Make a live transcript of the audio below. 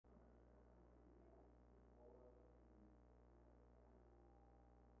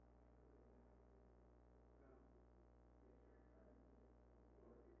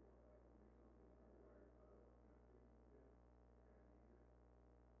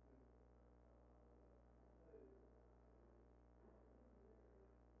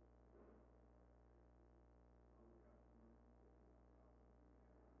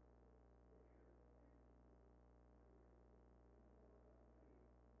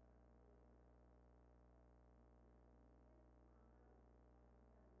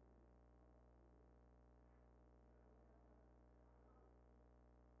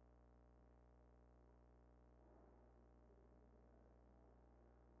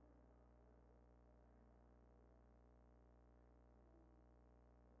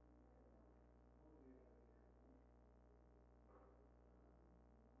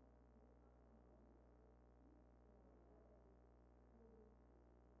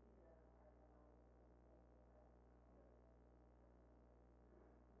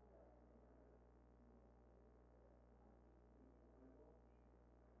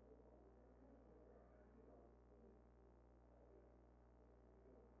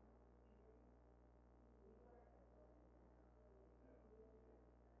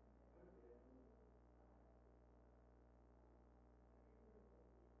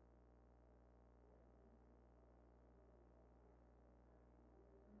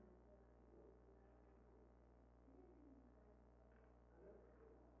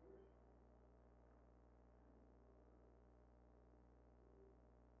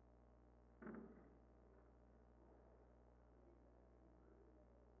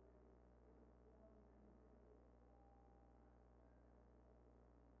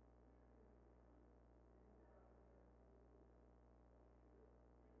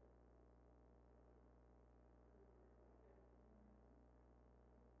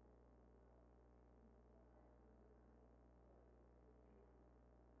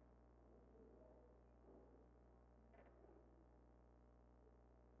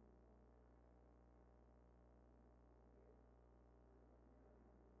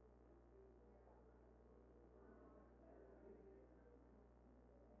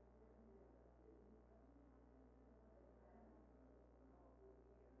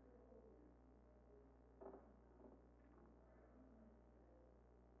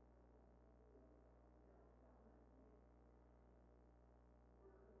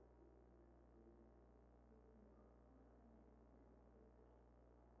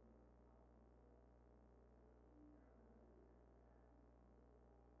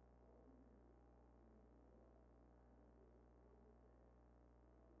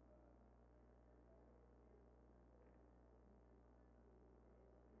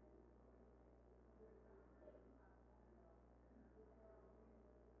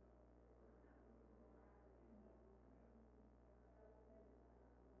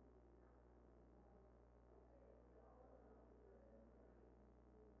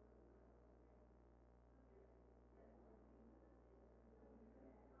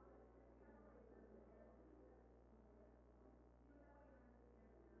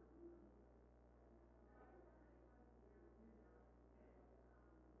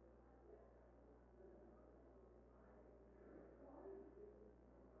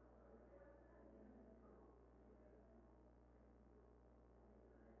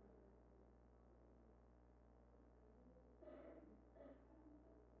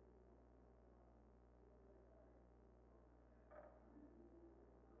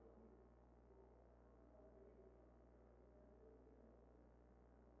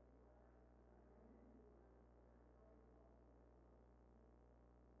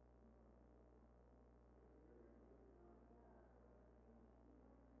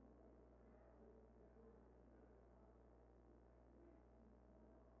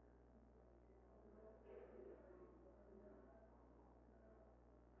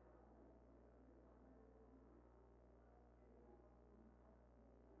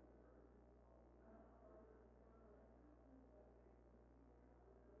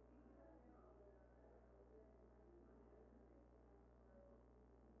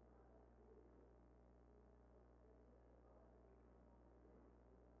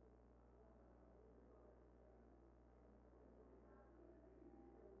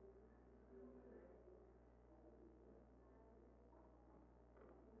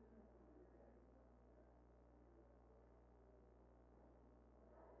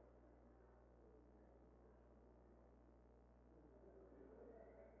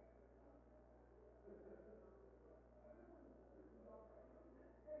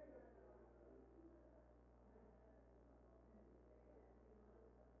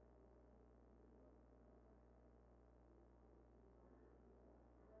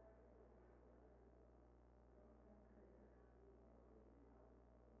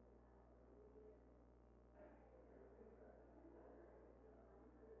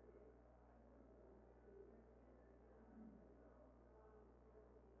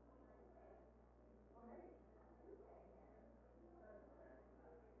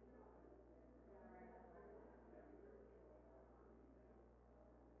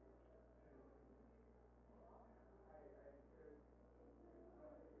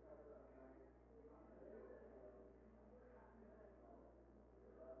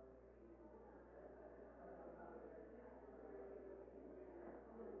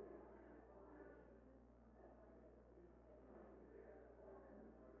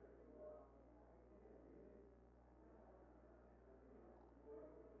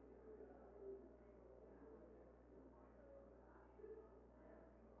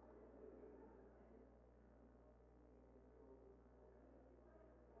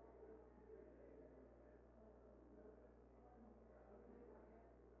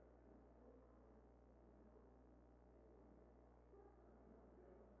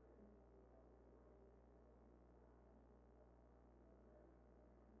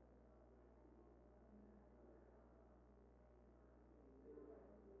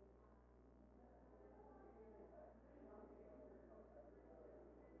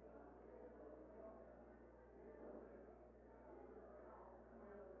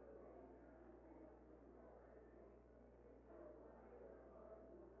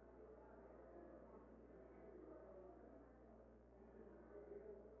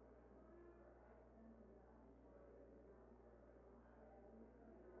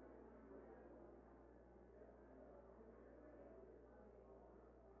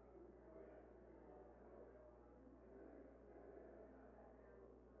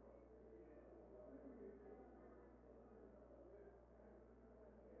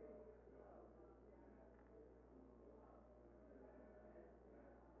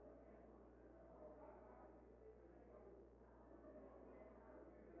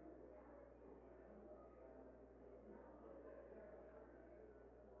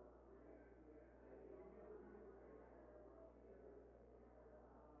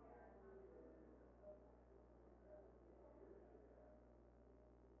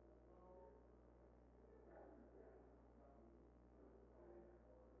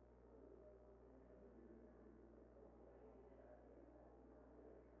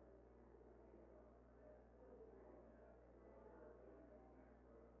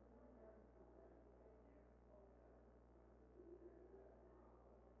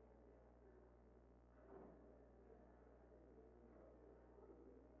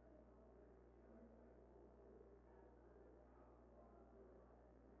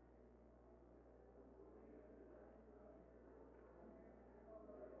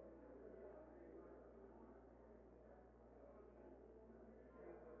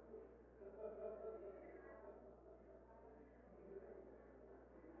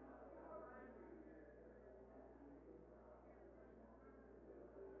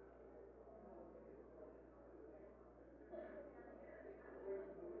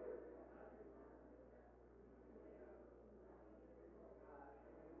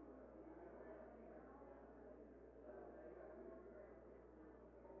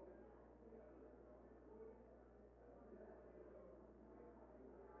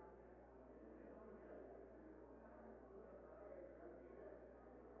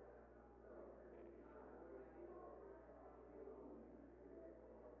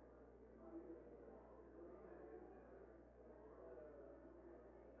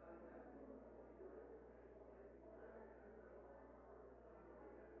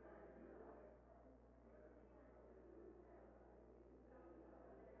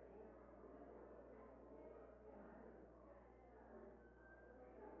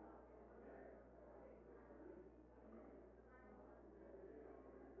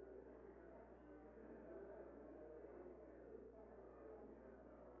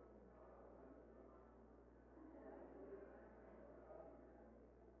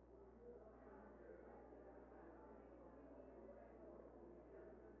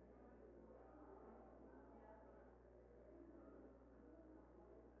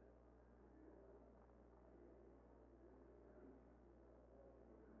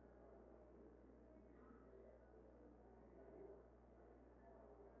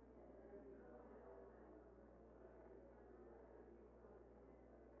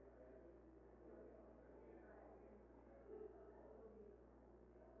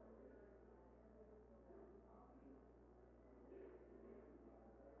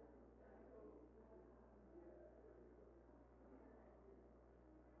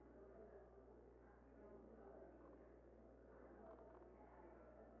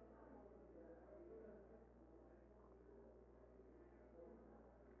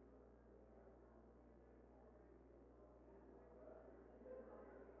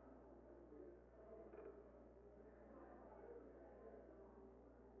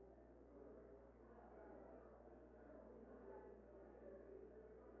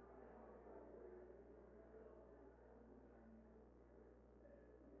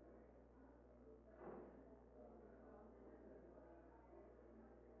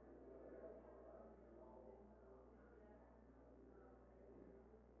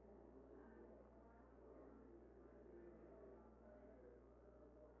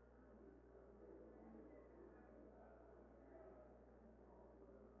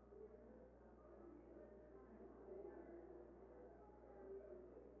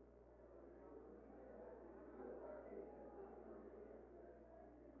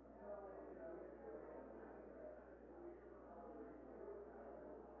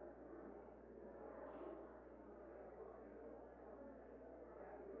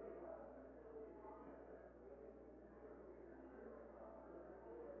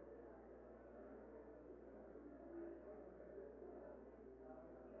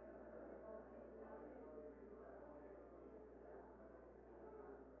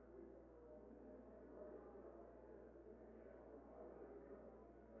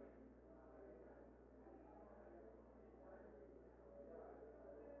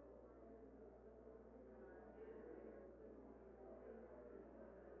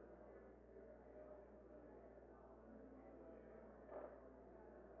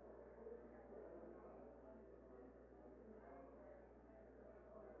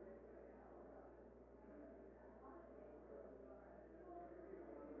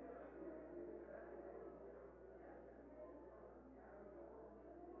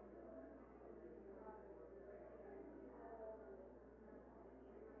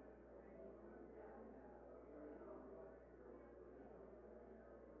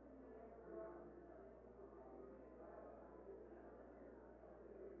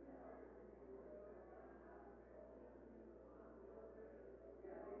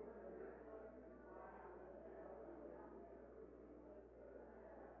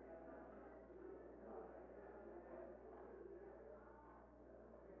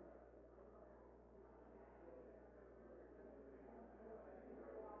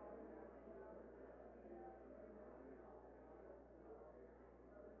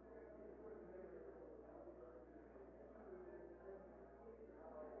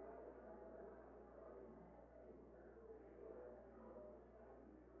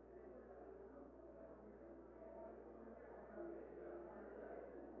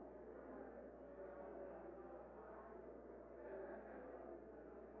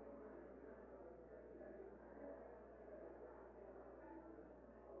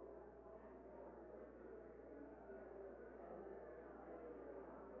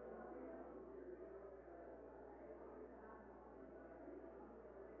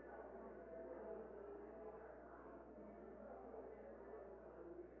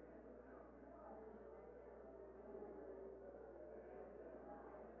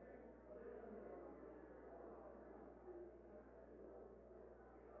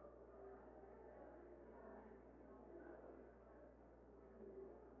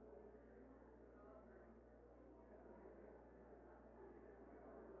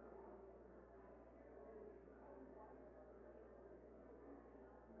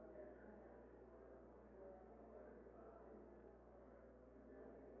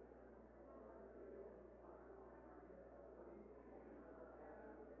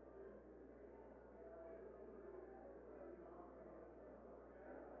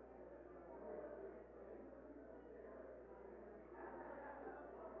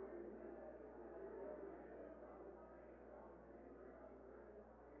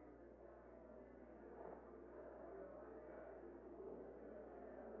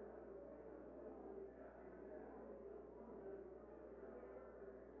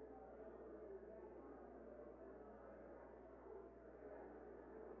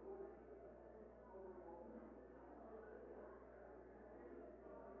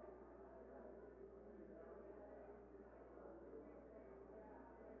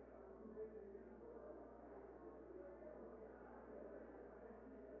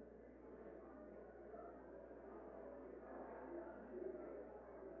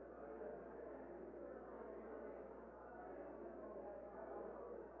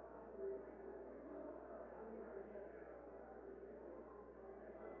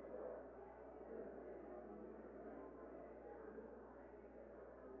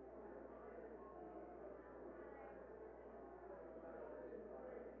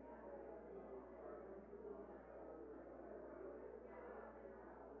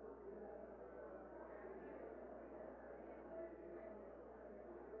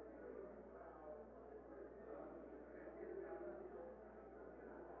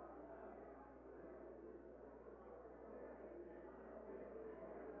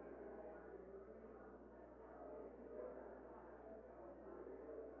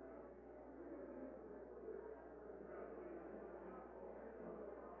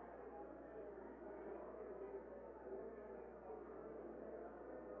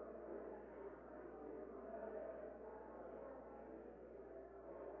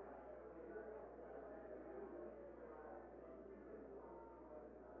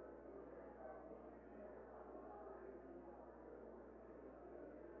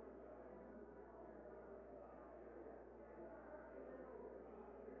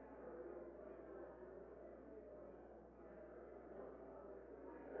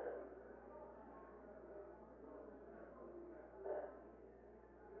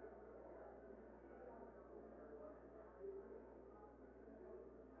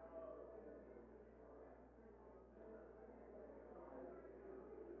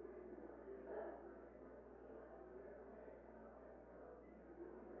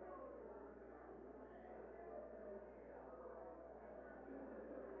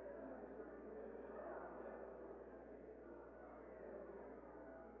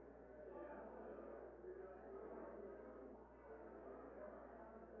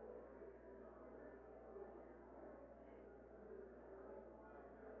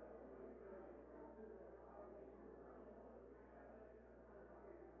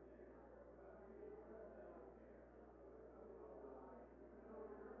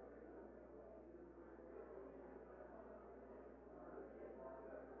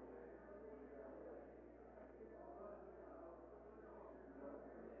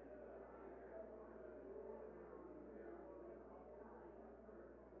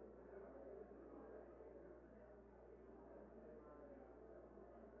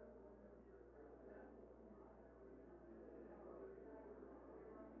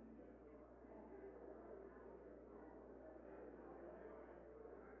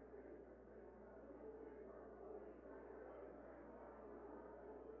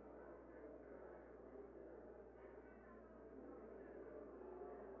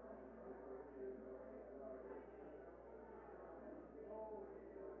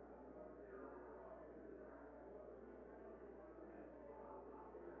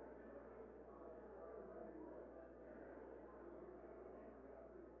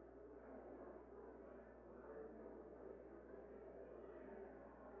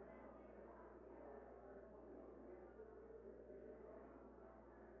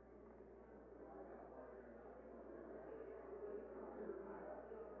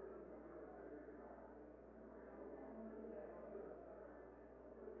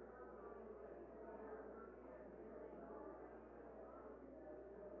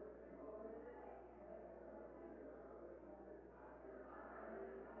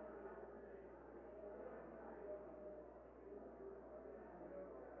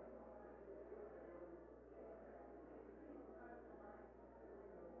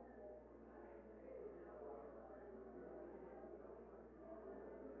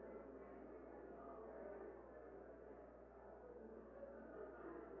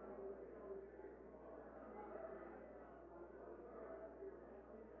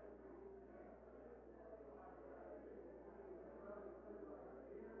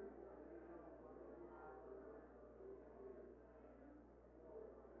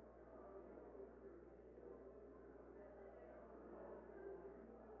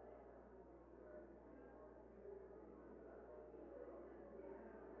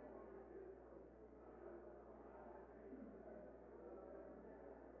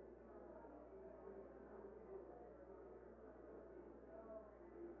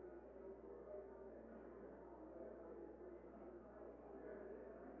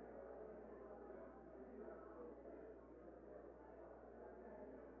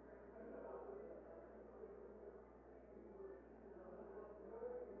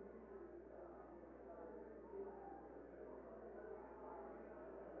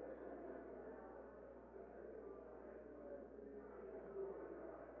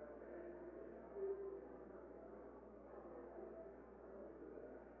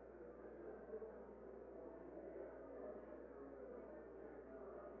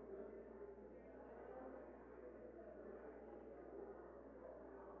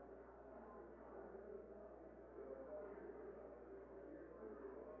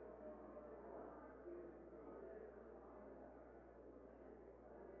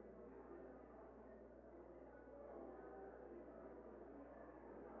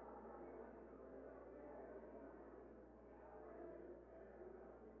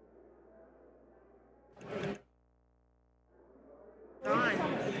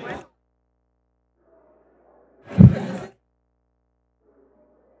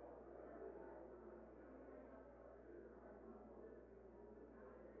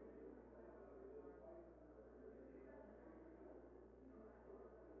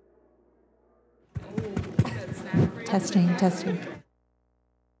Testing, testing.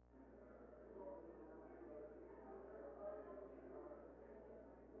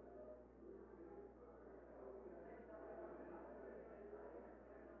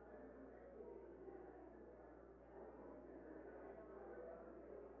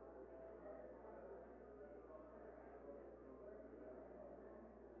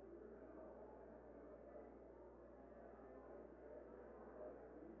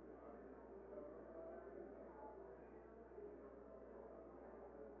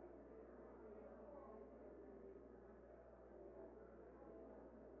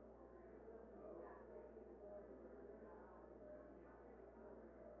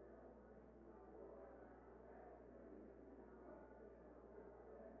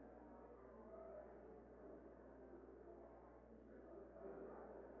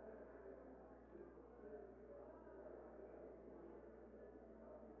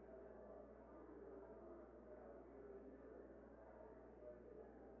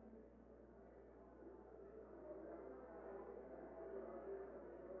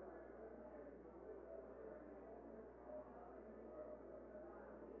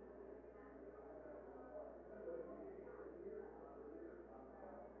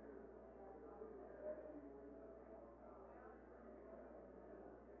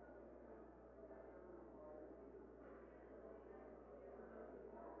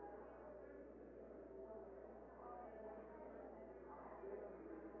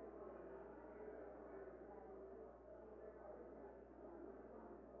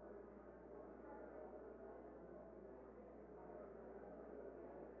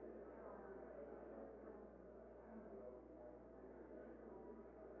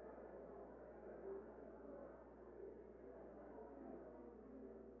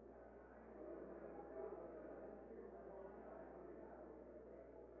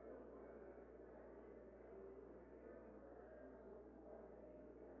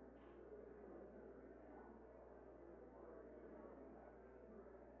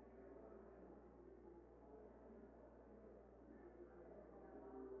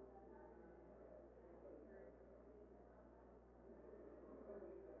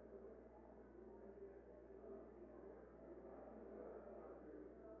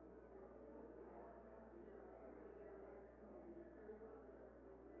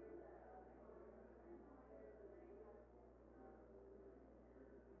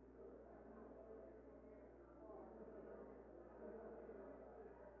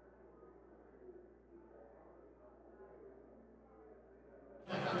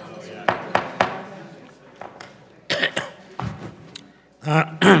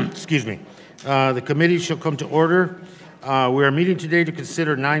 Excuse me. The committee shall come to order. We are meeting today to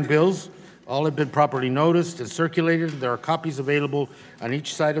consider 9 bills. All have been properly noticed and circulated. There are copies available on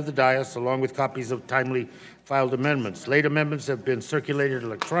each side of the dais, along with copies of timely filed amendments. Late amendments have been circulated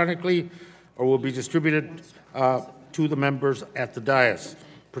electronically or will be distributed to the members at the dais.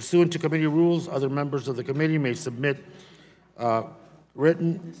 Pursuant to committee rules, other members of the committee may submit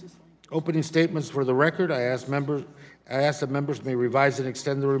written opening statements for the record. I ask that members may revise and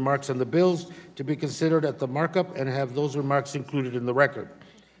extend the remarks on the bills to be considered at the markup and have those remarks included in the record.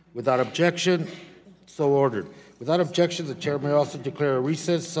 Without objection, so ordered. Without objection, the chair may also declare a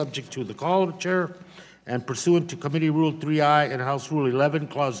recess subject to the call of the chair. And pursuant to Committee Rule 3I and House Rule 11,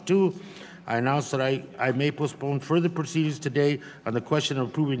 Clause 2, I announce that I may postpone further proceedings today on the question of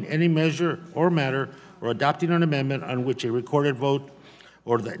approving any measure or matter or adopting an amendment on which a recorded vote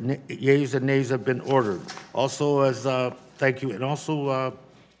or the yeas and nays have been ordered. Also, thank you, and also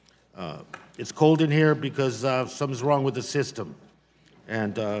it's cold in here because something's wrong with the system.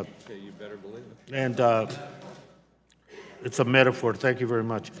 And okay, you better believe it. And it's a metaphor. Thank you very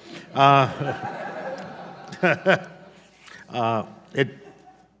much.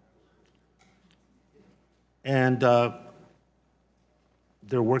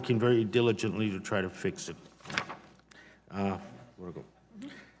 They're working very diligently to try to fix it. Where'd it go?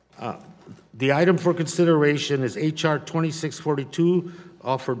 The item for consideration is H.R. 2642,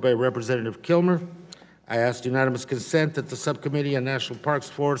 offered by Representative Kilmer. I ask unanimous consent that the Subcommittee on National Parks,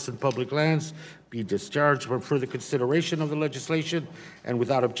 Forests, and Public Lands be discharged for further consideration of the legislation, and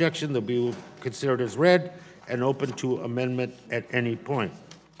without objection, they'll be considered as read and open to amendment at any point.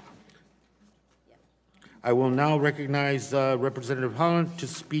 I will now recognize Representative Holland to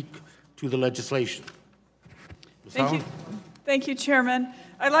speak to the legislation. Ms. Holland? Thank you, Chairman.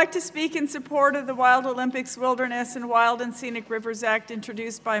 I'd like to speak in support of the Wild Olympics Wilderness and Wild and Scenic Rivers Act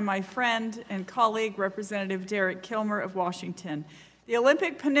introduced by my friend and colleague, Representative Derek Kilmer of Washington. The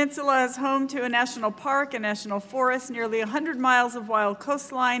Olympic Peninsula is home to a national park, a national forest, nearly 100 miles of wild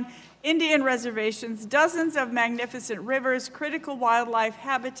coastline, Indian reservations, dozens of magnificent rivers, critical wildlife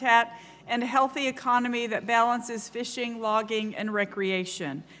habitat, and a healthy economy that balances fishing, logging, and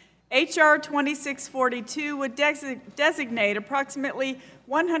recreation. H.R. 2642 would designate approximately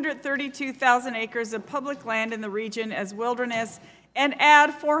 132,000 acres of public land in the region as wilderness and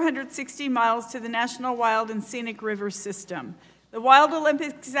add 460 miles to the National Wild and Scenic River System. The Wild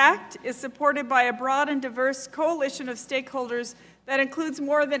Olympics Act is supported by a broad and diverse coalition of stakeholders that includes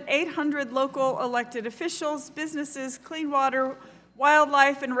more than 800 local elected officials, businesses, clean water,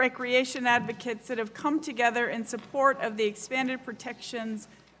 wildlife, and recreation advocates that have come together in support of the expanded protections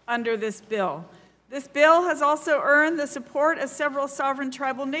under this bill. This bill has also earned the support of several sovereign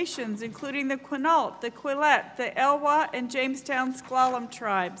tribal nations, including the Quinault, the Quillette, the Elwha, and Jamestown S'Klallam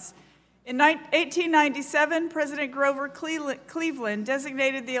tribes. In 1897, President Grover Cleveland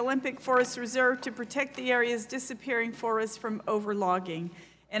designated the Olympic Forest Reserve to protect the area's disappearing forests from overlogging.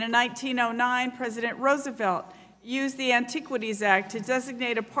 And in 1909, President Roosevelt used the Antiquities Act to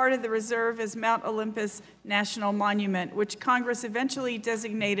designate a part of the reserve as Mount Olympus National Monument, which Congress eventually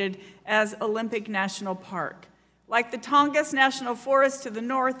designated as Olympic National Park. Like the Tongass National Forest to the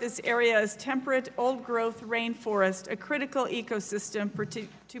north, this area is temperate, old-growth rainforest, a critical ecosystem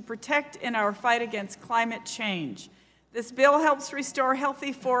to protect in our fight against climate change. This bill helps restore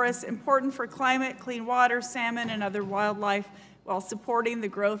healthy forests, important for climate, clean water, salmon, and other wildlife, while supporting the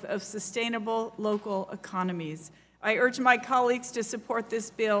growth of sustainable local economies. I urge my colleagues to support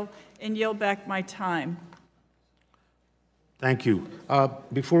this bill and yield back my time. Thank you.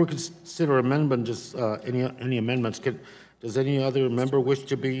 Before we consider amendment, just any amendments, does any other member wish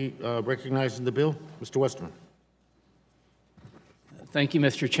to be recognized in the bill? Mr. Westerman. Thank you,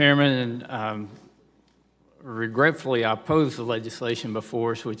 Mr. Chairman. And regretfully, I opposed the legislation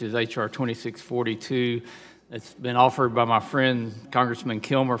before us, which is H.R. 2642. It's been offered by my friend, Congressman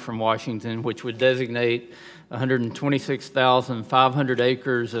Kilmer from Washington, which would designate 126,500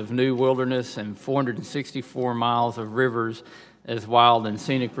 acres of new wilderness and 464 miles of rivers as wild and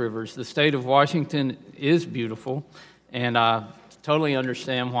scenic rivers. The state of Washington is beautiful, and I totally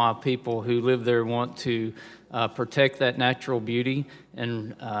understand why people who live there want to protect that natural beauty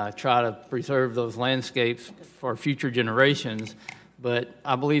and try to preserve those landscapes for future generations. But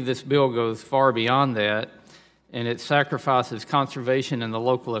I believe this bill goes far beyond that, and it sacrifices conservation and the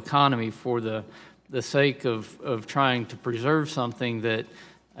local economy for the sake of trying to preserve something that,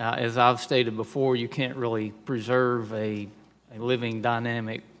 as I've stated before, you can't really preserve a living,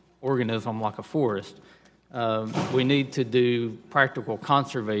 dynamic organism like a forest. We need to do practical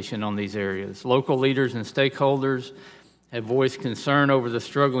conservation on these areas. Local leaders and stakeholders have voiced concern over the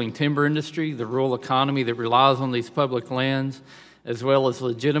struggling timber industry, the rural economy that relies on these public lands, as well as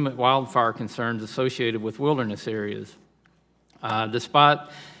legitimate wildfire concerns associated with wilderness areas. Despite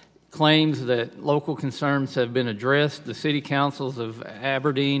claims that local concerns have been addressed, the city councils of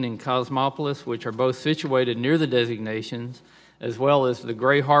Aberdeen and Cosmopolis, which are both situated near the designations, as well as the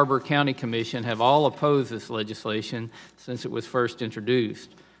Gray Harbor County Commission, have all opposed this legislation since it was first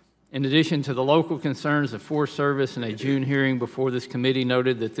introduced. In addition to the local concerns, the Forest Service in a June hearing before this committee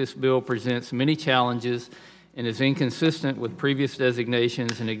noted that this bill presents many challenges and is inconsistent with previous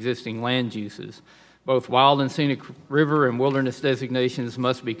designations and existing land uses. Both wild and scenic river and wilderness designations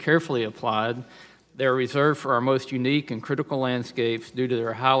must be carefully applied. They are reserved for our most unique and critical landscapes due to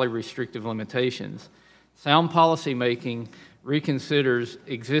their highly restrictive limitations. Sound policymaking reconsiders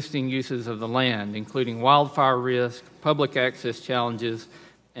existing uses of the land, including wildfire risk, public access challenges,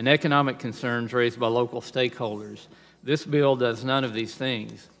 and economic concerns raised by local stakeholders. This bill does none of these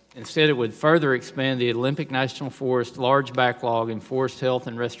things. Instead, it would further expand the Olympic National Forest's large backlog in forest health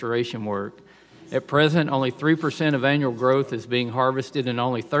and restoration work. At present, only 3% of annual growth is being harvested and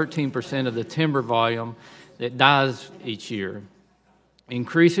only 13% of the timber volume that dies each year.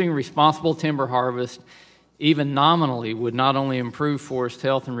 Increasing responsible timber harvest, even nominally, would not only improve forest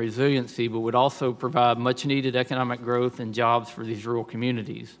health and resiliency, but would also provide much-needed economic growth and jobs for these rural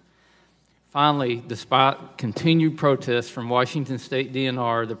communities. Finally, despite continued protests from Washington State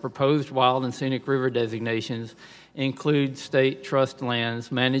DNR, the proposed wild and scenic river designations include state trust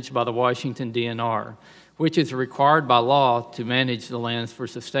lands managed by the Washington DNR, which is required by law to manage the lands for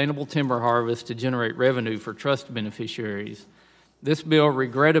sustainable timber harvest to generate revenue for trust beneficiaries. This bill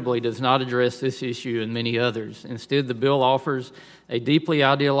regrettably does not address this issue and many others. Instead, the bill offers a deeply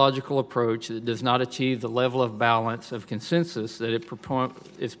ideological approach that does not achieve the level of balance of consensus that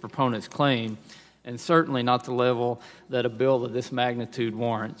its proponents claim, and certainly not the level that a bill of this magnitude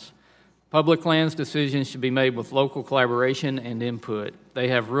warrants. Public lands decisions should be made with local collaboration and input. They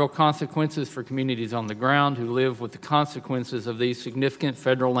have real consequences for communities on the ground who live with the consequences of these significant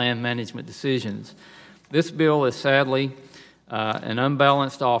federal land management decisions. This bill is sadly an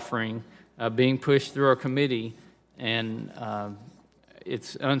unbalanced offering being pushed through our committee, and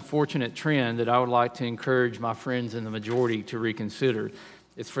it's an unfortunate trend that I would like to encourage my friends in the majority to reconsider.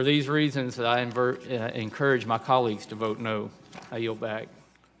 It's for these reasons that I encourage my colleagues to vote no. I yield back.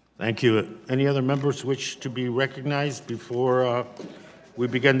 Thank you. Any other members wish to be recognized before we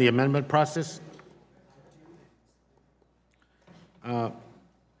begin the amendment process?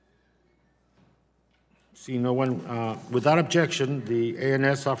 See no one. Without objection, the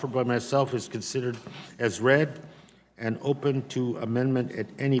ANS offered by myself is considered as read and open to amendment at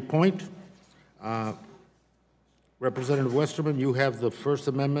any point. Representative Westerman, you have the First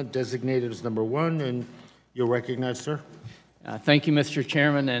Amendment designated as number 1, and you're recognized, sir. Thank you, Mr.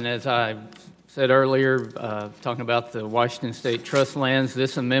 Chairman. And as I said earlier, talking about the Washington State Trust lands,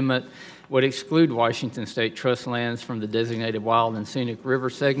 this amendment would exclude Washington State Trust lands from the designated wild and scenic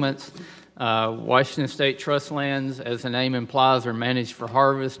river segments. Washington State Trust lands, as the name implies, are managed for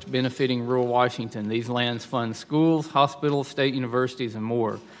harvest, benefiting rural Washington. These lands fund schools, hospitals, state universities, and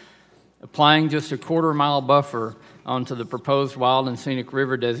more. Applying just a quarter-mile buffer onto the proposed wild and scenic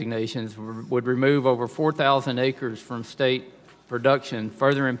river designations would remove over 4,000 acres from state production,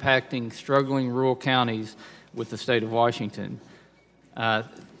 further impacting struggling rural counties with the state of Washington.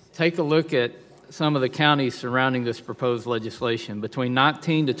 Take a look at some of the counties surrounding this proposed legislation. Between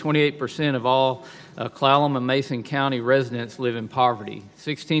 19 to 28% of all Clallam and Mason County residents live in poverty.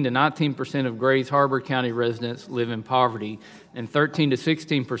 16 to 19% of Grays Harbor County residents live in poverty, and 13 to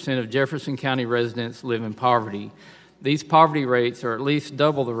 16% of Jefferson County residents live in poverty. These poverty rates are at least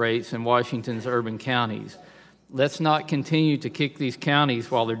double the rates in Washington's urban counties. Let's not continue to kick these counties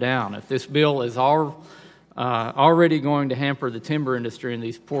while they're down. If this bill is already going to hamper the timber industry in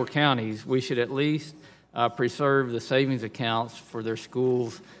these poor counties, we should at least preserve the savings accounts for their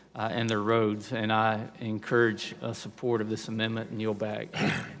schools and their roads. And I encourage support of this amendment and yield back.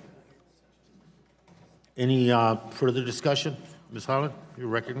 Any further discussion? Ms. Holland, you're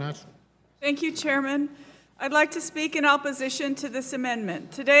recognized. Thank you, Chairman. I'd like to speak in opposition to this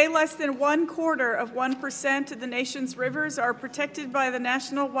amendment. Today, less than 0.25% of the nation's rivers are protected by the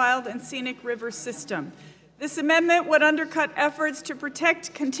National Wild and Scenic River System. This amendment would undercut efforts to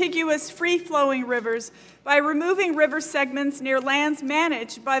protect contiguous free-flowing rivers by removing river segments near lands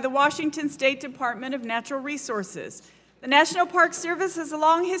managed by the Washington State Department of Natural Resources. The National Park Service has a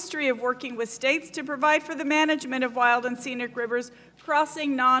long history of working with states to provide for the management of wild and scenic rivers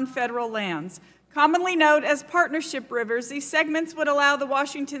crossing non-federal lands. Commonly known as partnership rivers, these segments would allow the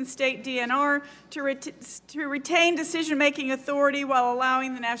Washington State DNR to retain decision-making authority while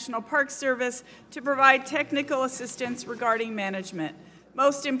allowing the National Park Service to provide technical assistance regarding management.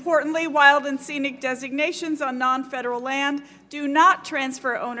 Most importantly, wild and scenic designations on non-federal land do not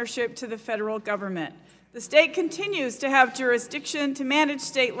transfer ownership to the federal government. The state continues to have jurisdiction to manage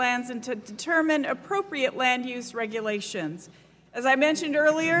state lands and to determine appropriate land use regulations. As I mentioned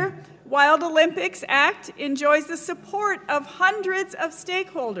earlier, Wild Olympics Act enjoys the support of hundreds of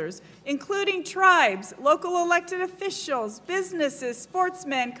stakeholders, including tribes, local elected officials, businesses,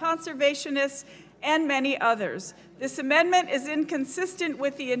 sportsmen, conservationists, and many others. This amendment is inconsistent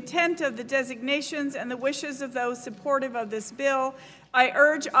with the intent of the designations and the wishes of those supportive of this bill. I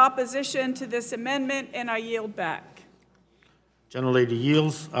urge opposition to this amendment, and I yield back. Gentlelady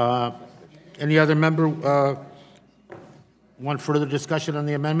yields. Any other member want further discussion on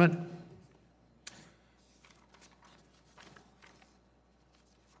the amendment?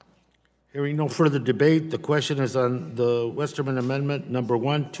 Hearing no further debate, the question is on the Westerman Amendment number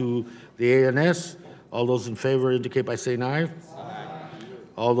 1 to the ANS. All those in favor indicate by saying aye. Aye.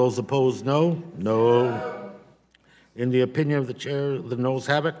 All those opposed, no. No. In the opinion of the chair, the noes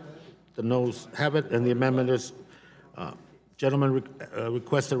have it. The noes have it, and the amendment is, gentlemen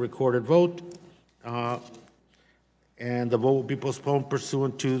request a recorded vote, and the vote will be postponed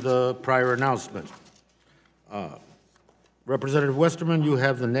pursuant to the prior announcement. Representative Westerman, you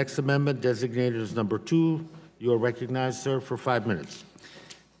have the next amendment designated as number 2. You are recognized, sir, for 5 minutes.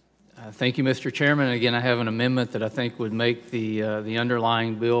 Thank you, Mr. Chairman. And again, I have an amendment that I think would make the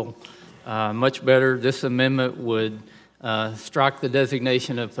underlying bill much better. This amendment would strike the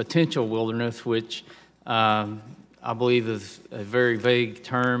designation of potential wilderness, which I believe is a very vague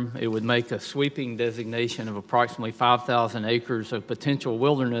term. It would make a sweeping designation of approximately 5,000 acres of potential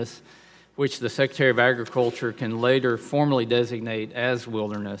wilderness, which the Secretary of Agriculture can later formally designate as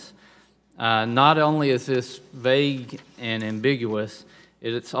wilderness. Not only is this vague and ambiguous,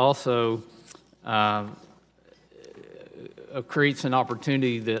 It's also creates an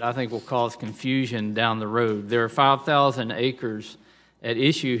opportunity that I think will cause confusion down the road. There are 5,000 acres at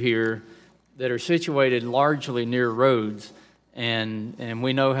issue here that are situated largely near roads, and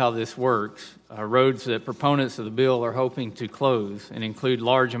we know how this works. Roads that proponents of the bill are hoping to close and include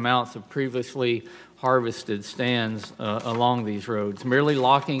large amounts of previously harvested stands along these roads. Merely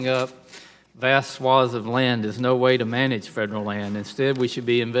locking up vast swaths of land is no way to manage federal land. Instead, we should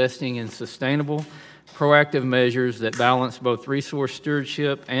be investing in sustainable, proactive measures that balance both resource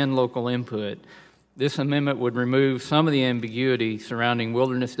stewardship and local input. This amendment would remove some of the ambiguity surrounding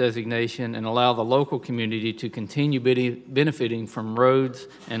wilderness designation and allow the local community to continue benefiting from roads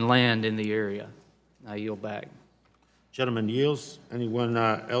and land in the area. I yield back. Gentleman yields. Anyone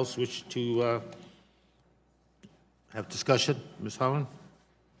else wish to have discussion? Ms. Holland?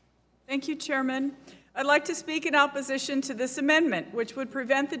 Thank you, Chairman. I'd like to speak in opposition to this amendment, which would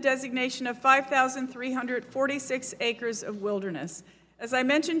prevent the designation of 5,346 acres of wilderness. As I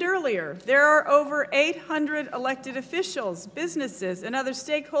mentioned earlier, there are over 800 elected officials, businesses, and other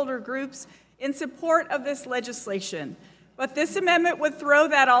stakeholder groups in support of this legislation. But this amendment would throw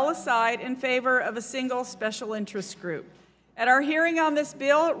that all aside in favor of a single special interest group. At our hearing on this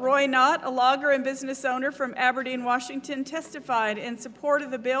bill, Roy Knott, a logger and business owner from Aberdeen, Washington, testified in support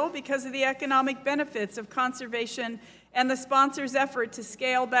of the bill because of the economic benefits of conservation and the sponsor's effort to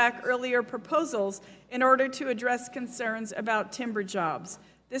scale back earlier proposals in order to address concerns about timber jobs.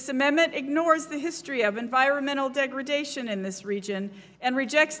 This amendment ignores the history of environmental degradation in this region and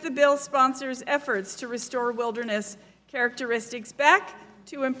rejects the bill's sponsor's efforts to restore wilderness characteristics back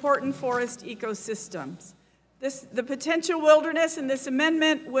to important forest ecosystems. The potential wilderness in this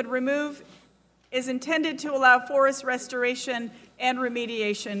amendment is intended to allow forest restoration and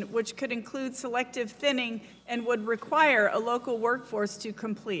remediation, which could include selective thinning and would require a local workforce to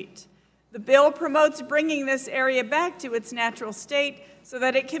complete. The bill promotes bringing this area back to its natural state so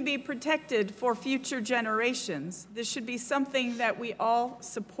that it can be protected for future generations. This should be something that we all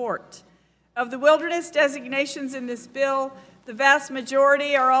support. Of the wilderness designations in this bill, the vast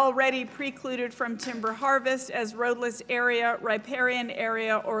majority are already precluded from timber harvest as roadless area, riparian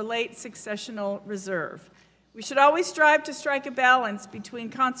area, or late successional reserve. We should always strive to strike a balance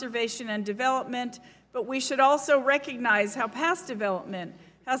between conservation and development, but we should also recognize how past development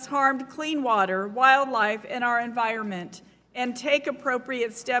has harmed clean water, wildlife, and our environment, and take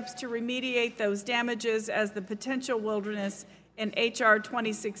appropriate steps to remediate those damages as the potential wilderness in H.R.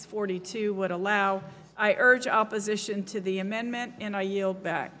 2642 would allow. I urge opposition to the amendment, and I yield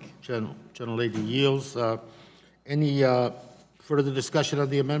back. Gentlelady yields. Any further discussion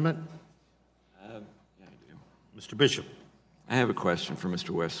of the amendment? Yeah, I do. Mr. Bishop. I have a question for Mr.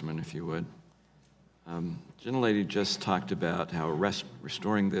 Westerman, if you would. Gentlelady just talked about how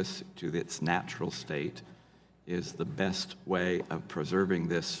restoring this to its natural state is the best way of preserving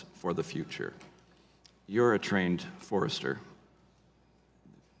this for the future. You're a trained forester.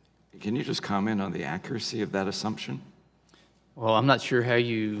 Can you just comment on the accuracy of that assumption? Well, I'm not sure how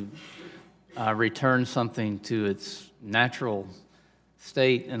you return something to its natural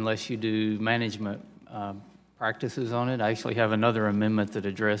state unless you do management practices on it. I actually have another amendment that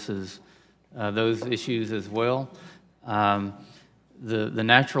addresses those issues as well. The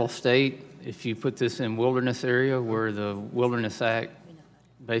natural state, if you put this in wilderness area where the Wilderness Act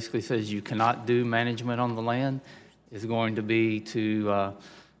basically says you cannot do management on the land, is going to be to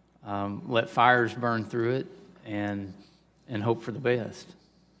let fires burn through it and hope for the best.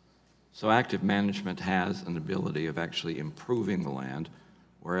 So active management has an ability of actually improving the land,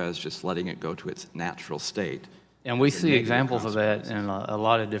 whereas just letting it go to its natural state. And we see examples of that in a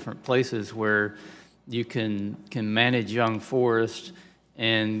lot of different places where you can manage young forests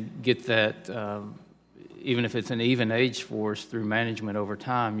and get that, even if it's an even-age forest, through management over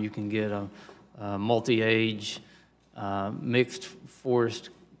time, you can get a multi-age mixed forest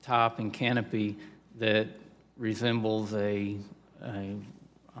top and canopy that resembles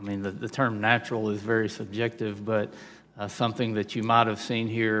I mean, the term natural is very subjective, but something that you might have seen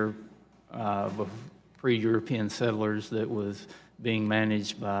here pre-European settlers that was being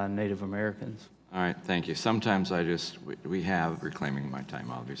managed by Native Americans. All right, thank you. Sometimes we have, reclaiming my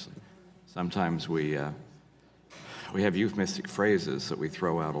time, obviously, sometimes we have euphemistic phrases that we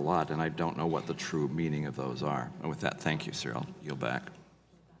throw out a lot, and I don't know what the true meaning of those are. And with that, thank you, sir. I'll yield back.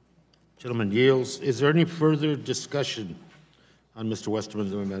 Gentleman yields. Is there any further discussion on Mr.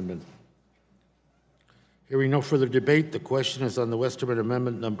 Westerman's amendment? Hearing no further debate, the question is on the Westerman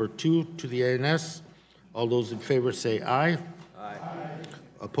Amendment number 2 to the ANS. All those in favor say aye. Aye.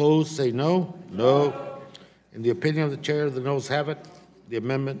 Opposed, say no. No. In the opinion of the chair, the noes have it. The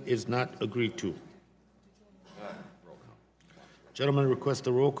amendment is not agreed to. Gentlemen request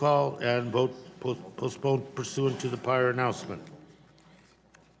a roll call and vote postponed pursuant to the prior announcement.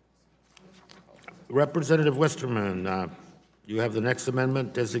 Representative Westerman, you have the next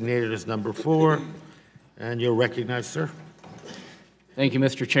amendment designated as number 4, and you're recognized, sir. Thank you,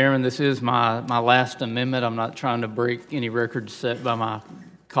 Mr. Chairman. This is my last amendment. I'm not trying to break any records set by my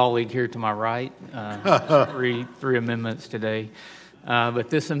colleague here to my right. Three amendments today. But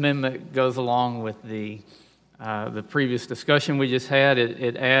this amendment goes along with the previous discussion we just had.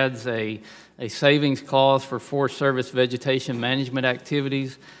 It adds a savings clause for Forest Service vegetation management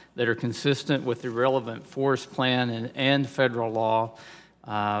activities that are consistent with the relevant forest plan and federal law.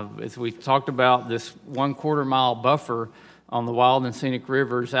 As we talked about, this 1/4 mile buffer on the wild and scenic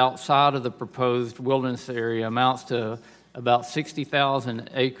rivers outside of the proposed wilderness area amounts to about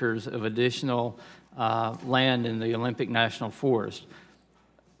 60,000 acres of additional land in the Olympic National Forest.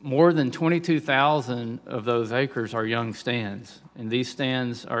 More than 22,000 of those acres are young stands, and these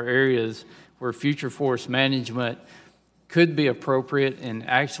stands are areas where future forest management could be appropriate and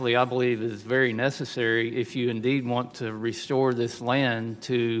actually, I believe, is very necessary if you indeed want to restore this land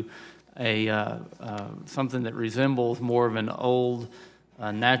to something that resembles more of an old,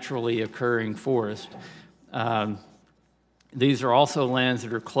 naturally occurring forest. These are also lands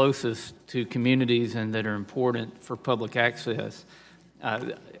that are closest to communities and that are important for public access.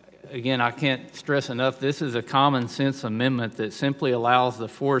 Again, I can't stress enough, this is a common sense amendment that simply allows the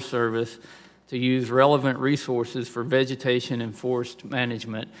Forest Service to use relevant resources for vegetation and forest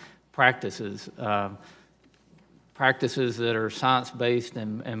management practices. Practices that are science-based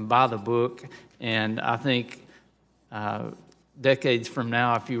and by the book. And I think decades from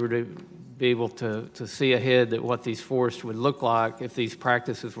now, if you were to be able to see ahead that what these forests would look like if these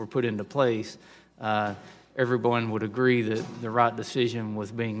practices were put into place, everyone would agree that the right decision was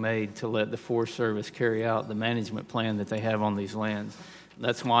being made to let the Forest Service carry out the management plan that they have on these lands.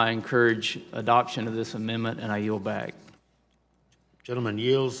 That's why I encourage adoption of this amendment, and I yield back. Gentleman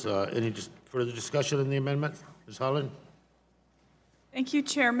yields. Any further discussion on the amendment? Ms. Holland? Thank you,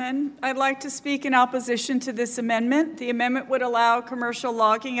 Chairman. I'd like to speak in opposition to this amendment. The amendment would allow commercial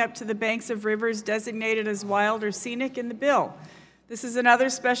logging up to the banks of rivers designated as wild or scenic in the bill. This is another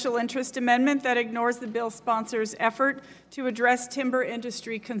special interest amendment that ignores the bill sponsor's effort to address timber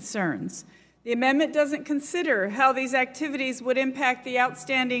industry concerns. The amendment doesn't consider how these activities would impact the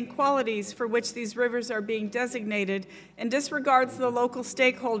outstanding qualities for which these rivers are being designated and disregards the local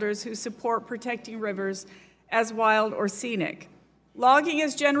stakeholders who support protecting rivers as wild or scenic. Logging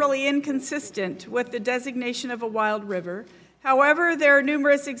is generally inconsistent with the designation of a wild river. However, there are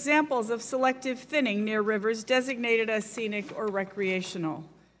numerous examples of selective thinning near rivers designated as scenic or recreational.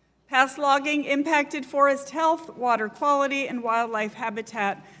 Past logging impacted forest health, water quality, and wildlife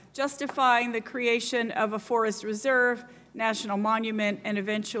habitat, justifying the creation of a forest reserve, national monument, and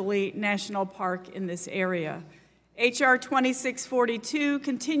eventually national park in this area. H.R. 2642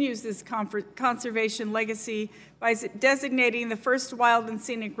 continues this conservation legacy by designating the first wild and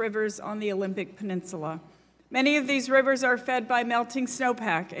scenic rivers on the Olympic Peninsula. Many of these rivers are fed by melting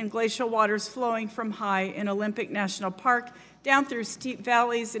snowpack and glacial waters flowing from high in Olympic National Park down through steep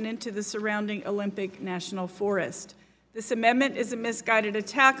valleys and into the surrounding Olympic National Forest. This amendment is a misguided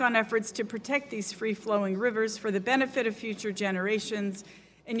attack on efforts to protect these free-flowing rivers for the benefit of future generations,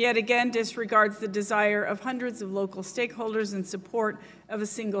 and yet again disregards the desire of hundreds of local stakeholders in support of a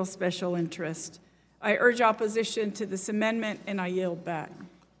single special interest. I urge opposition to this amendment, and I yield back.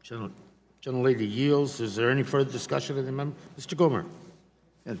 Gentlelady yields. Is there any further discussion of the amendment? Mr. Gomer.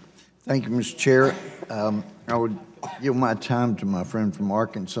 Thank you, Mr. Chair. I would yield my time to my friend from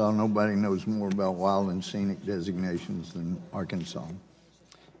Arkansas. Nobody knows more about wild and scenic designations than Arkansas.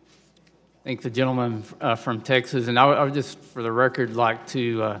 Thank the gentleman from Texas. And I would just, for the record, like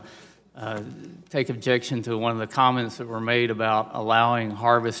to take objection to one of the comments that were made about allowing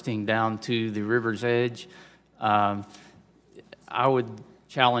harvesting down to the river's edge. I would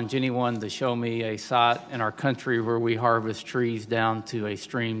challenge anyone to show me a site in our country where we harvest trees down to a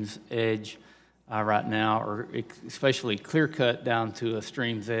stream's edge right now, or especially clear cut down to a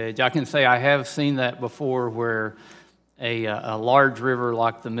stream's edge. I can say I have seen that before where a large river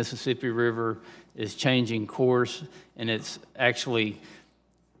like the Mississippi River is changing course and it's actually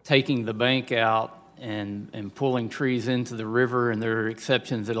taking the bank out and pulling trees into the river, and there are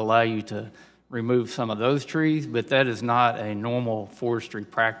exceptions that allow you to remove some of those trees, but that is not a normal forestry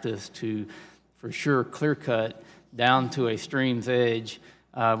practice to, for sure, clear cut down to a stream's edge.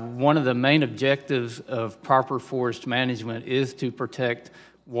 One of the main objectives of proper forest management is to protect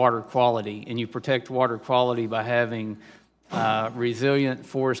water quality, and you protect water quality by having resilient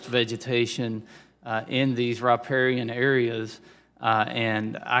forest vegetation in these riparian areas.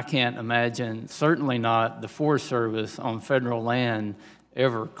 And I can't imagine, certainly not the Forest Service on federal land,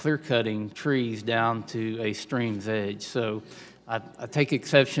 ever clear-cutting trees down to a stream's edge. So I take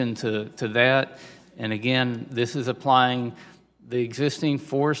exception to that. And again, this is applying the existing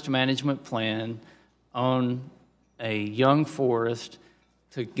forest management plan on a young forest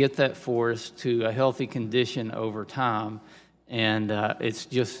to get that forest to a healthy condition over time. And it's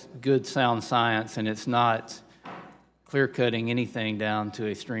just good, sound science, and it's not clear-cutting anything down to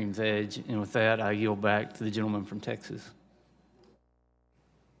a stream's edge. And with that, I yield back to the gentleman from Texas.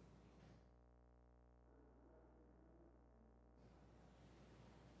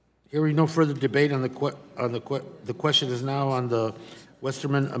 Hearing no further debate on the question is now on the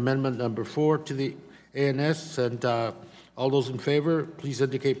Westerman Amendment number 4 to the ANS, and all those in favor, please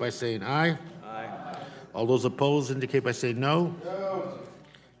indicate by saying aye. Aye. All those opposed indicate by saying no. No.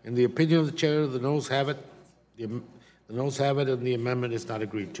 In the opinion of the chair, the noes have it. The noes have it, and the amendment is not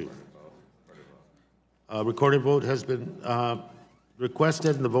agreed to. Recorded vote has been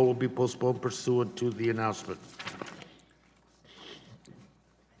requested, and the vote will be postponed pursuant to the announcement.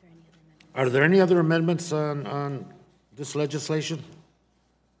 Are there any other amendments on this legislation?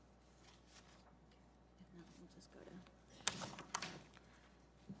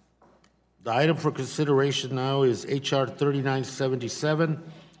 The item for consideration now is H.R. 3977,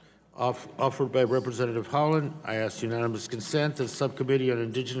 offered by Representative Holland. I ask unanimous consent that the Subcommittee on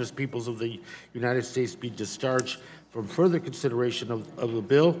Indigenous Peoples of the United States be discharged from further consideration of the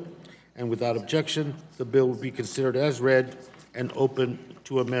bill, and without objection, the bill will be considered as read and open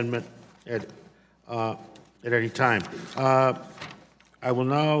to amendment at any time. I will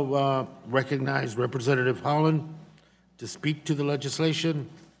now recognize Representative Holland to speak to the legislation.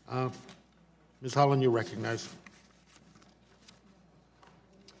 Ms. Holland, you're recognized.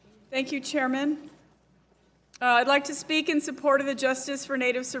 Thank you, Chairman. I'd like to speak in support of the Justice for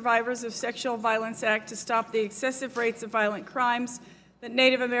Native Survivors of Sexual Violence Act to stop the excessive rates of violent crimes that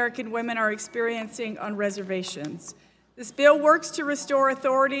Native American women are experiencing on reservations. This bill works to restore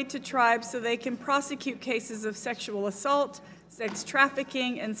authority to tribes so they can prosecute cases of sexual assault, sex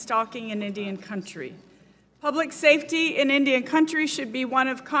trafficking, and stalking in Indian country. Public safety in Indian country should be one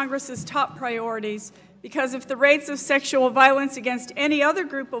of Congress's top priorities, because if the rates of sexual violence against any other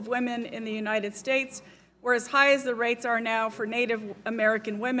group of women in the United States were as high as the rates are now for Native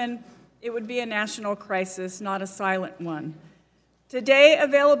American women, it would be a national crisis, not a silent one. Today,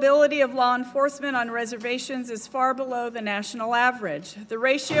 availability of law enforcement on reservations is far below the national average. The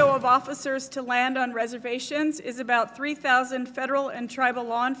ratio of officers to land on reservations is about 3,000 federal and tribal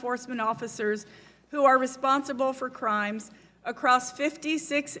law enforcement officers who are responsible for crimes across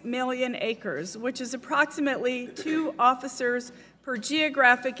 56 million acres, which is approximately 2 officers per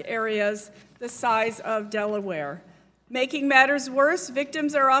geographic areas the size of Delaware. Making matters worse,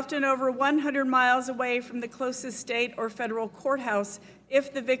 victims are often over 100 miles away from the closest state or federal courthouse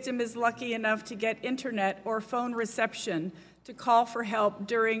if the victim is lucky enough to get internet or phone reception to call for help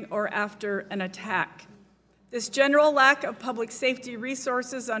during or after an attack. This general lack of public safety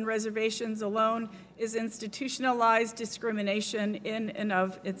resources on reservations alone is institutionalized discrimination in and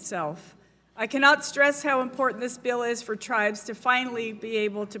of itself. I cannot stress how important this bill is for tribes to finally be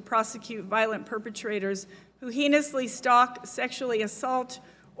able to prosecute violent perpetrators who heinously stalk, sexually assault,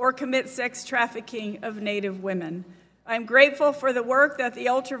 or commit sex trafficking of Native women. I'm grateful for the work that the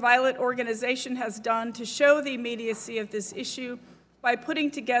Ultraviolet organization has done to show the immediacy of this issue by putting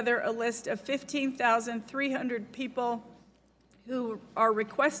together a list of 15,300 people who are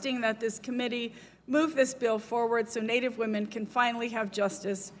requesting that this committee move this bill forward so Native women can finally have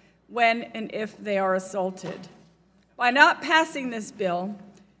justice when and if they are assaulted. By not passing this bill,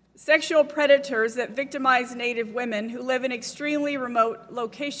 sexual predators that victimize Native women who live in extremely remote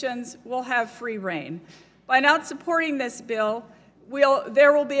locations will have free rein. By not supporting this bill,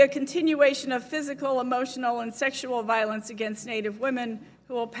 there will be a continuation of physical, emotional, and sexual violence against Native women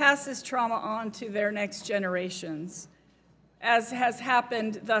who will pass this trauma on to their next generations, as has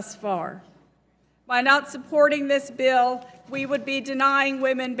happened thus far. By not supporting this bill, we would be denying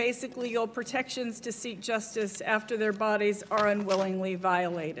women basic legal protections to seek justice after their bodies are unwillingly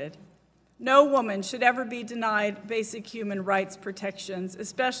violated. No woman should ever be denied basic human rights protections,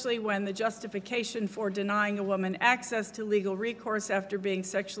 especially when the justification for denying a woman access to legal recourse after being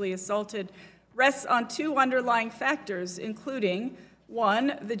sexually assaulted rests on 2 underlying factors, including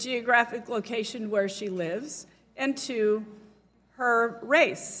 1, the geographic location where she lives, and 2, her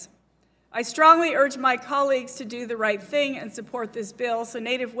race. I strongly urge my colleagues to do the right thing and support this bill so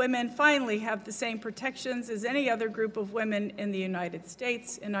Native women finally have the same protections as any other group of women in the United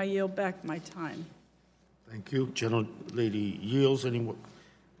States, and I yield back my time. Thank you. Gentlelady yields.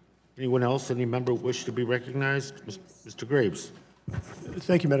 Anyone else? Any member wish to be recognized? Mr. Graves.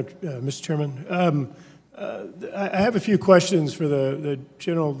 Thank you, Mr. Chairman. I have a few questions for the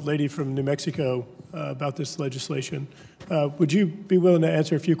gentlelady from New Mexico about this legislation. Would you be willing to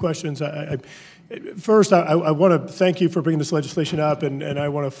answer a few questions? First, I want to thank you for bringing this legislation up, and I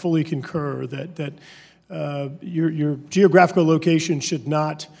want to fully concur that your geographical location should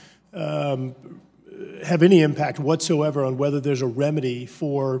not have any impact whatsoever on whether there's a remedy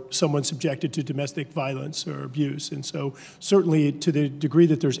for someone subjected to domestic violence or abuse. And so certainly to the degree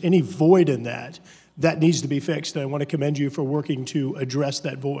that there's any void in that, that needs to be fixed. And I want to commend you for working to address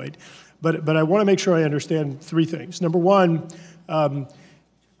that void. But I want to make sure I understand three things. Number one,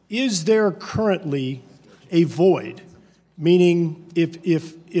 is there currently a void? Meaning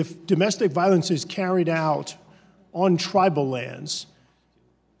if domestic violence is carried out on tribal lands,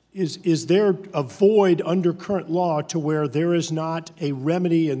 is there a void under current law to where there is not a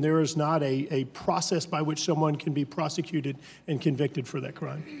remedy and there is not a process by which someone can be prosecuted and convicted for that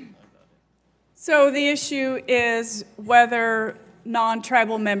crime? So the issue is whether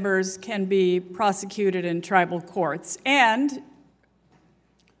non-tribal members can be prosecuted in tribal courts. And,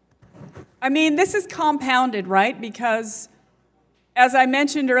 I mean, this is compounded, right? Because, as I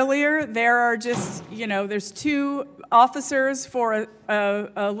mentioned earlier, there are just, there's 2 officers for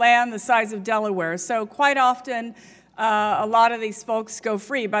a land the size of Delaware. So quite often, a lot of these folks go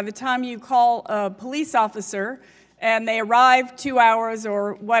free. By the time you call a police officer and they arrive 2 hours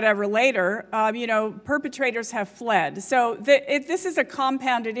or whatever later, perpetrators have fled. So this is a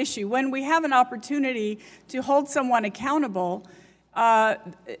compounded issue. When we have an opportunity to hold someone accountable,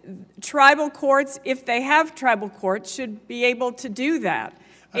 tribal courts, if they have tribal courts, should be able to do that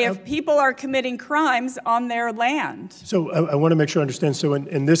if people are committing crimes on their land. So I want to make sure I understand. So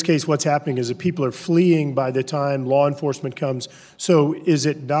in this case, what's happening is that people are fleeing by the time law enforcement comes. So is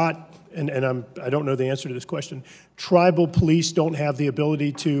it not, and I don't know the answer to this question, tribal police don't have the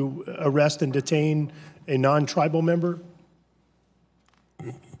ability to arrest and detain a non-tribal member?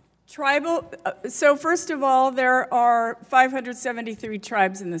 So first of all, there are 573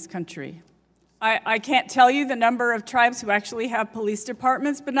 tribes in this country. I can't tell you the number of tribes who actually have police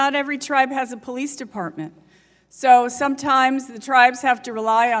departments, but not every tribe has a police department. So sometimes the tribes have to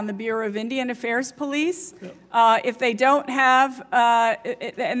rely on the Bureau of Indian Affairs Police. If they don't have,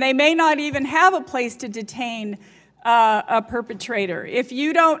 and they may not even have a place to detain a perpetrator. If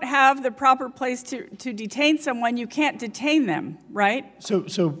you don't have the proper place to detain someone, you can't detain them, right?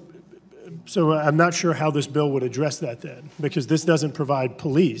 So I'm not sure how this bill would address that then, because this doesn't provide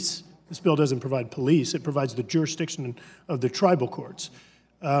police. This bill doesn't provide police. It provides the jurisdiction of the tribal courts.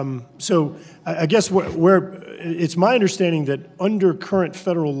 So I guess it's my understanding that under current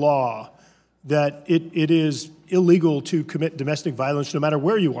federal law that it is illegal to commit domestic violence no matter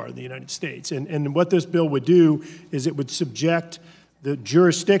where you are in the United States. And what this bill would do is it would subject the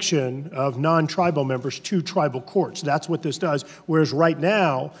jurisdiction of non-tribal members to tribal courts. That's what this does. Whereas right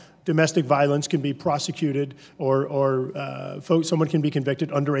now, domestic violence can be prosecuted or someone can be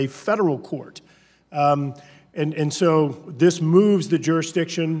convicted under a federal court. And so this moves the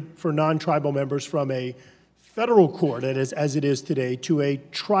jurisdiction for non-tribal members from a federal court, as it is today, to a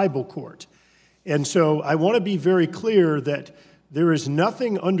tribal court. And so I want to be very clear that there is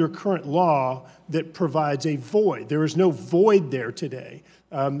nothing under current law that provides a void. There is no void there today.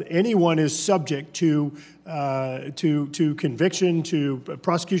 Anyone is subject to conviction, to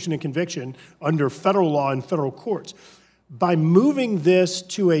prosecution and conviction under federal law and federal courts. By moving this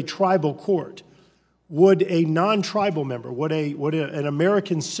to a tribal court, would a non-tribal member, would an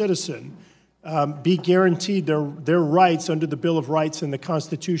American citizen be guaranteed their rights under the Bill of Rights and the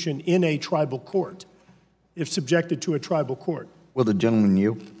Constitution in a tribal court if subjected to a tribal court? Will the gentleman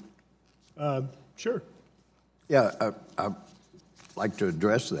yield? Sure. Yeah, I'd like to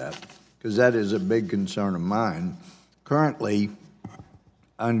address that because that is a big concern of mine. Currently,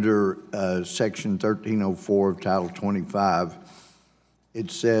 under Section 1304 of Title 25, it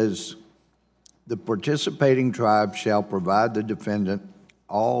says, the participating tribe shall provide the defendant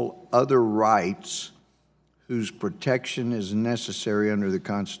all other rights whose protection is necessary under the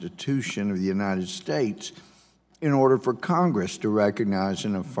Constitution of the United States in order for Congress to recognize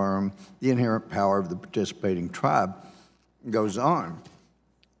and affirm the inherent power of the participating tribe. It goes on.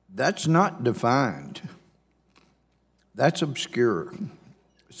 That's not defined. That's obscure.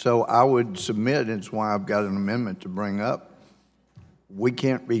 So I would submit, and it's why I've got an amendment to bring up, we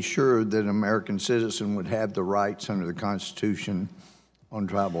can't be sure that an American citizen would have the rights under the Constitution on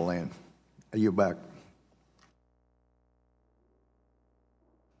tribal land. Are you back?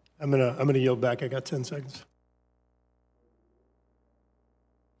 I'm gonna yield back. I got 10 seconds.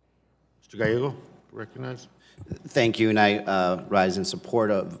 Mr. Gallego, recognize. Thank you, and I rise in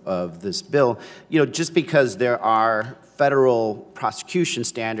support of this bill. You know, just because there are federal prosecution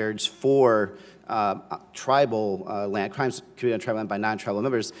standards for tribal land, crimes committed on tribal land by non-tribal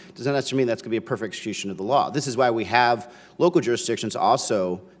members, does not necessarily mean that's going to be a perfect execution of the law. This is why we have local jurisdictions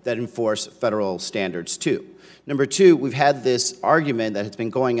also that enforce federal standards too. Number two, we've had this argument that has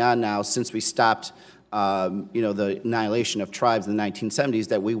been going on now since we stopped the annihilation of tribes in the 1970s,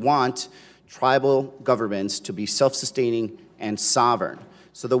 that we want tribal governments to be self-sustaining and sovereign.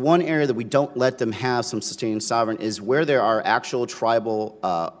 So the one area that we don't let them have some sustaining sovereign is where there are actual tribal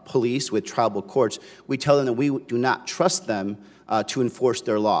police with tribal courts. We tell them that we do not trust them to enforce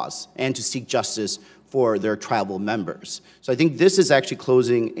their laws and to seek justice for their tribal members. So I think this is actually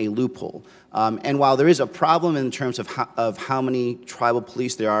closing a loophole. And while there is a problem in terms of how many tribal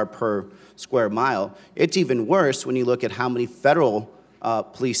police there are per square mile, it's even worse when you look at how many federal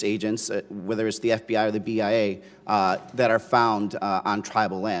police agents, whether it's the FBI or the BIA, that are found on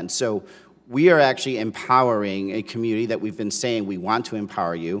tribal land. So we are actually empowering a community that we've been saying we want to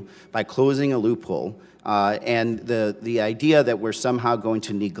empower you by closing a loophole. And the idea that we're somehow going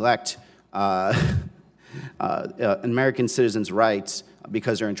to neglect American citizens' rights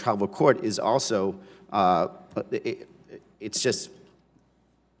because they're in tribal court is also, it's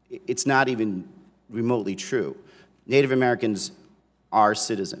not even remotely true. Native Americans are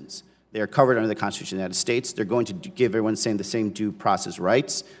citizens. They are covered under the Constitution of the United States. They're going to give everyone the same due process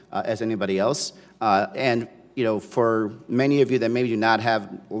rights as anybody else. And you know, for many of you that maybe do not have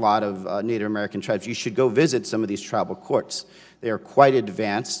a lot of Native American tribes, you should go visit some of these tribal courts. They are quite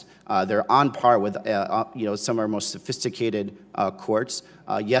advanced. They're on par with some of our most sophisticated courts.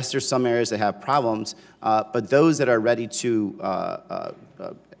 Yes, there's some areas that have problems, but those that are ready to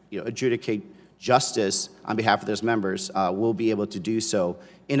adjudicate justice on behalf of those members will be able to do so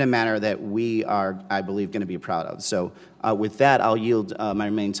in a manner that we are, I believe, going to be proud of. So with that, I'll yield my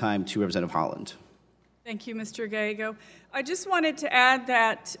remaining time to Representative Holland. Thank you, Mr. Gallego. I just wanted to add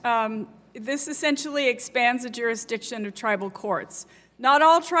that this essentially expands the jurisdiction of tribal courts. Not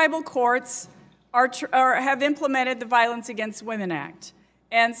all tribal courts have implemented the Violence Against Women Act.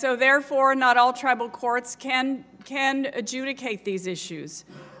 And so therefore, not all tribal courts can adjudicate these issues.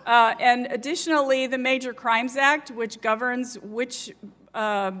 And additionally, the Major Crimes Act, which governs which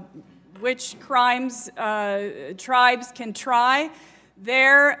crimes tribes can try,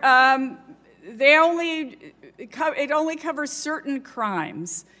 it only covers certain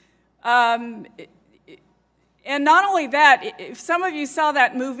crimes. And not only that, if some of you saw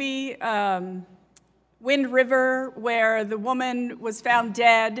that movie, Wind River, where the woman was found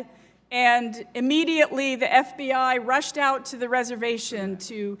dead, and immediately the FBI rushed out to the reservation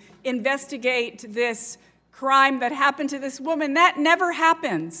to investigate this crime that happened to this woman. That never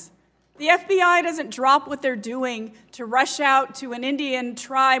happens. The FBI doesn't drop what they're doing to rush out to an Indian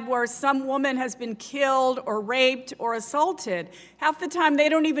tribe where some woman has been killed or raped or assaulted. Half the time they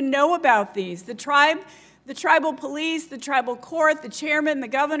don't even know about these. The tribal police, the tribal court, the chairman, the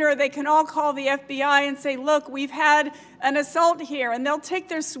governor, they can all call the FBI and say, look, we've had an assault here, and they'll take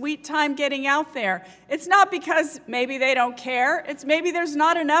their sweet time getting out there. It's not because maybe they don't care. It's maybe there's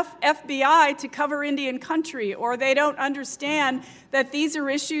not enough FBI to cover Indian country, or they don't understand that these are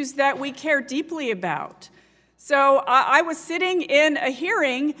issues that we care deeply about. So I was sitting in a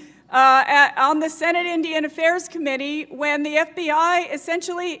hearing on the Senate Indian Affairs Committee when the FBI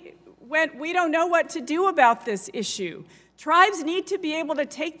essentially went, we don't know what to do about this issue. Tribes need to be able to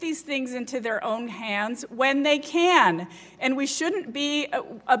take these things into their own hands when they can, and we shouldn't be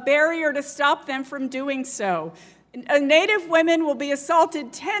a barrier to stop them from doing so. Native women will be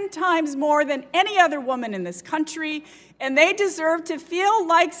assaulted 10 times more than any other woman in this country, and they deserve to feel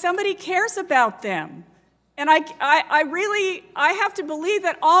like somebody cares about them. And I have to believe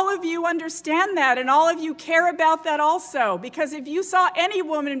that all of you understand that, and all of you care about that also, because if you saw any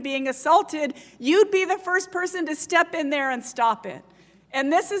woman being assaulted, you'd be the first person to step in there and stop it.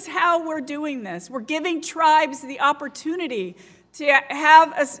 And this is how we're doing this. We're giving tribes the opportunity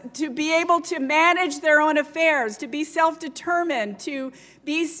to be able to manage their own affairs, to be self-determined, to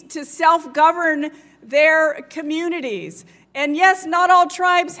self-govern their communities. And yes, not all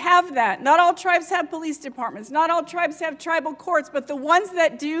tribes have that. Not all tribes have police departments. Not all tribes have tribal courts, but the ones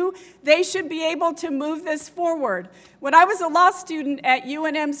that do, they should be able to move this forward. When I was a law student at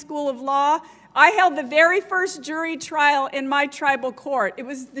UNM School of Law, I held the very first jury trial in my tribal court.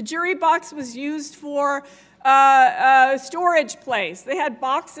 The jury box was used for a storage place. They had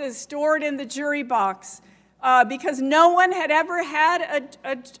boxes stored in the jury box because no one had ever had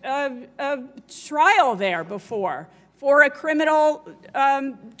a trial there before for a criminal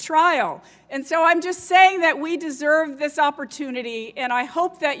trial. And so I'm just saying that we deserve this opportunity, and I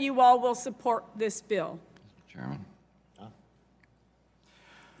hope that you all will support this bill. Mr. Chairman. Mr.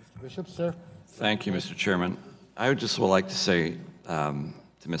 Bishop, sir. Thank you, Mr. Chairman. I would just like to say to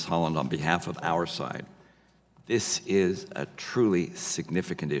Ms. Holland on behalf of our side, this is a truly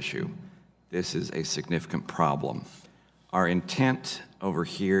significant issue. This is a significant problem. Our intent over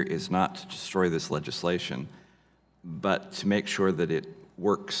here is not to destroy this legislation, but to make sure that it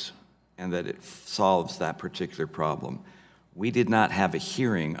works and that it solves that particular problem. We did not have a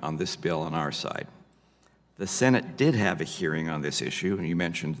hearing on this bill on our side. The Senate did have a hearing on this issue, and you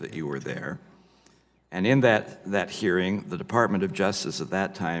mentioned that you were there. And in that hearing, the Department of Justice at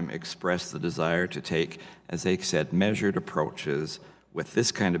that time expressed the desire to take, as they said, measured approaches with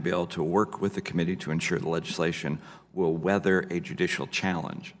this kind of bill to work with the committee to ensure the legislation will weather a judicial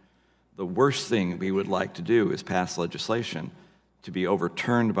challenge. The worst thing we would like to do is pass legislation to be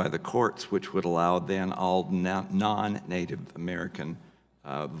overturned by the courts, which would allow then all non-Native American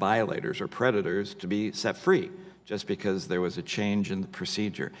violators or predators to be set free just because there was a change in the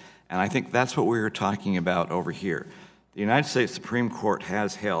procedure. And I think that's what we were talking about over here. The United States Supreme Court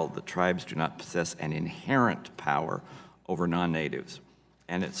has held that tribes do not possess an inherent power over non-natives,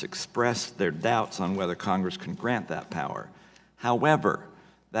 and it's expressed their doubts on whether Congress can grant that power. However,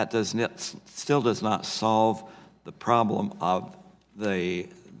 that still does not solve the problem of the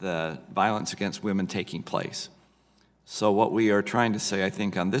violence against women taking place. So what we are trying to say, I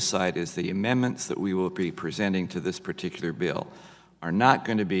think, on this side is the amendments that we will be presenting to this particular bill are not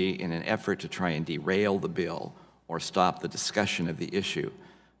going to be in an effort to try and derail the bill or stop the discussion of the issue,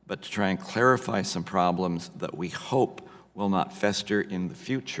 but to try and clarify some problems that we hope will not fester in the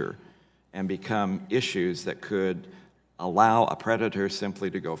future and become issues that could allow a predator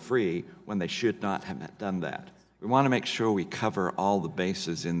simply to go free when they should not have done that. We want to make sure we cover all the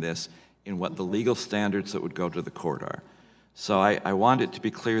bases in this in what the legal standards that would go to the court are. So I want it to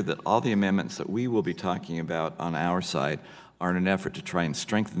be clear that all the amendments that we will be talking about on our side are in an effort to try and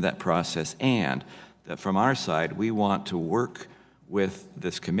strengthen that process, and that from our side, we want to work with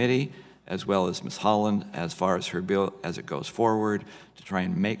this committee as well as Ms. Holland as far as her bill as it goes forward to try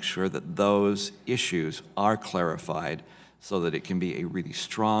and make sure that those issues are clarified so that it can be a really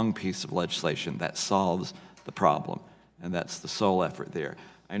strong piece of legislation that solves the problem. And that's the sole effort there.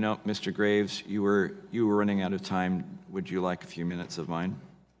 I know, Mr. Graves, you were running out of time. Would you like a few minutes of mine?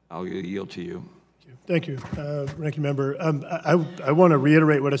 I'll yield to you. Thank you, Ranking Member. I want to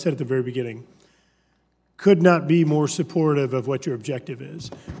reiterate what I said at the very beginning. Could not be more supportive of what your objective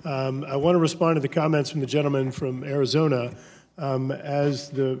is. I want to respond to the comments from the gentleman from Arizona. As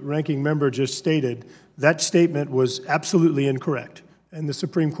the Ranking Member just stated, that statement was absolutely incorrect. And the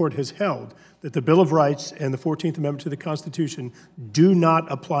Supreme Court has held that the Bill of Rights and the 14th Amendment to the Constitution do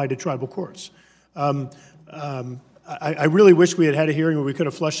not apply to tribal courts. I really wish we had had a hearing where we could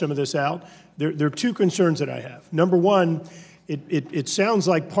have flushed some of this out. There are two concerns that I have. Number one, it sounds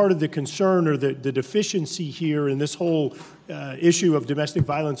like part of the concern or the deficiency here in this whole issue of domestic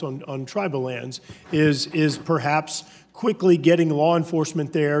violence on tribal lands is perhaps quickly getting law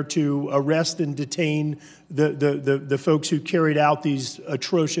enforcement there to arrest and detain the folks who carried out these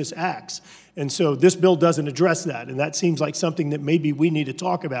atrocious acts. And so this bill doesn't address that, and that seems like something that maybe we need to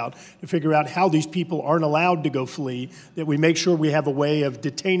talk about to figure out how these people aren't allowed to go flee, that we make sure we have a way of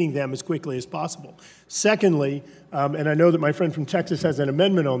detaining them as quickly as possible. Secondly, and I know that my friend from Texas has an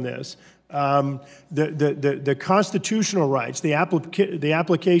amendment on this, the constitutional rights, the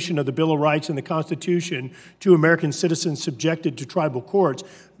application of the Bill of Rights and the Constitution to American citizens subjected to tribal courts,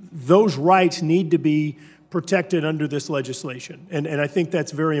 those rights need to be protected under this legislation. And I think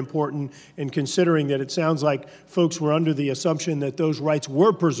that's very important in considering that it sounds like folks were under the assumption that those rights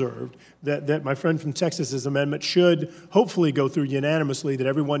were preserved, that my friend from Texas's amendment should hopefully go through unanimously, that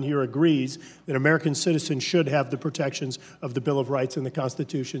everyone here agrees that American citizens should have the protections of the Bill of Rights and the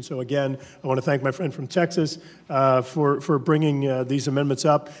Constitution. So again, I want to thank my friend from Texas for bringing these amendments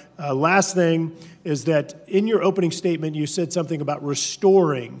up. Last thing is that in your opening statement, you said something about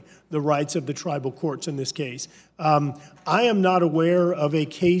restoring the rights of the tribal courts in this case. I am not aware of a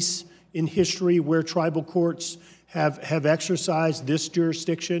case in history where tribal courts have exercised this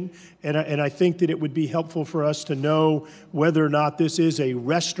jurisdiction, and I think that it would be helpful for us to know whether or not this is a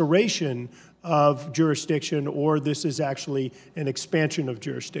restoration of jurisdiction or this is actually an expansion of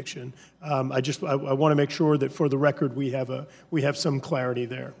jurisdiction. I want to make sure that for the record we have some clarity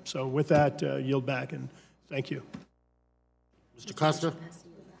there. So with that, yield back and thank you. Mr. Costa?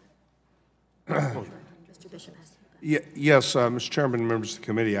 Mr. Bishop has to. Yes, Mr. Chairman, members of the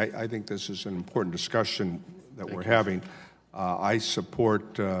committee, I think this is an important discussion that we're having. I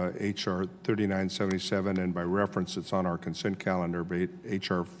support H.R. 3977, and by reference, it's on our consent calendar, but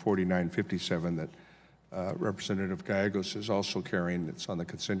H.R. 4957 that Representative Gallegos is also carrying. It's on the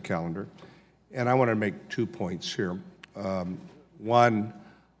consent calendar. And I want to make 2 points here. One,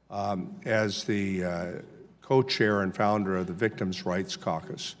 as the co-chair and founder of the Victims' Rights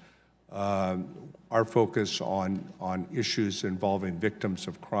Caucus, our focus on issues involving victims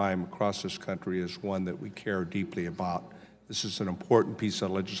of crime across this country is one that we care deeply about. This is an important piece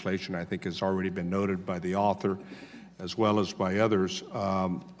of legislation, I think has already been noted by the author as well as by others,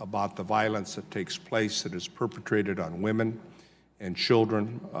 about the violence that takes place that is perpetrated on women and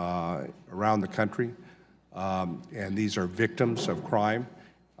children around the country. And these are victims of crime.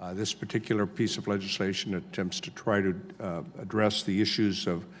 This particular piece of legislation attempts to try to address the issues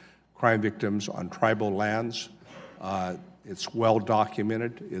of crime victims on tribal lands. It's well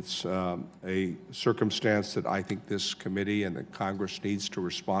documented. It's a circumstance that I think this committee and the Congress needs to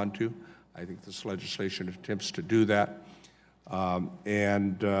respond to. I think this legislation attempts to do that.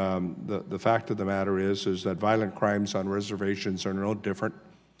 The fact of the matter is that violent crimes on reservations are no different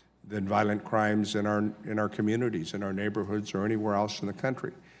than violent crimes in our communities, in our neighborhoods, or anywhere else in the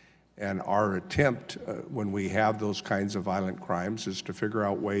country. And our attempt when we have those kinds of violent crimes is to figure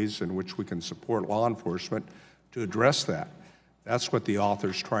out ways in which we can support law enforcement to address that. That's what the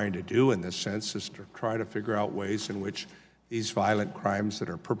author's trying to do in this sense, is to try to figure out ways in which these violent crimes that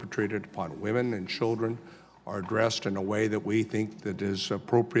are perpetrated upon women and children are addressed in a way that we think that is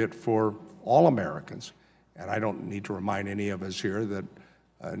appropriate for all Americans. And I don't need to remind any of us here that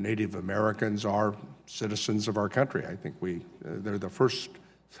Native Americans are citizens of our country. I think they're the first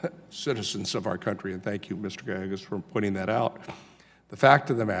citizens of our country, and thank you, Mr. Gallegos, for pointing that out. The fact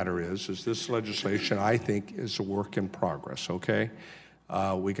of the matter is this legislation, I think, is a work in progress, okay?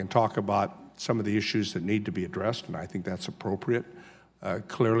 We can talk about some of the issues that need to be addressed, and I think that's appropriate.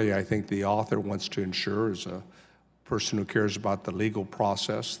 Clearly, I think the author wants to ensure, as a person who cares about the legal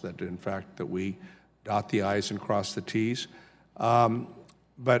process, that in fact that we dot the I's and cross the T's.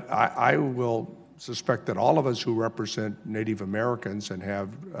 But I will suspect that all of us who represent Native Americans and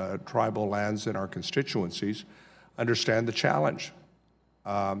have tribal lands in our constituencies understand the challenge.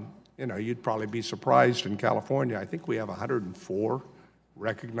 You know, you'd probably be surprised in California. I think we have 104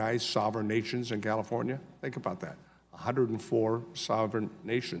 recognized sovereign nations in California. Think about that, 104 sovereign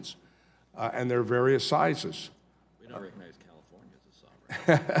nations. And they're various sizes. We don't recognize California as a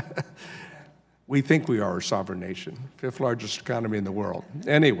sovereign. We think we are a sovereign nation, 5th largest economy in the world.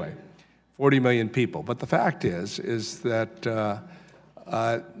 Anyway, 40 million people. But the fact is that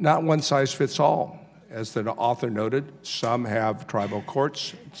not one size fits all. As the author noted, some have tribal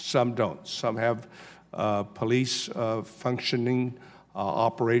courts, some don't. Some have police functioning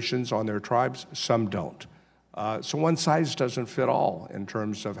operations on their tribes, some don't. So one size doesn't fit all in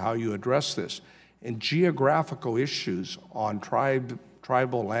terms of how you address this. And geographical issues on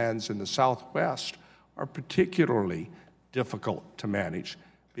tribal lands in the Southwest are particularly difficult to manage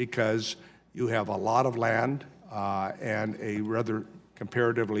because you have a lot of land and a rather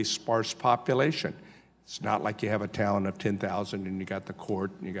comparatively sparse population. It's not like you have a town of 10,000 and you got the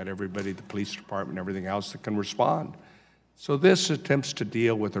court and you got everybody, the police department, everything else that can respond. So this attempts to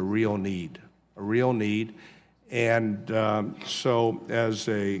deal with a real need. And so as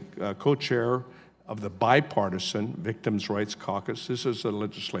a co-chair of the bipartisan Victims' Rights Caucus, this is a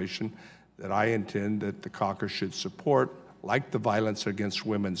legislation that I intend that the caucus should support, like the Violence Against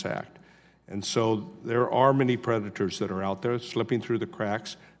Women's Act. And so there are many predators that are out there slipping through the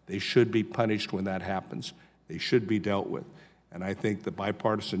cracks. They should be punished when that happens. They should be dealt with. And I think the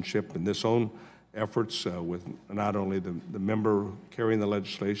bipartisanship in this own efforts with not only the member carrying the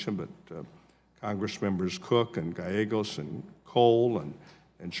legislation, but Congress members Cook and Gallegos and Cole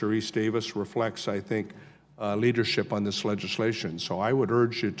and Sharice Davis reflects, I think, leadership on this legislation. So I would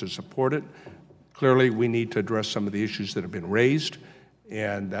urge you to support it. Clearly, we need to address some of the issues that have been raised,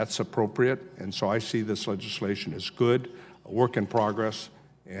 and that's appropriate. And so I see this legislation as good, a work in progress,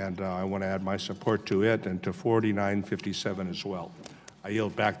 and I want to add my support to it and to 4957 as well. I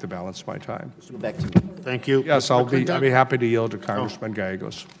yield back the balance of my time. Back to me. Thank you. Yes, I'll be happy to yield to Congressman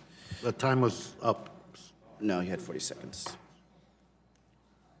Gallegos. The time was up. No, you had 40 seconds.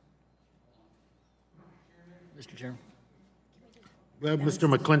 Mr. Chairman. Well,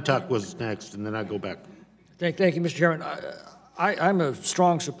 Mr. McClintock was next, and then I go back. Thank you, Mr. Chairman. I'm a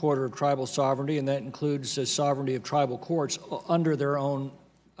strong supporter of tribal sovereignty, and that includes the sovereignty of tribal courts under their own,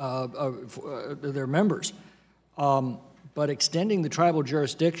 their members. But extending the tribal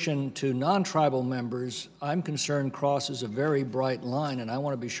jurisdiction to non-tribal members, I'm concerned crosses a very bright line, and I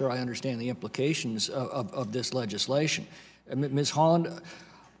want to be sure I understand the implications of this legislation. Ms. Holland,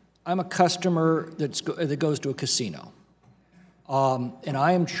 I'm a customer that goes to a casino. And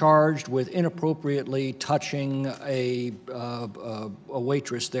I am charged with inappropriately touching a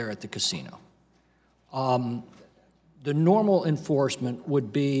waitress there at the casino. The normal enforcement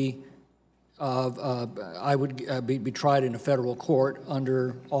would be I would be tried in a federal court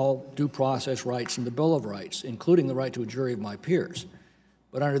under all due process rights in the Bill of Rights, including the right to a jury of my peers.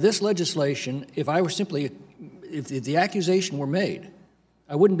 But under this legislation, if the accusation were made,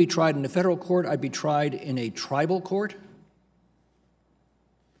 I wouldn't be tried in a federal court, I'd be tried in a tribal court.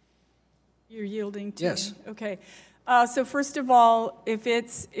 You're yielding to? Yes. Okay. So first of all, if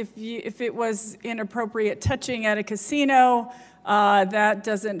it was inappropriate touching at a casino, that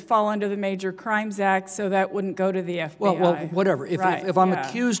doesn't fall under the Major Crimes Act, so that wouldn't go to the FBI. Well, whatever. If I'm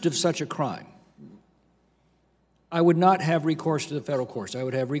accused of such a crime, I would not have recourse to the federal courts. I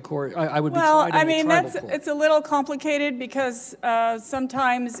would have recourse. I would be tried in a tribal court. It's a little complicated because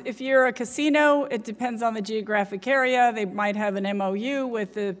sometimes if you're a casino, it depends on the geographic area. They might have an MOU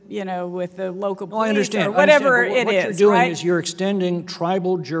with the local police. No, I understand. Or whatever it is. What you're doing is you're extending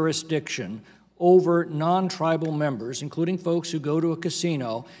tribal jurisdiction over non-tribal members, including folks who go to a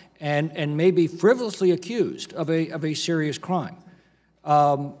casino and may be frivolously accused of a serious crime.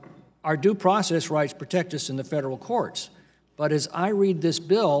 Our due process rights protect us in the federal courts. But as I read this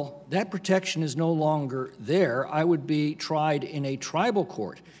bill, that protection is no longer there. I would be tried in a tribal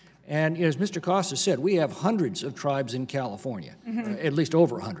court. And as Mr. Costa said, we have hundreds of tribes in California, at least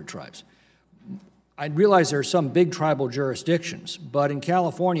over 100 tribes. I realize there are some big tribal jurisdictions, but in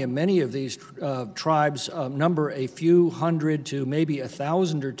California, many of these tribes number a few hundred to maybe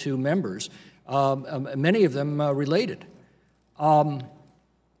 1,000 or two members, many of them related.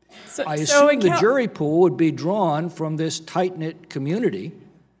 I assume the jury pool would be drawn from this tight-knit community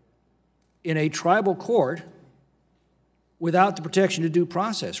in a tribal court without the protection of due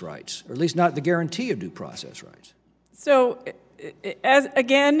process rights, or at least not the guarantee of due process rights. So, as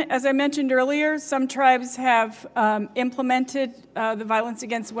I mentioned earlier, some tribes have implemented the Violence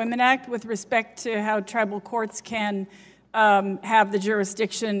Against Women Act with respect to how tribal courts can have the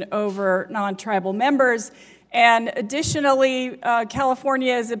jurisdiction over non-tribal members. And additionally,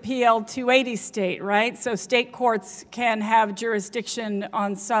 California is a PL 280 state, right? So state courts can have jurisdiction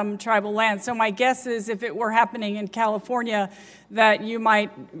on some tribal land. So my guess is if it were happening in California, that you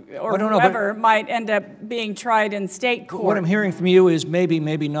might, or whoever, might end up being tried in state court. What I'm hearing from you is maybe,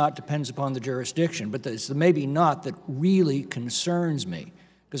 maybe not, depends upon the jurisdiction. But it's the maybe not that really concerns me,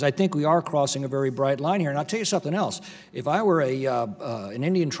 because I think we are crossing a very bright line here. And I'll tell you something else. If I were an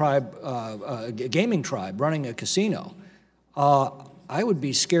Indian tribe, a gaming tribe running a casino, I would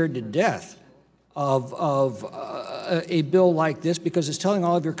be scared to death of a bill like this, because it's telling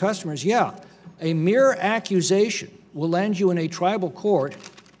all of your customers, yeah, a mere accusation will land you in a tribal court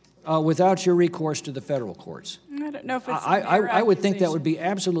without your recourse to the federal courts. I don't know if it's I would think that would be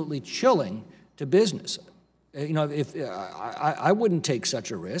absolutely chilling to business. You know, if I wouldn't take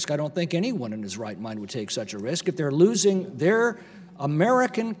such a risk. I don't think anyone in his right mind would take such a risk if they're losing their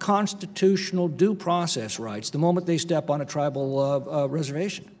American constitutional due process rights the moment they step on a tribal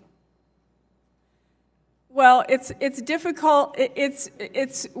reservation. Well, it's difficult.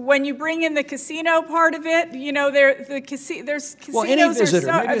 It's when you bring in the casino part of it. You know, there's casinos. Well, any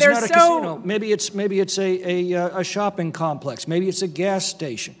visitor. Maybe it's not a casino. Maybe it's a shopping complex. Maybe it's a gas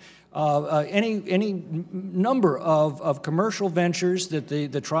station. Any number of commercial ventures that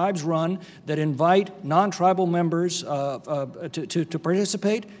the tribes run that invite non-tribal members to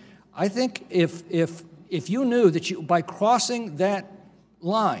participate. I think if you knew that by crossing that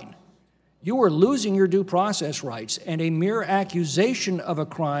line, you were losing your due process rights, and a mere accusation of a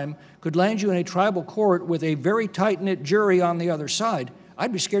crime could land you in a tribal court with a very tight-knit jury on the other side,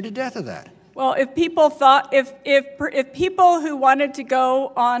 I'd be scared to death of that. Well, if people thought, if people who wanted to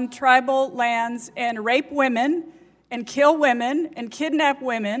go on tribal lands and rape women and kill women and kidnap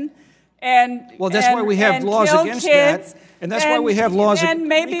women and that's why we have laws against kids, that, and that's why we have laws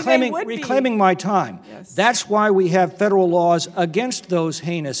reclaiming my time. Yes. That's why we have federal laws against those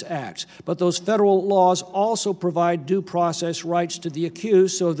heinous acts. But those federal laws also provide due process rights to the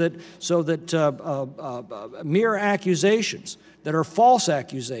accused, so that mere accusations that are false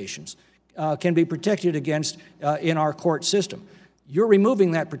accusations can be protected against in our court system. you're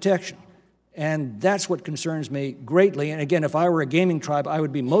removing that protection. And that's what concerns me greatly. And again, if I were a gaming tribe, I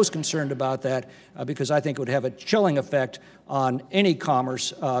would be most concerned about that because I think it would have a chilling effect on any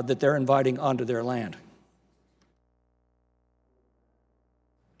commerce that they're inviting onto their land.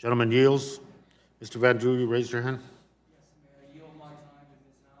 Gentleman yields. Mr. Van Drew, you raised your hand.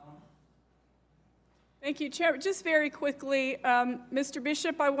 Thank you, Chair. Just very quickly, Mr.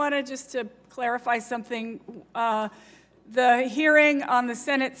 Bishop, I wanted just to clarify something. The hearing on the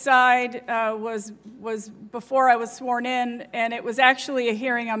Senate side was before I was sworn in, and it was actually a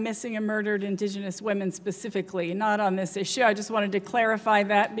hearing on missing and murdered Indigenous women specifically, not on this issue. I just wanted to clarify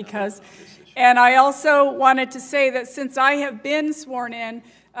that and I also wanted to say that since I have been sworn in,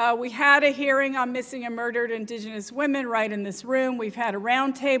 we had a hearing on missing and murdered Indigenous women right in this room. We've had a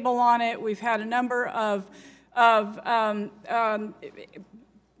roundtable on it. We've had a number of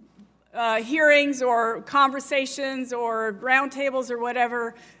hearings or conversations or roundtables or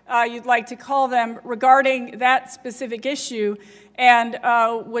whatever you'd like to call them regarding that specific issue, and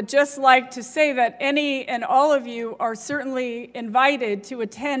would just like to say that any and all of you are certainly invited to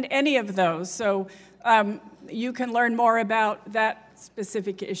attend any of those, so you can learn more about that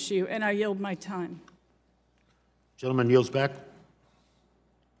specific issue, and I yield my time. Gentleman yields back.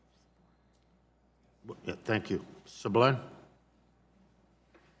 Yeah, thank you. Sublime.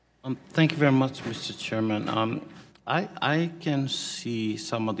 Thank you very much, Mr. Chairman. I can see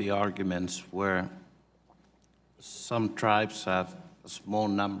some of the arguments where some tribes have a small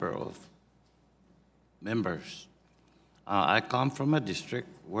number of members. I come from a district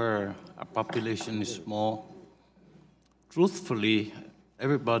where our population is small. Truthfully,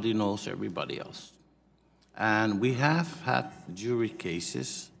 everybody knows everybody else. And we have had jury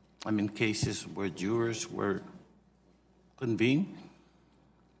cases, cases where jurors were convened.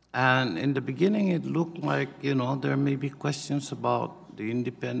 And in the beginning, it looked like, there may be questions about the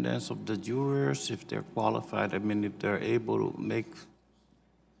independence of the jurors, if they're qualified, if they're able to make,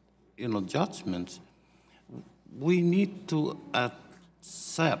 judgments. We need to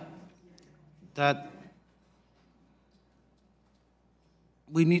accept that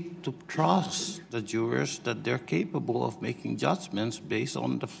we need to trust the jurors that they're capable of making judgments based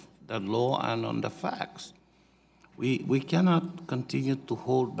on the law and on the facts. We cannot continue to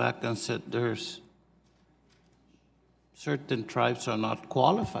hold back and say there's certain tribes are not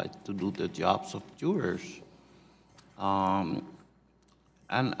qualified to do the jobs of jurors. And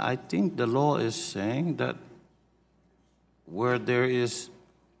I think the law is saying that where there is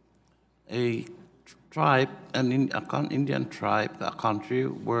a tribe, an Indian tribe, a country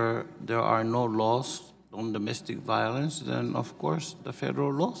where there are no laws on domestic violence, then of course the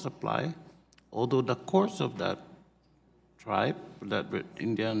federal laws apply, although the courts of that tribe, that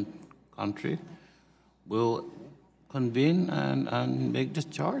Indian country, will convene and make the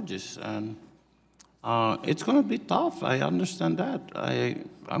charges. And it's going to be tough. I understand that.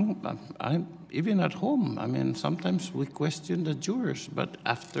 I'm even at home. Sometimes we question the jurors, but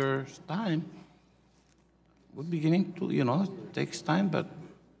after time, we're beginning to, it takes time, but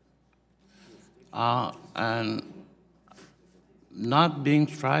and not being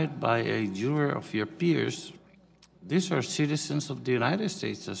tried by a juror of your peers. These are citizens of the United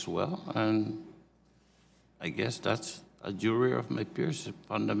States as well, and I guess that's a jury of my peers. The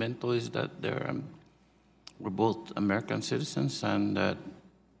fundamental is that we're both American citizens, and that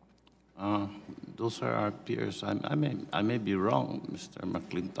those are our peers. I may be wrong, Mr.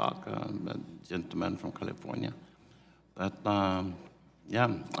 McClintock, a gentleman from California, but yeah,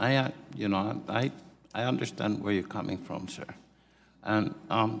 I understand where you're coming from, sir, and.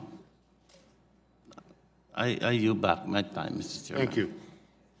 I yield back my time, Mr. Chairman. Thank you.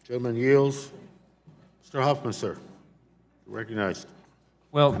 Gentleman yields. Mr. Hoffman, sir, recognized.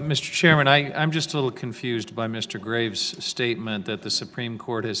 Well, Mr. Chairman, I'm just a little confused by Mr. Graves' statement that the Supreme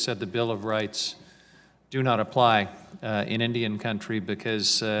Court has said the Bill of Rights do not apply in Indian country,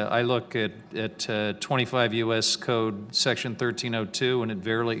 because I look at 25 U.S. Code Section 1302, and it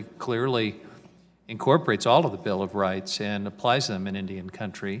very clearly incorporates all of the Bill of Rights and applies them in Indian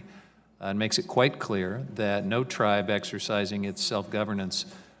country. And makes it quite clear that no tribe exercising its self-governance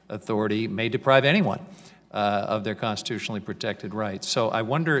authority may deprive anyone of their constitutionally protected rights. So I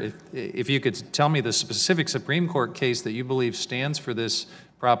wonder if you could tell me the specific Supreme Court case that you believe stands for this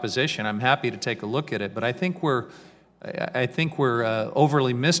proposition. I'm happy to take a look at it, but I think we're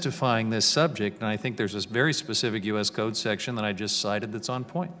overly mystifying this subject, and I think there's this very specific U.S. Code section that I just cited that's on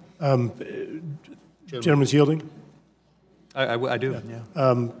point. Gentleman's yielding? I do,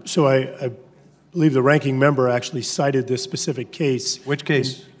 yeah. So I believe the ranking member actually cited this specific case. Which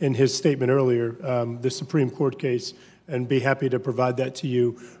case? In his statement earlier, the Supreme Court case, and be happy to provide that to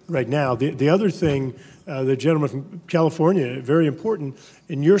you right now. The other thing, the gentleman from California, very important,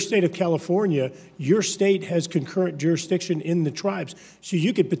 in your state of California, your state has concurrent jurisdiction in the tribes. So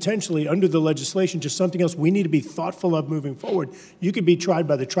you could potentially, under the legislation, just something else we need to be thoughtful of moving forward, you could be tried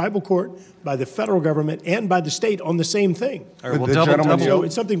by the tribal court, by the federal government, and by the state on the same thing. All right, well, So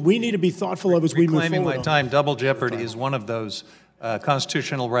it's something we need to be thoughtful of as we move forward. Reclaiming my time, double jeopardy is one of those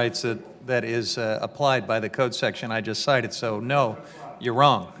constitutional rights that is applied by the code section I just cited. So no, you're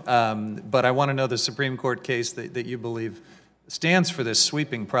wrong. But I want to know the Supreme Court case that you believe stands for this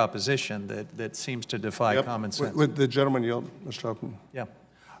sweeping proposition that seems to defy common sense. Would the gentleman yield, Mr. Huffman? Yeah.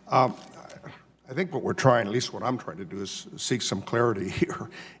 I think what we're trying, at least what I'm trying to do, is seek some clarity here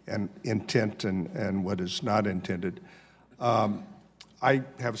and intent and what is not intended. I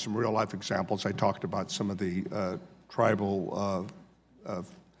have some real-life examples. I talked about some of the tribal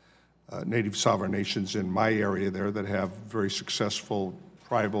native sovereign nations in my area there that have very successful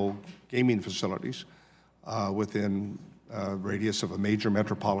tribal gaming facilities within radius of a major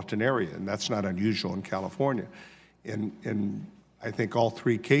metropolitan area, and that's not unusual in California. In I think all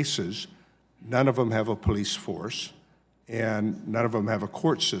three cases, none of them have a police force, and none of them have a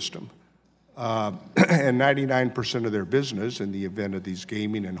court system. And 99% of their business in the event of these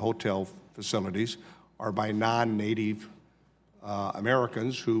gaming and hotel facilities are by non-native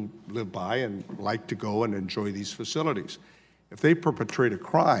Americans who live by and like to go and enjoy these facilities. If they perpetrate a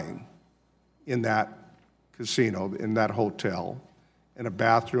crime in that casino, in that hotel, in a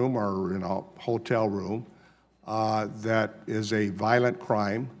bathroom or in a hotel room, that is a violent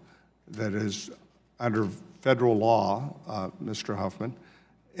crime that is under federal law, Mr. Huffman,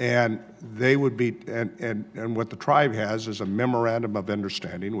 and they would be, and what the tribe has is a memorandum of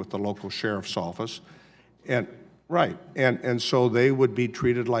understanding with the local sheriff's office, and right, and so they would be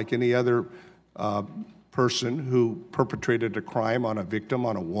treated like any other person who perpetrated a crime on a victim,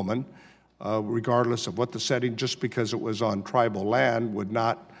 on a woman, regardless of what the setting, just because it was on tribal land, would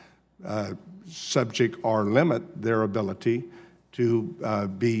not subject or limit their ability to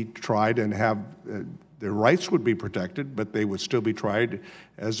be tried and have their rights would be protected, but they would still be tried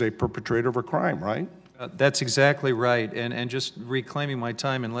as a perpetrator of a crime, right? That's exactly right. And just reclaiming my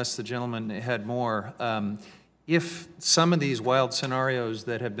time, unless the gentleman had more, if some of these wild scenarios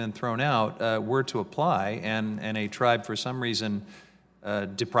that have been thrown out were to apply and a tribe for some reason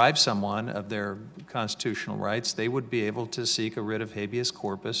deprives someone of their constitutional rights, they would be able to seek a writ of habeas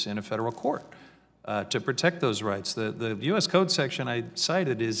corpus in a federal court to protect those rights. The U.S. Code section I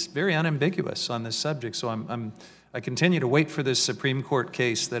cited is very unambiguous on this subject, so I continue to wait for this Supreme Court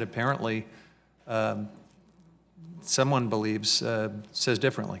case that apparently someone believes says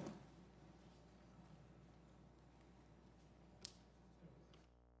differently.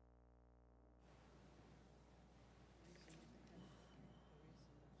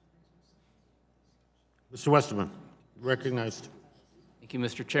 Mr. Westerman, recognized. Thank you,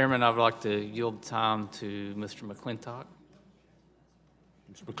 Mr. Chairman. I would like to yield time to Mr. McClintock.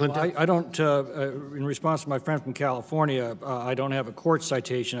 Mr. McClintock? Well, I don't, in response to my friend from California, I don't have a court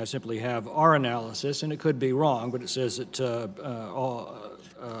citation. I simply have our analysis, and it could be wrong, but it says that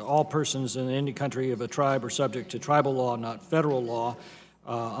all persons in any country of a tribe are subject to tribal law, not federal law.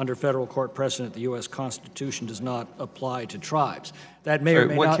 Under federal court precedent, the U.S. Constitution does not apply to tribes. That may or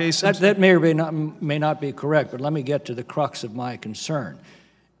may not. That may or may not be correct. But let me get to the crux of my concern.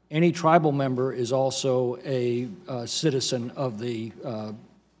 Any tribal member is also a citizen of the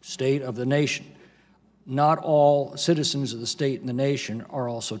state of the nation. Not all citizens of the state and the nation are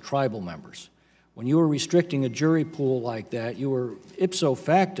also tribal members. When you are restricting a jury pool like that, you are ipso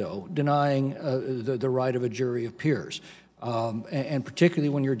facto denying the right of a jury of peers. And particularly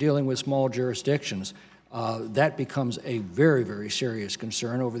when you're dealing with small jurisdictions, that becomes a very, very serious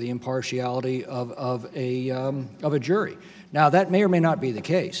concern over the impartiality of a jury. Now, that may or may not be the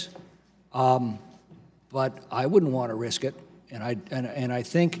case, but I wouldn't want to risk it, and I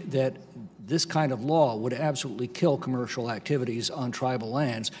think that this kind of law would absolutely kill commercial activities on tribal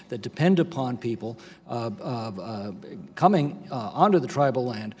lands that depend upon people coming onto the tribal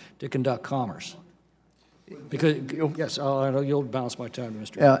land to conduct commerce. Because, yes, you'll balance my time,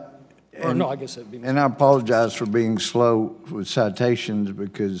 Mr. Yeah, or no, I guess that'd be. And I apologize for being slow with citations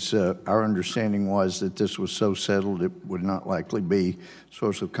because our understanding was that this was so settled it would not likely be a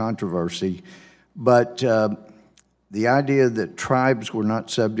source of controversy. But the idea that tribes were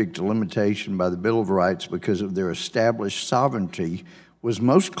not subject to limitation by the Bill of Rights because of their established sovereignty was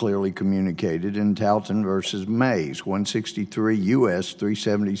most clearly communicated in Talton versus Mays, 163 U.S.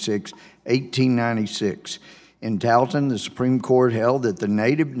 376, 1896. In Talton, the Supreme Court held that the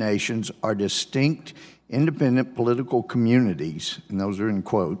native nations are distinct independent political communities, and those are in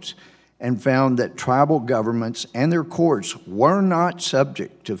quotes, and found that tribal governments and their courts were not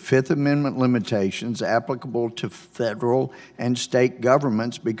subject to Fifth Amendment limitations applicable to federal and state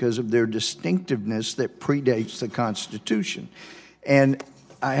governments because of their distinctiveness that predates the Constitution. And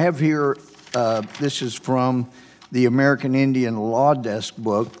I have here, this is from the American Indian Law Desk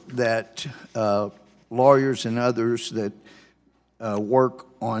book that lawyers and others that work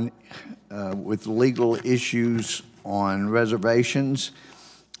on with legal issues on reservations,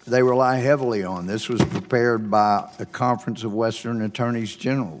 they rely heavily on. This was prepared by a conference of Western Attorneys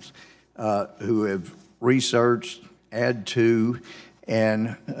Generals who have researched, add to,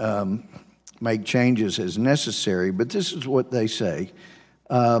 and make changes as necessary. But this is what they say,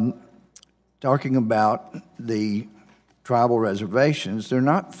 talking about the tribal reservations. They're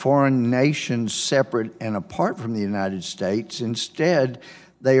not foreign nations separate and apart from the United States. Instead,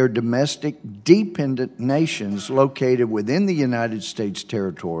 they are domestic, dependent nations located within the United States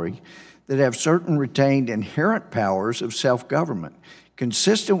territory that have certain retained inherent powers of self-government.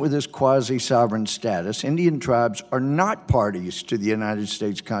 Consistent with this quasi-sovereign status, Indian tribes are not parties to the United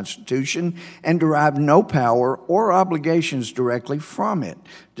States Constitution and derive no power or obligations directly from it,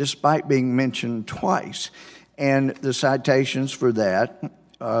 despite being mentioned twice. And the citations for that,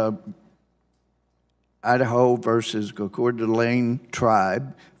 Idaho versus Coeur d'Alene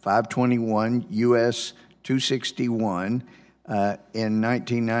Tribe, 521 U.S. 261 in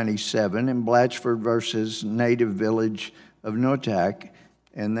 1997, and Blatchford versus Native Village of Noatak,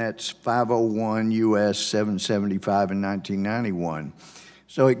 and that's 501 U.S. 775 in 1991.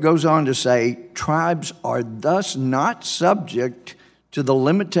 So it goes on to say, tribes are thus not subject to the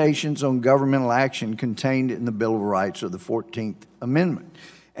limitations on governmental action contained in the Bill of Rights of the 14th Amendment.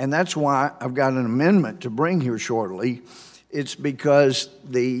 And that's why I've got an amendment to bring here shortly. It's because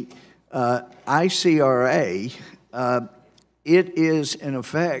the ICRA, it is in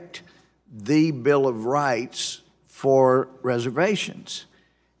effect the Bill of Rights for reservations.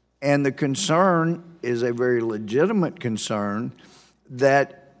 And the concern is a very legitimate concern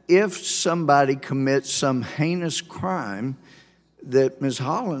that if somebody commits some heinous crime that Ms.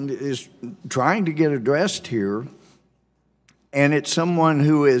 Holland is trying to get addressed here, and it's someone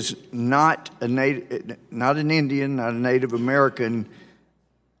who is not an Indian, not a Native American,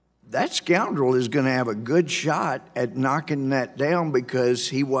 that scoundrel is going to have a good shot at knocking that down because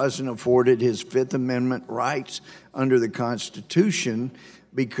he wasn't afforded his Fifth Amendment rights under the Constitution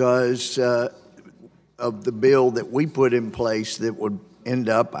because of the bill that we put in place that would end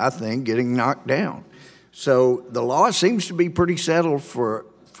up, I think, getting knocked down. So the law seems to be pretty settled for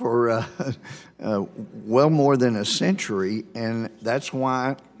well more than a century, and that's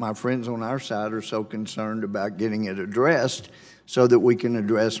why my friends on our side are so concerned about getting it addressed so that we can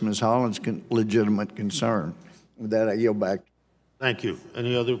address Ms. Holland's legitimate concern. With that, I yield back. Thank you.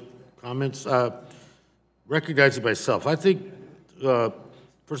 Any other comments? Recognizing myself, I think,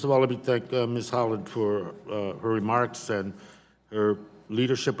 first of all, let me thank Ms. Holland for her remarks and her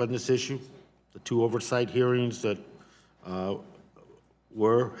leadership on this issue. The two oversight hearings that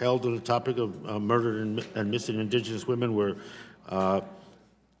were held on the topic of murdered and missing Indigenous women were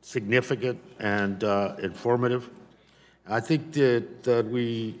significant and informative. I think that,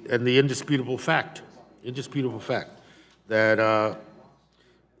 and the indisputable fact that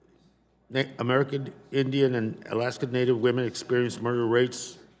American Indian and Alaska Native women experience murder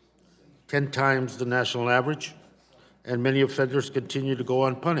rates 10 times the national average, and many offenders continue to go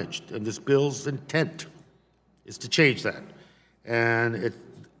unpunished. And this bill's intent is to change that. And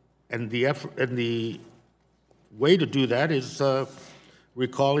the way to do that is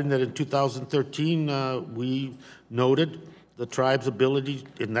recalling that in 2013 we noted the tribe's ability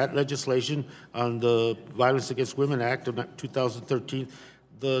in that legislation on the Violence Against Women Act of 2013,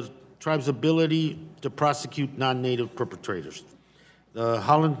 the tribe's ability to prosecute non-Native perpetrators. The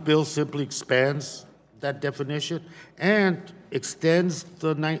Holland bill simply expands that definition and extends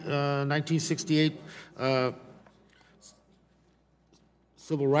the 1968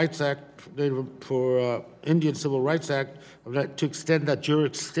 Civil Rights Act, for Indian Civil Rights Act, to extend that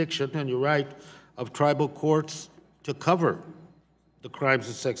jurisdiction, and you're right, of tribal courts to cover the crimes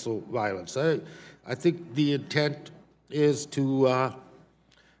of sexual violence. I think the intent is to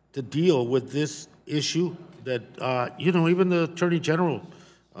deal with this issue that, even the Attorney General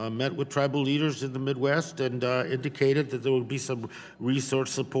met with tribal leaders in the Midwest and indicated that there would be some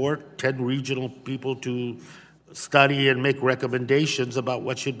resource support, 10 regional people to study and make recommendations about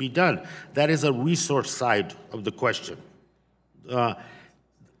what should be done. That is a resource side of the question.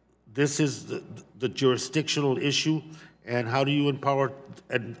 This is the jurisdictional issue, and how do you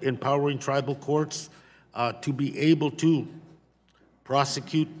empowering tribal courts to be able to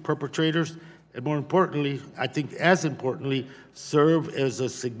prosecute perpetrators, and more importantly, I think as importantly, serve as a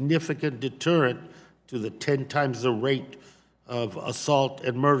significant deterrent to the 10 times the rate of assault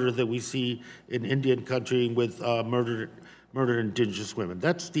and murder that we see in Indian country with murdered indigenous women.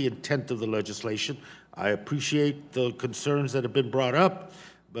 That's the intent of the legislation. I appreciate the concerns that have been brought up,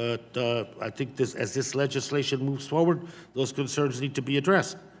 but I think as this legislation moves forward, those concerns need to be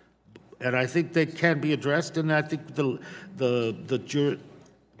addressed. And I think they can be addressed, and I think that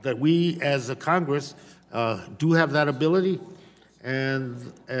we as a Congress do have that ability,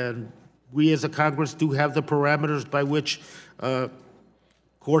 and we as a Congress do have the parameters by which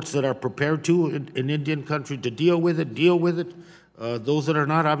courts that are prepared to in Indian country to deal with it. Those that are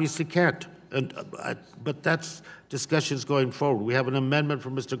not obviously can't. But that's discussions going forward. We have an amendment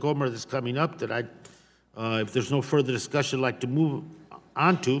from Mr. Gomer that's coming up that if there's no further discussion, I'd like to move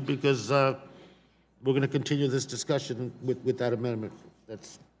on to, because we're going to continue this discussion with that amendment.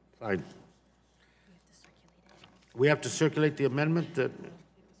 That's fine. We have to circulate the amendment that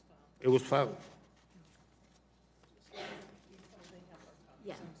it was filed.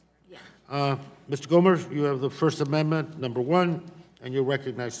 Mr. Gomer, you have the First Amendment, number 1, and you're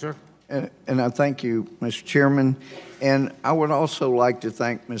recognized, sir. And I thank you, Mr. Chairman. And I would also like to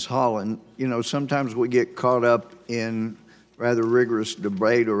thank Ms. Holland. You know, sometimes we get caught up in rather rigorous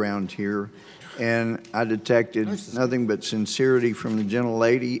debate around here, and I detected nothing but sincerity from the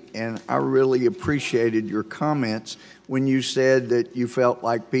gentlelady, and I really appreciated your comments when you said that you felt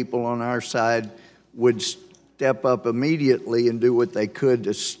like people on our side would step up immediately and do what they could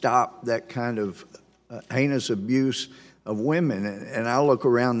to stop that kind of heinous abuse of women. And I look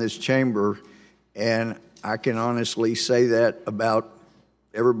around this chamber, and I can honestly say that about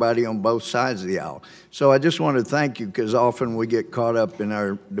everybody on both sides of the aisle. So I just want to thank you, because often we get caught up in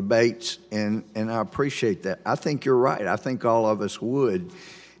our debates, and I appreciate that. I think you're right. I think all of us would.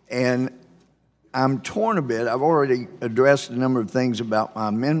 And I'm torn a bit. I've already addressed a number of things about my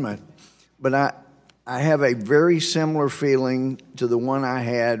amendment, but I have a very similar feeling to the one I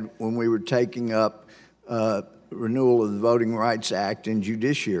had when we were taking up renewal of the Voting Rights Act and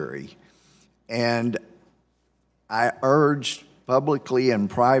judiciary. And I urged publicly and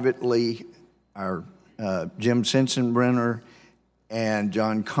privately our Jim Sensenbrenner and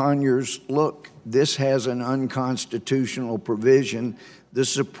John Conyers, look, this has an unconstitutional provision. The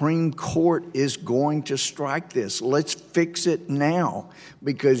Supreme Court is going to strike this. Let's fix it now,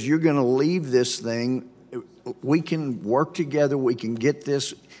 because you're going to leave this thing. We can work together. We can get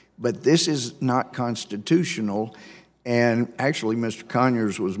this, but this is not constitutional. And actually, Mr.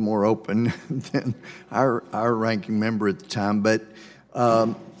 Conyers was more open than our ranking member at the time, but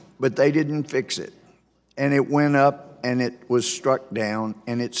they didn't fix it. And it went up, and it was struck down,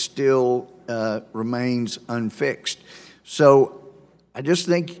 and it still remains unfixed. So I just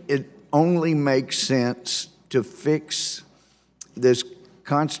think it only makes sense to fix this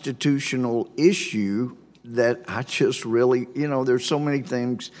constitutional issue that I just really, you know, there's so many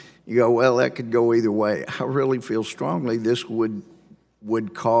things you go, well, that could go either way. I really feel strongly this would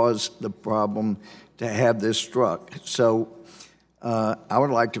cause the problem to have this struck. So I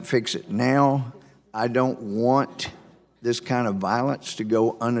would like to fix it now. I don't want this kind of violence to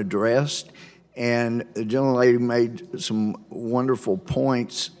go unaddressed. And the gentlelady made some wonderful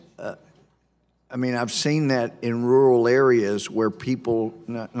points. I mean, I've seen that in rural areas where people,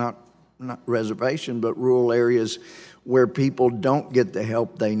 not reservation, but rural areas where people don't get the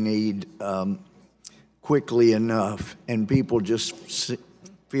help they need quickly enough, and people just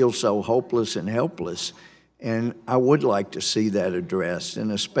feel so hopeless and helpless. And I would like to see that addressed,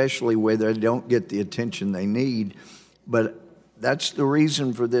 and especially where they don't get the attention they need. But that's the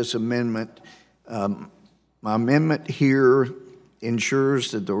reason for this amendment. My amendment here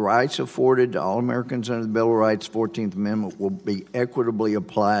ensures that the rights afforded to all Americans under the Bill of Rights, 14th Amendment, will be equitably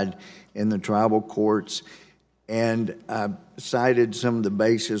applied in the tribal courts. And I cited some of the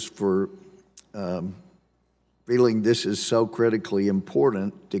basis for feeling this is so critically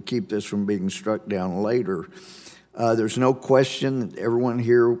important to keep this from being struck down later. There's no question that everyone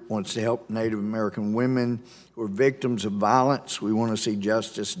here wants to help Native American women who are victims of violence. We want to see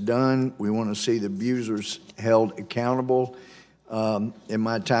justice done. We want to see the abusers held accountable. In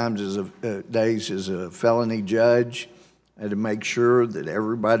my days as a felony judge, I had to make sure that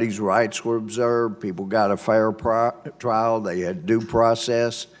everybody's rights were observed. People got a fair trial. They had due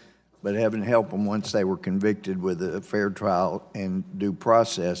process, but heaven help them once they were convicted with a fair trial and due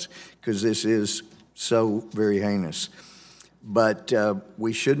process, because this is so very heinous. But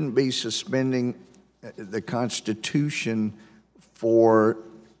we shouldn't be suspending the Constitution for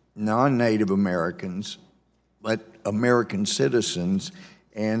non-Native Americans, but American citizens.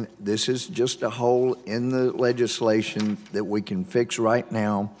 And this is just a hole in the legislation that we can fix right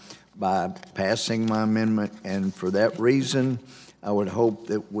now by passing my amendment. And for that reason, I would hope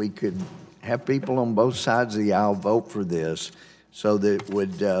that we could have people on both sides of the aisle vote for this so that it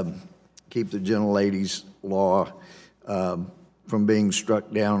would keep the gentlelady's law from being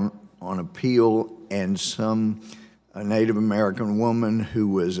struck down on appeal, and some Native American woman who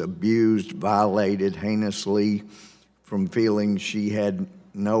was abused, violated heinously from feeling she had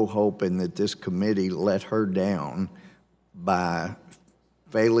no hope and that this committee let her down by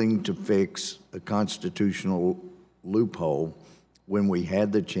failing to fix a constitutional loophole when we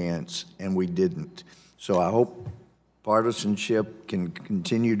had the chance and we didn't. So I hope partisanship can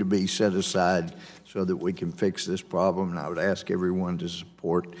continue to be set aside so that we can fix this problem, and I would ask everyone to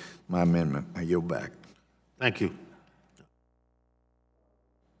support my amendment. I yield back. Thank you.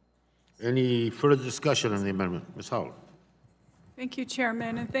 Any further discussion on the amendment? Ms. Howell. Thank you,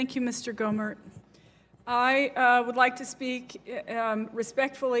 Chairman, and thank you, Mr. Gomert. I would like to speak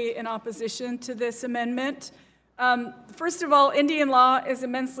respectfully in opposition to this amendment. First of all, Indian law is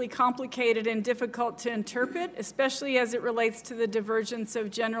immensely complicated and difficult to interpret, especially as it relates to the divergence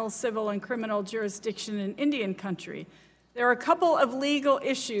of general civil and criminal jurisdiction in Indian country. There are a couple of legal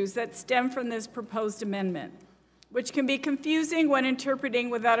issues that stem from this proposed amendment, which can be confusing when interpreting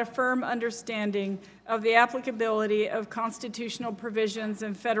without a firm understanding of the applicability of constitutional provisions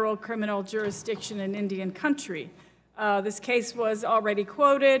in federal criminal jurisdiction in Indian country. This case was already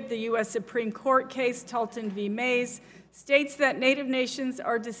quoted. The U.S. Supreme Court case, Talton v. Mays, states that Native nations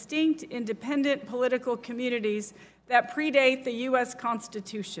are distinct, independent political communities that predate the U.S.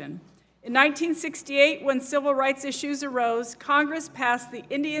 Constitution. In 1968, when civil rights issues arose, Congress passed the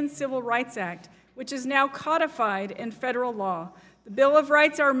Indian Civil Rights Act, which is now codified in federal law. The Bill of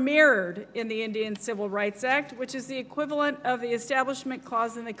Rights are mirrored in the Indian Civil Rights Act, which is the equivalent of the Establishment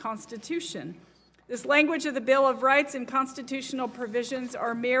Clause in the Constitution. This language of the Bill of Rights and constitutional provisions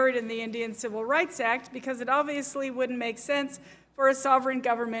are mirrored in the Indian Civil Rights Act because it obviously wouldn't make sense for a sovereign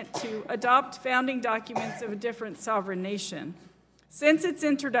government to adopt founding documents of a different sovereign nation. Since its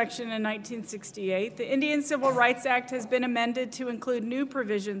introduction in 1968, the Indian Civil Rights Act has been amended to include new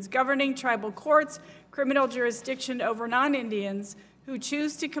provisions governing tribal courts, criminal jurisdiction over non-Indians who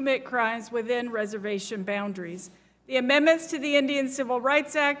choose to commit crimes within reservation boundaries. The amendments to the Indian Civil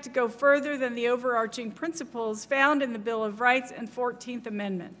Rights Act go further than the overarching principles found in the Bill of Rights and 14th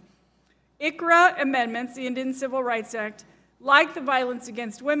Amendment. ICRA amendments, the Indian Civil Rights Act, like the Violence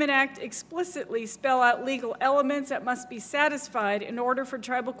Against Women Act, explicitly spell out legal elements that must be satisfied in order for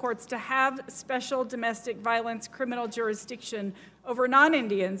tribal courts to have special domestic violence criminal jurisdiction over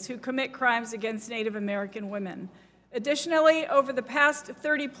non-Indians who commit crimes against Native American women. Additionally, over the past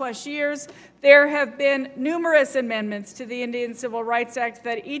 30-plus years, there have been numerous amendments to the Indian Civil Rights Act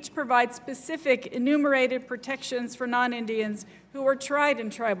that each provide specific enumerated protections for non-Indians who were tried in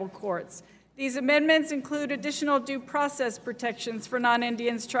tribal courts. These amendments include additional due process protections for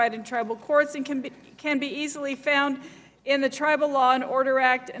non-Indians tried in tribal courts and can be easily found in the Tribal Law and Order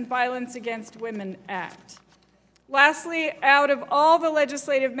Act and Violence Against Women Act. Lastly, out of all the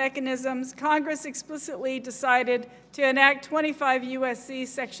legislative mechanisms, Congress explicitly decided to enact 25 U.S.C.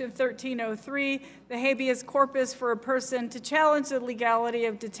 Section 1303, the habeas corpus for a person to challenge the legality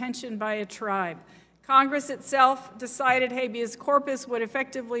of detention by a tribe. Congress itself decided habeas corpus would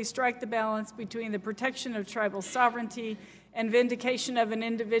effectively strike the balance between the protection of tribal sovereignty and vindication of an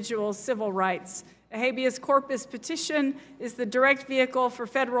individual's civil rights. A habeas corpus petition is the direct vehicle for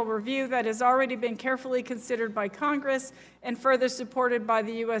federal review that has already been carefully considered by Congress and further supported by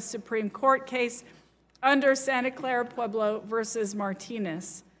the U.S. Supreme Court case under Santa Clara Pueblo versus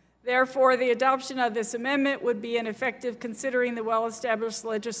Martinez. Therefore, the adoption of this amendment would be ineffective considering the well-established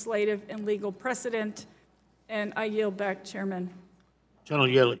legislative and legal precedent. And I yield back, Chairman. General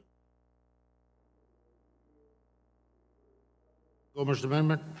Yelley. Gomer's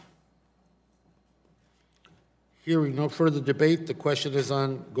amendment. Hearing no further debate, the question is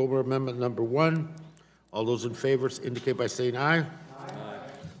on Gomer Amendment number 1. All those in favor indicate by saying aye. Aye.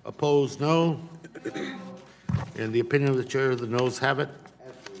 Opposed, no. In the opinion of the chair, the noes have it.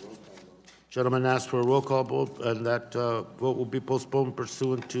 Gentleman asked for a roll call vote, and that vote will be postponed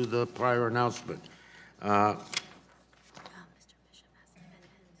pursuant to the prior announcement.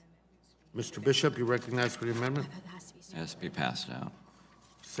 Mr. Bishop, you recognize for the amendment? It has to be passed out.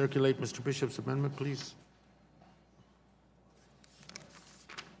 Circulate Mr. Bishop's amendment, please.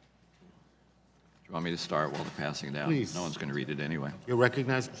 Do you want me to start while they're passing it out? Please. No one's going to read it anyway. You're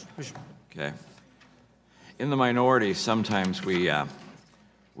recognized, Mr. Bishop. Okay. In the minority, sometimes we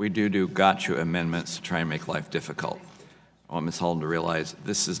we do gotcha amendments to try and make life difficult. I want Ms. Holden to realize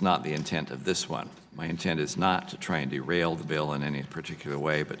this is not the intent of this one. My intent is not to try and derail the bill in any particular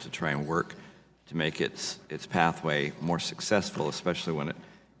way, but to try and work to make its pathway more successful, especially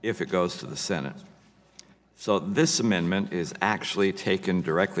if it goes to the Senate. So this amendment is actually taken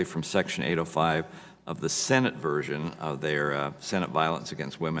directly from Section 805 of the Senate version of their Senate Violence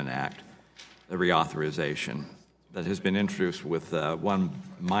Against Women Act, the reauthorization that has been introduced with one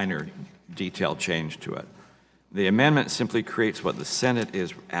minor detail change to it. The amendment simply creates what the Senate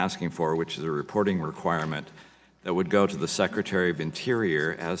is asking for, which is a reporting requirement that would go to the Secretary of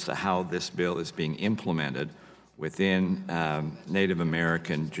Interior as to how this bill is being implemented within Native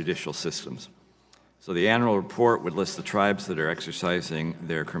American judicial systems. So the annual report would list the tribes that are exercising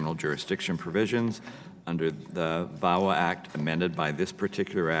their criminal jurisdiction provisions under the VAWA Act amended by this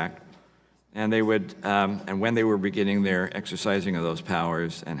particular act, and they would, and when they were beginning their exercising of those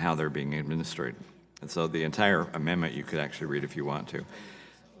powers and how they're being administered. And so the entire amendment you could actually read if you want to.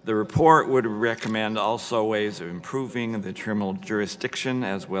 The report would recommend also ways of improving the criminal jurisdiction,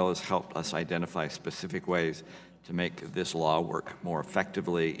 as well as help us identify specific ways to make this law work more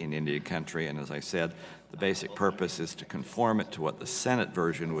effectively in Indian country. And as I said, the basic purpose is to conform it to what the Senate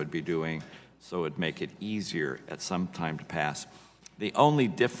version would be doing, so it would make it easier at some time to pass. The only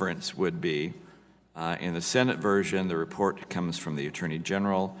difference would be in the Senate version, the report comes from the Attorney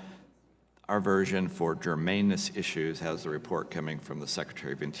General. Our version for germaneness issues has the report coming from the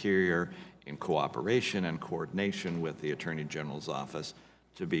Secretary of Interior in cooperation and coordination with the Attorney General's office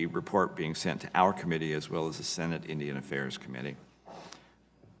to be report being sent to our committee as well as the Senate Indian Affairs Committee.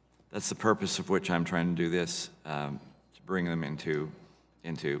 That's the purpose of which I'm trying to do this, to bring them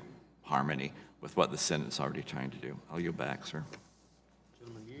into harmony with what the Senate's already trying to do. I'll yield back, sir.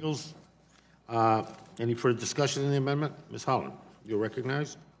 Gentleman yields. Any further discussion on the amendment? Ms. Holland, you're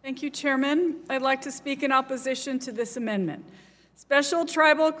recognized. Thank you, Chairman. I'd like to speak in opposition to this amendment. Special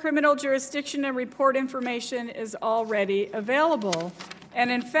tribal criminal jurisdiction and report information is already available. And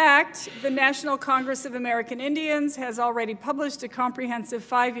in fact, the National Congress of American Indians has already published a comprehensive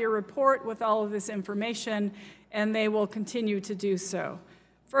 5-year report with all of this information, and they will continue to do so.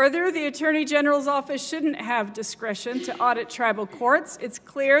 Further, the Attorney General's office shouldn't have discretion to audit tribal courts. It's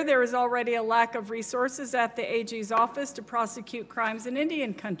clear there is already a lack of resources at the AG's office to prosecute crimes in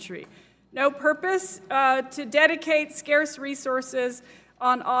Indian country. No purpose to dedicate scarce resources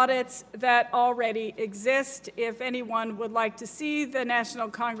on audits that already exist. If anyone would like to see the National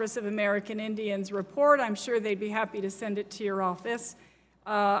Congress of American Indians report, I'm sure they'd be happy to send it to your office.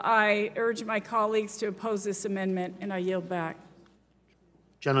 I urge my colleagues to oppose this amendment, and I yield back.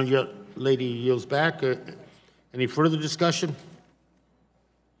 Lady yields back. Any further discussion?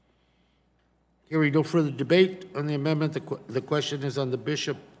 Hearing no further debate on the amendment, the question is on the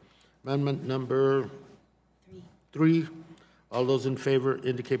Bishop Amendment number 3. All those in favor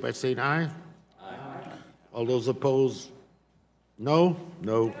indicate by saying aye. Aye. All those opposed, no?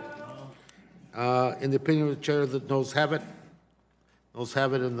 No. In the opinion of the chair, the noes have it. Noes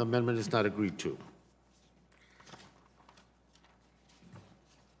have it, and the amendment is not agreed to.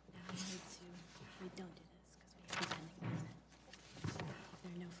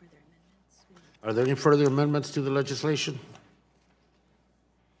 Are there any further amendments to the legislation?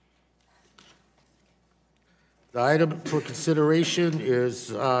 The item for consideration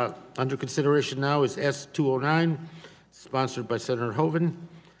is, under consideration now is S-209, sponsored by Senator Hoeven.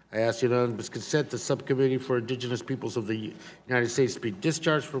 I ask unanimous consent the Subcommittee for Indigenous Peoples of the United States be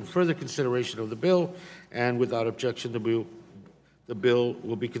discharged from further consideration of the bill, and without objection, the bill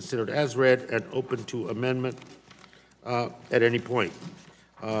will be considered as read and open to amendment at any point.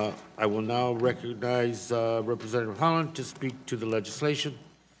 I will now recognize Representative Holland to speak to the legislation.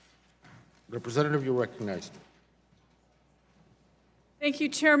 Representative, you're recognized. Thank you,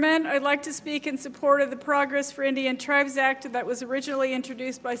 Chairman. I'd like to speak in support of the Progress for Indian Tribes Act that was originally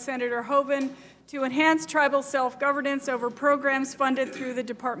introduced by Senator Hoeven to enhance tribal self-governance over programs funded through the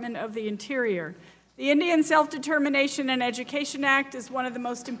Department of the Interior. The Indian Self-Determination and Education Act is one of the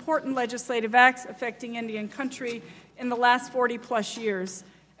most important legislative acts affecting Indian country in the last 40-plus years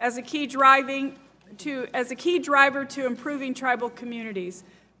as a key driver to improving tribal communities.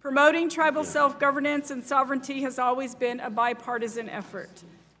 Promoting tribal self-governance and sovereignty has always been a bipartisan effort.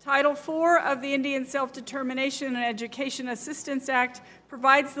 Title IV of the Indian Self-Determination and Education Assistance Act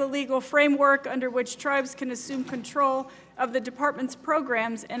provides the legal framework under which tribes can assume control of the department's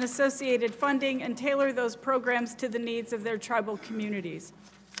programs and associated funding and tailor those programs to the needs of their tribal communities.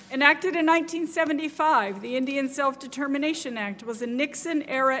 Enacted in 1975, the Indian Self-Determination Act was a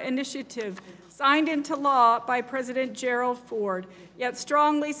Nixon-era initiative signed into law by President Gerald Ford, yet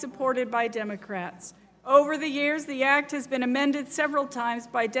strongly supported by Democrats. Over the years, the act has been amended several times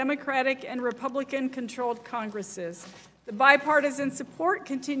by Democratic and Republican-controlled Congresses. The bipartisan support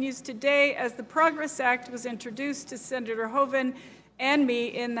continues today as the Progress Act was introduced to Senator Hoeven and me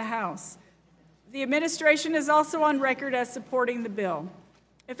in the House. The administration is also on record as supporting the bill.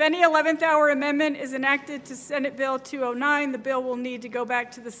 If any 11th hour amendment is enacted to Senate Bill 209, the bill will need to go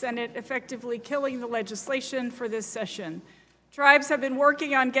back to the Senate, effectively killing the legislation for this session. Tribes have been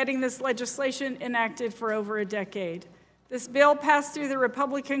working on getting this legislation enacted for over a decade. This bill passed through the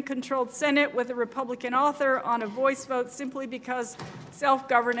Republican-controlled Senate with a Republican author on a voice vote simply because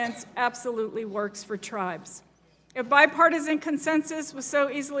self-governance absolutely works for tribes. If bipartisan consensus was so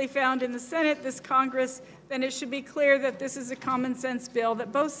easily found in the Senate this Congress, then it should be clear that this is a common sense bill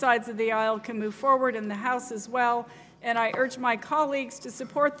that both sides of the aisle can move forward in the House as well. And I urge my colleagues to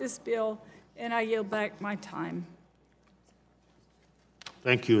support this bill, and I yield back my time.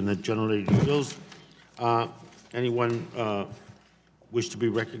 Thank you. And the gentlelady yields. Anyone wish to be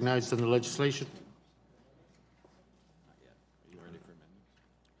recognized in the legislation?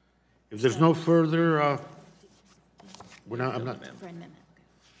 If there's no further,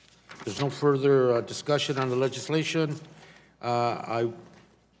 there's no further discussion on the legislation. I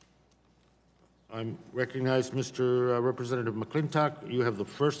recognize Mr. Representative McClintock. You have the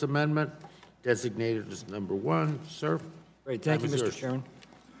First Amendment designated as number 1, sir. Great, thank you, Mr. Chairman.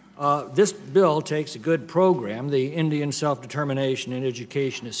 This bill takes a good program, the Indian Self-Determination and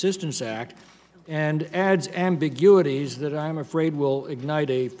Education Assistance Act, and adds ambiguities that I'm afraid will ignite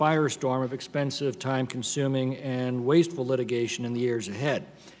a firestorm of expensive, time-consuming, and wasteful litigation in the years ahead.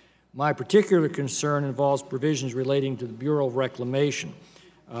 My particular concern involves provisions relating to the Bureau of Reclamation,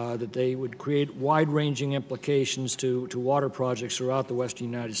 that they would create wide-ranging implications to water projects throughout the western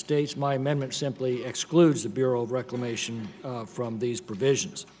United States. My amendment simply excludes the Bureau of Reclamation from these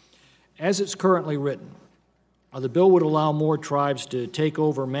provisions. As it's currently written, the bill would allow more tribes to take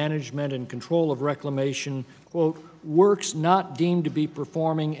over management and control of reclamation, quote, works not deemed to be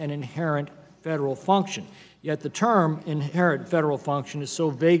performing an inherent federal function. Yet the term inherent federal function is so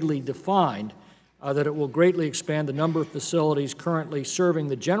vaguely defined that it will greatly expand the number of facilities currently serving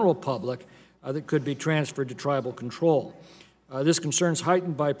the general public that could be transferred to tribal control. This concern is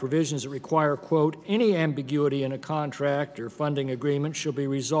heightened by provisions that require, quote, any ambiguity in a contract or funding agreement shall be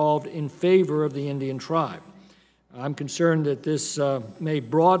resolved in favor of the Indian tribe. I'm concerned that this may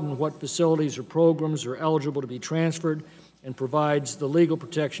broaden what facilities or programs are eligible to be transferred and provides the legal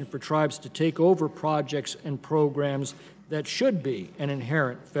protection for tribes to take over projects and programs that should be an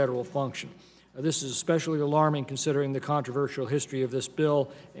inherent federal function. This is especially alarming considering the controversial history of this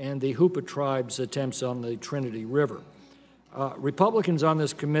bill and the Hoopa tribe's attempts on the Trinity River. Republicans on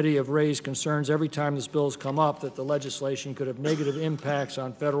this committee have raised concerns every time this bill has come up that the legislation could have negative impacts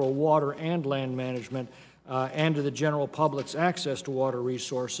on federal water and land management and to the general public's access to water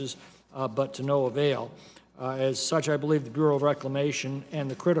resources, but to no avail. As such, I believe the Bureau of Reclamation and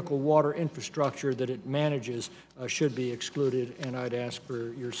the critical water infrastructure that it manages should be excluded, and I'd ask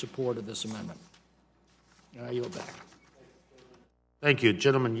for your support of this amendment. And I yield back. Thank you.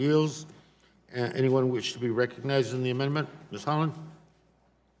 Gentleman yields. Anyone wish to be recognized in the amendment? Ms. Holland?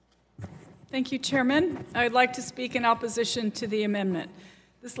 Thank you, Chairman. I'd like to speak in opposition to the amendment.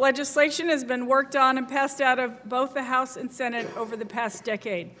 This legislation has been worked on and passed out of both the House and Senate over the past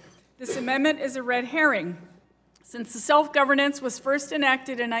decade. This amendment is a red herring. Since the self-governance was first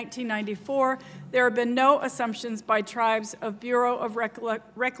enacted in 1994, there have been no assumptions by tribes of Bureau of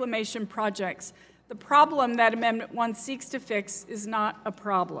Reclamation projects. The problem that Amendment 1 seeks to fix is not a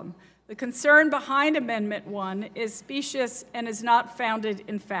problem. The concern behind Amendment 1 is specious and is not founded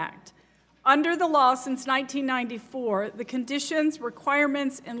in fact. Under the law since 1994, the conditions,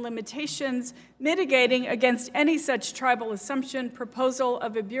 requirements, and limitations mitigating against any such tribal assumption proposal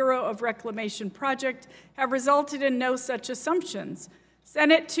of a Bureau of Reclamation project have resulted in no such assumptions.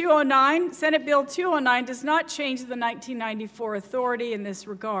 Senate Bill 209 does not change the 1994 authority in this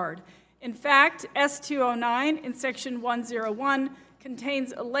regard. In fact, S209 in Section 101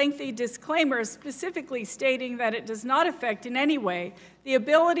 contains a lengthy disclaimer specifically stating that it does not affect in any way the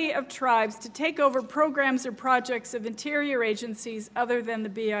ability of tribes to take over programs or projects of interior agencies other than the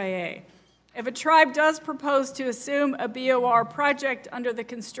BIA. If a tribe does propose to assume a BOR project under the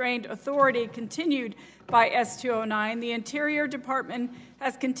constrained authority continued by S209, the Interior Department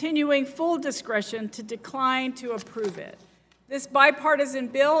has continuing full discretion to decline to approve it. This bipartisan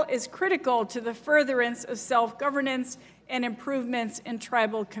bill is critical to the furtherance of self-governance and improvements in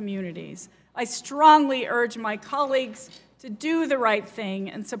tribal communities. I strongly urge my colleagues to do the right thing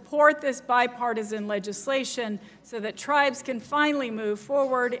and support this bipartisan legislation so that tribes can finally move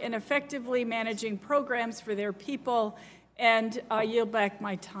forward in effectively managing programs for their people. And I yield back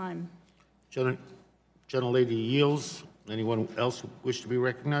my time. Gentlelady yields. Anyone else wish to be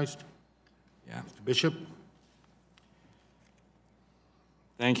recognized? Yeah. Mr. Bishop?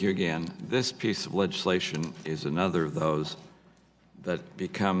 Thank you again. This piece of legislation is another of those that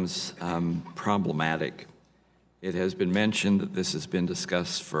becomes problematic. It has been mentioned that this has been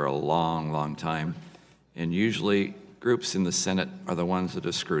discussed for a long, long time, and usually groups in the Senate are the ones that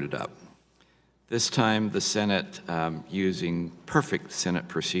have screwed it up. This time, the Senate, using perfect Senate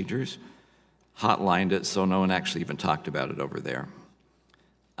procedures, hotlined it so no one actually even talked about it over there.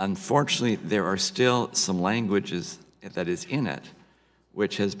 Unfortunately, there are still some languages that is in it,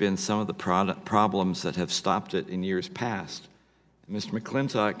 which has been some of the problems that have stopped it in years past. Mr.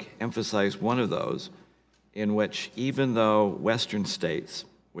 McClintock emphasized one of those, in which even though Western states,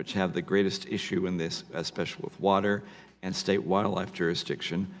 which have the greatest issue in this, especially with water and state wildlife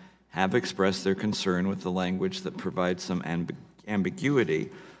jurisdiction, have expressed their concern with the language that provides some ambiguity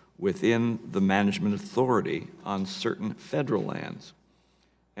within the management authority on certain federal lands.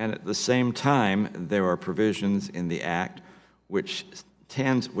 And at the same time, there are provisions in the Act which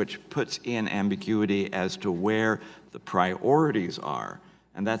puts in ambiguity as to where the priorities are.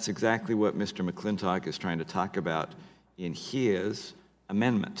 And that's exactly what Mr. McClintock is trying to talk about in his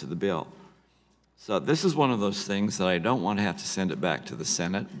amendment to the bill. So this is one of those things that I don't want to have to send it back to the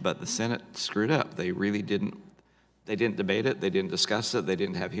Senate, but the Senate screwed up. They really didn't debate it, they didn't discuss it, they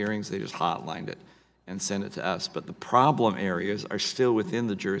didn't have hearings, they just hotlined it and sent it to us. But the problem areas are still within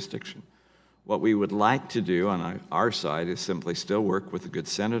the jurisdiction. What we would like to do on our side is simply still work with a good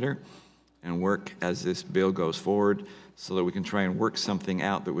senator and work as this bill goes forward so that we can try and work something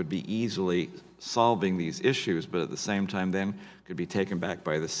out that would be easily solving these issues, but at the same time then could be taken back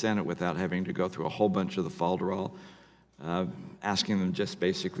by the Senate without having to go through a whole bunch of the falderall, asking them just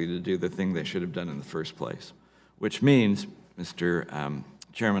basically to do the thing they should have done in the first place. Which means, Mr.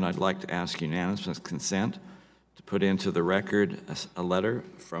 Chairman, I'd like to ask unanimous consent to put into the record a letter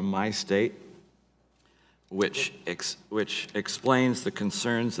from my state which explains the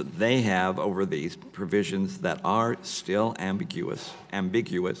concerns that they have over these provisions that are still ambiguous,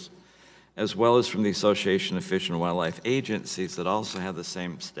 as well as from the Association of Fish and Wildlife Agencies that also have the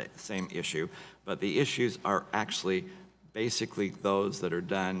same issue. But the issues are actually basically those that are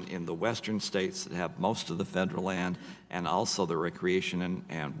done in the western states that have most of the federal land, and also the recreation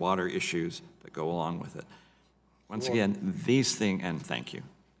and water issues that go along with it. Once again, these things, and thank you.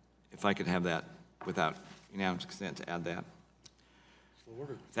 If I could have that without unanimous consent to add that.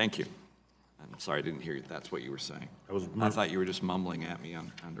 Thank you. I'm sorry, I didn't hear you. That's what you were saying. I thought you were just mumbling at me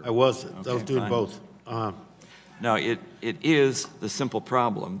under. I was. Okay, I was doing fine. both. No, it is the simple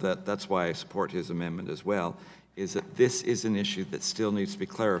problem that's why I support his amendment as well, is that this is an issue that still needs to be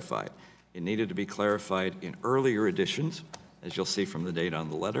clarified. It needed to be clarified in earlier editions, as you'll see from the date on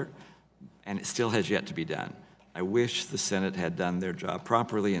the letter, and it still has yet to be done. I wish the Senate had done their job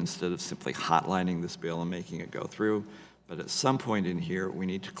properly instead of simply hotlining this bill and making it go through. But at some point in here, we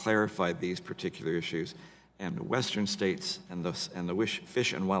need to clarify these particular issues. And the western states and the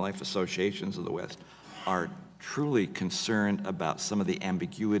Fish and Wildlife Associations of the West are truly concerned about some of the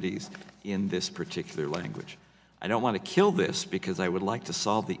ambiguities in this particular language. I don't want to kill this because I would like to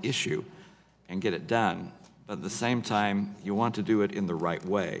solve the issue and get it done. But at the same time, you want to do it in the right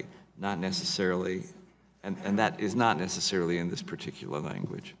way, not necessarily. And that is not necessarily in this particular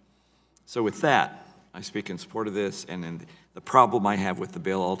language. So with that, I speak in support of this, and in the problem I have with the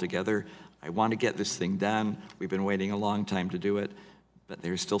bill altogether, I want to get this thing done. We've been waiting a long time to do it, but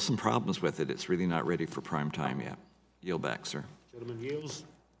there's still some problems with it. It's really not ready for prime time yet. Yield back, sir. Gentleman yields.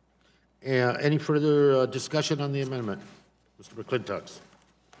 Any further discussion on the amendment? Mr. McClintock.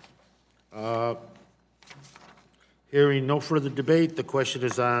 Hearing no further debate, the question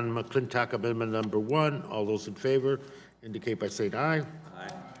is on McClintock Amendment Number 1. All those in favor indicate by saying aye. Aye.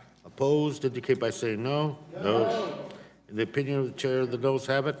 Opposed indicate by saying no. No. In the opinion of the chair, the noes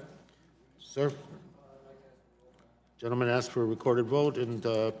have it. Sir? Gentleman asked for a recorded vote, and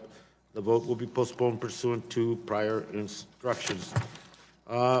the vote will be postponed pursuant to prior instructions.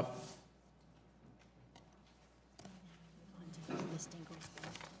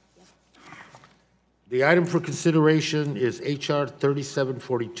 The item for consideration is H.R.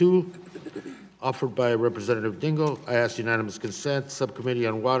 3742, offered by Representative Dingell. I ask unanimous consent. Subcommittee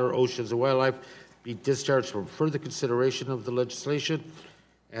on Water, Oceans, and Wildlife be discharged from further consideration of the legislation.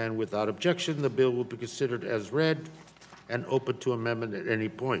 And without objection, the bill will be considered as read and open to amendment at any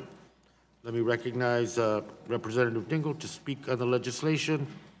point. Let me recognize Representative Dingell to speak on the legislation.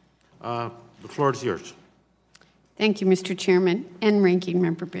 The floor is yours. Thank you, Mr. Chairman and Ranking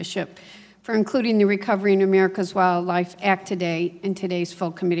Member Bishop, for including the Recovering America's Wildlife Act today in today's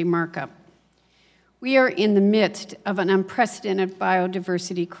full committee markup. We are in the midst of an unprecedented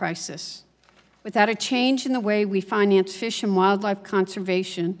biodiversity crisis. Without a change in the way we finance fish and wildlife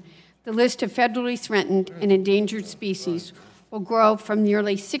conservation, the list of federally threatened and endangered species will grow from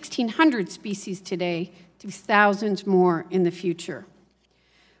nearly 1,600 species today to thousands more in the future.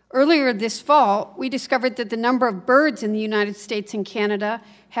 Earlier this fall, we discovered that the number of birds in the United States and Canada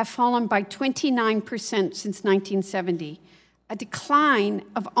have fallen by 29% since 1970, a decline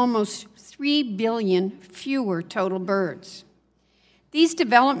of almost 3 billion fewer total birds. These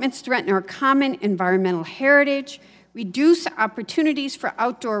developments threaten our common environmental heritage, reduce opportunities for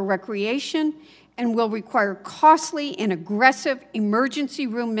outdoor recreation, and will require costly and aggressive emergency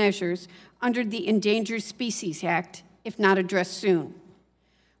room measures under the Endangered Species Act, if not addressed soon.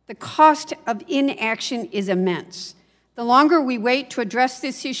 The cost of inaction is immense. The longer we wait to address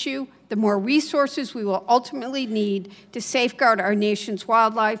this issue, the more resources we will ultimately need to safeguard our nation's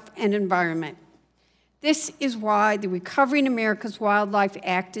wildlife and environment. This is why the Recovering America's Wildlife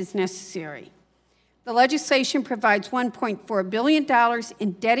Act is necessary. The legislation provides $1.4 billion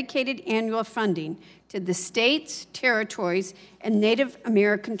in dedicated annual funding to the states, territories, and Native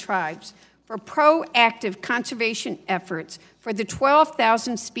American tribes for proactive conservation efforts for the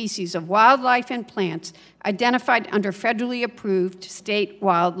 12,000 species of wildlife and plants identified under federally approved state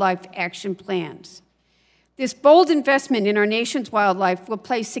wildlife action plans. This bold investment in our nation's wildlife will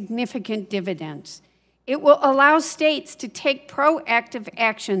pay significant dividends. It will allow states to take proactive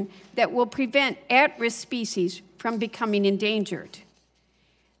action that will prevent at-risk species from becoming endangered.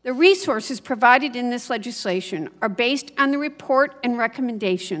 The resources provided in this legislation are based on the report and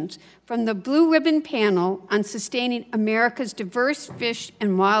recommendations from the Blue Ribbon Panel on Sustaining America's Diverse Fish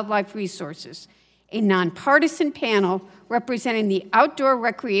and Wildlife Resources, a nonpartisan panel representing the outdoor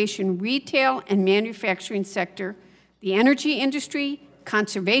recreation, retail, and manufacturing sector, the energy industry,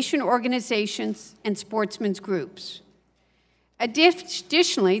 conservation organizations, and sportsmen's groups.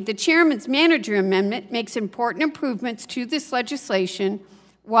 Additionally, the Chairman's Manager Amendment makes important improvements to this legislation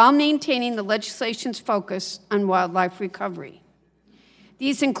while maintaining the legislation's focus on wildlife recovery.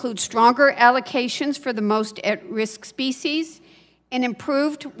 These include stronger allocations for the most at-risk species, an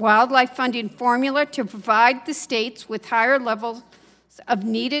improved wildlife funding formula to provide the states with higher levels of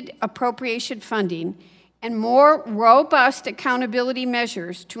needed appropriation funding, and more robust accountability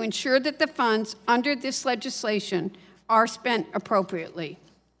measures to ensure that the funds under this legislation are spent appropriately.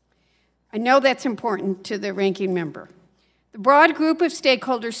 I know that's important to the ranking member. The broad group of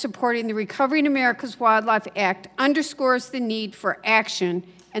stakeholders supporting the Recovering America's Wildlife Act underscores the need for action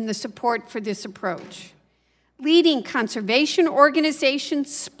and the support for this approach. Leading conservation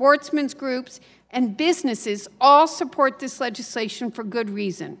organizations, sportsmen's groups, and businesses all support this legislation for good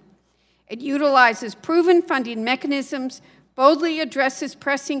reason. It utilizes proven funding mechanisms, boldly addresses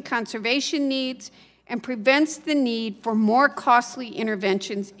pressing conservation needs, and prevents the need for more costly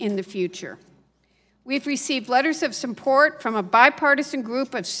interventions in the future. We've received letters of support from a bipartisan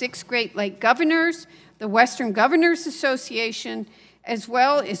group of 6 Great Lake governors, the Western Governors Association, as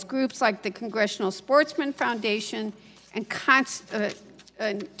well as groups like the Congressional Sportsman Foundation and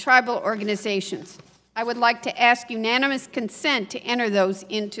tribal organizations. I would like to ask unanimous consent to enter those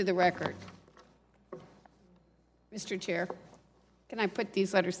into the record. Mr. Chair, can I put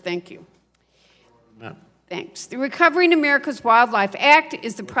these letters? Thank you. Ma'am. Thanks. The Recovering America's Wildlife Act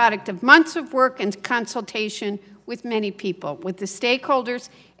is the product of months of work and consultation with many people, with the stakeholders,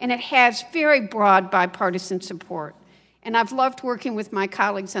 and it has very broad bipartisan support. And I've loved working with my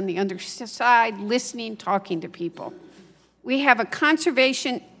colleagues on the other side, listening, talking to people. We have a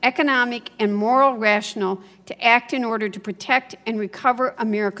conservation, economic, and moral rationale to act in order to protect and recover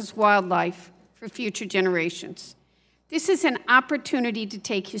America's wildlife for future generations. This is an opportunity to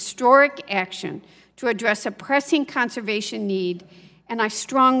take historic action to address a pressing conservation need, and I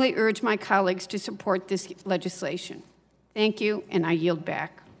strongly urge my colleagues to support this legislation. Thank you, and I yield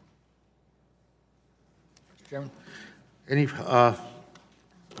back. Chairman. Any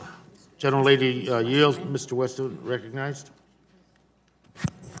gentlelady yields. Mr. Weston recognized.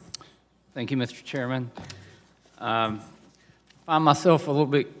 Thank you, Mr. Chairman. I find myself a little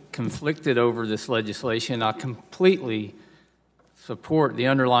bit conflicted over this legislation. I completely support the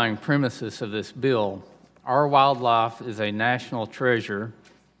underlying premises of this bill. Our wildlife is a national treasure,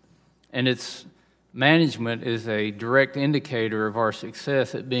 and its management is a direct indicator of our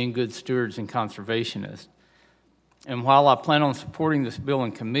success at being good stewards and conservationists. And while I plan on supporting this bill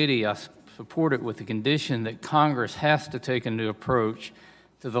in committee, I support it with the condition that Congress has to take a new approach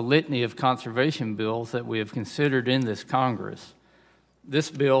to the litany of conservation bills that we have considered in this Congress. This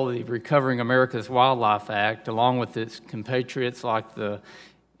bill, the Recovering America's Wildlife Act, along with its compatriots like the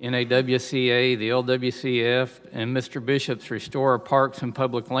NAWCA, the LWCF, and Mr. Bishop's Restore Our Parks and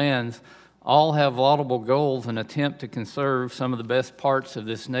Public Lands, all have laudable goals and attempt to conserve some of the best parts of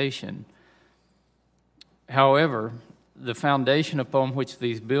this nation. However, the foundation upon which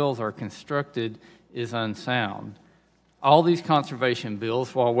these bills are constructed is unsound. All these conservation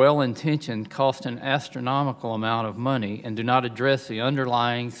bills, while well-intentioned, cost an astronomical amount of money and do not address the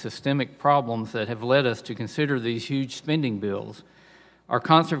underlying systemic problems that have led us to consider these huge spending bills. Our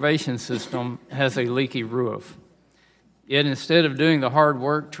conservation system has a leaky roof. Yet instead of doing the hard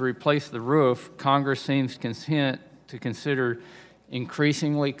work to replace the roof, Congress seems content to consider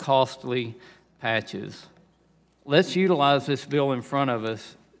increasingly costly patches. Let's utilize this bill in front of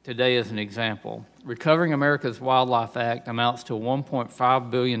us today as an example. Recovering America's Wildlife Act amounts to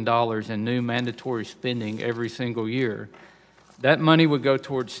 $1.5 billion in new mandatory spending every single year. That money would go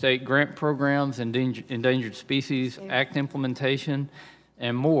towards state grant programs, Endangered Species Act implementation,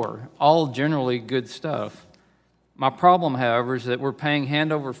 and more, all generally good stuff. My problem, however, is that we're paying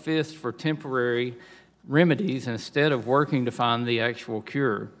hand over fist for temporary remedies instead of working to find the actual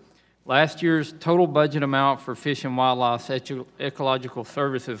cure. Last year's total budget amount for Fish and Wildlife's Ecological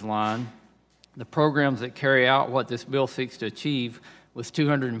Services line, the programs that carry out what this bill seeks to achieve, was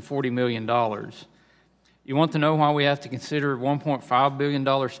 $240 million. You want to know why we have to consider a $1.5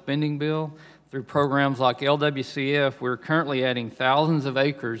 billion spending bill? Through programs like LWCF, we're currently adding thousands of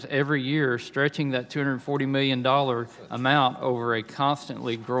acres every year, stretching that $240 million amount over a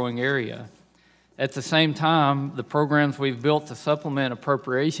constantly growing area. At the same time, the programs we've built to supplement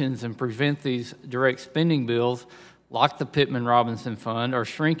appropriations and prevent these direct spending bills, like the Pittman-Robinson Fund, are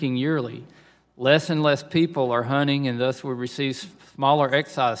shrinking yearly. Less and less people are hunting, and thus we receive smaller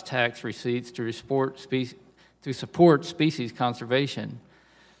excise tax receipts to support species conservation.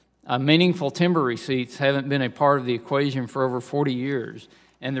 Meaningful timber receipts haven't been a part of the equation for over 40 years,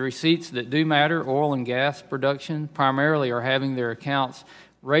 and the receipts that do matter, oil and gas production, primarily are having their accounts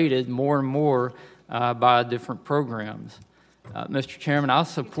rated more and more by different programs. Mr. Chairman, I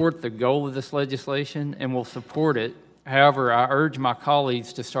support the goal of this legislation and will support it. However, I urge my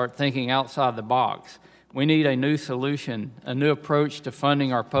colleagues to start thinking outside the box. We need a new solution, a new approach to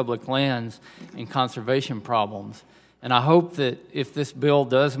funding our public lands and conservation problems. And I hope that if this bill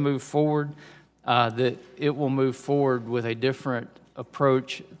does move forward, that it will move forward with a different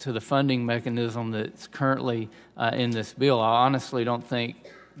approach to the funding mechanism that's currently in this bill. I honestly don't think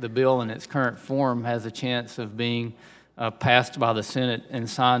the bill in its current form has a chance of being passed by the Senate and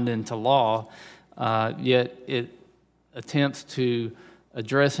signed into law, yet it attempts to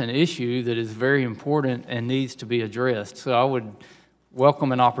address an issue that is very important and needs to be addressed. So I would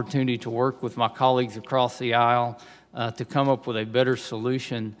welcome an opportunity to work with my colleagues across the aisle to come up with a better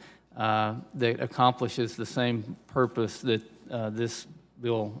solution that accomplishes the same purpose that this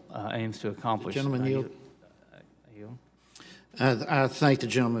bill aims to accomplish. Gentleman yield. I thank the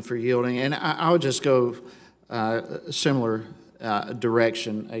gentleman for yielding, and I would just go a similar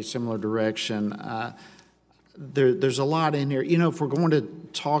direction. There's a lot in here. You know, if we're going to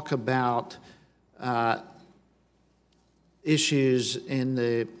talk about issues in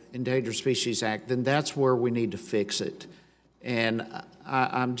the Endangered Species Act, then that's where we need to fix it. And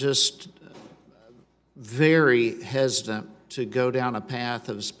I'm just very hesitant to go down a path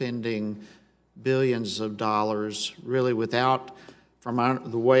of spending billions of dollars, really without, from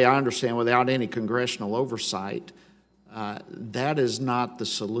the way I understand, without any congressional oversight. That is not the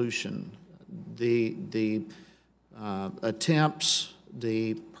solution. The attempts,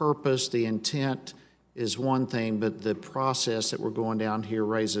 the purpose, the intent is one thing, but the process that we're going down here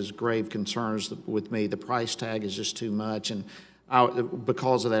raises grave concerns with me. The price tag is just too much, and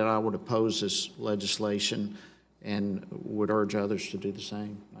because of that, I would oppose this legislation and would urge others to do the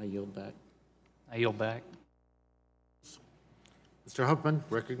same. I yield back. I yield back. Mr. Huffman,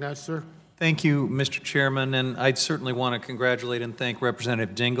 recognized, sir. Thank you, Mr. Chairman, and I'd certainly want to congratulate and thank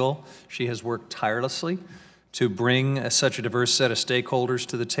Representative Dingell. She has worked tirelessly to bring such a diverse set of stakeholders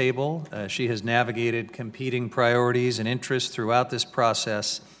to the table. She has navigated competing priorities and interests throughout this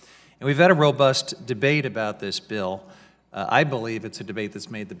process, and we've had a robust debate about this bill. I believe it's a debate that's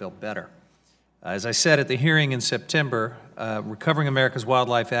made the bill better. As I said at the hearing in September, Recovering America's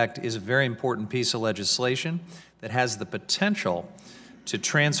Wildlife Act is a very important piece of legislation that has the potential to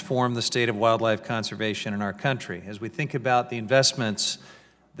transform the state of wildlife conservation in our country. As we think about the investments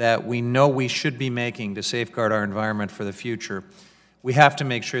that we know we should be making to safeguard our environment for the future, we have to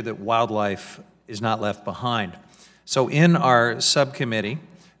make sure that wildlife is not left behind. So in our subcommittee,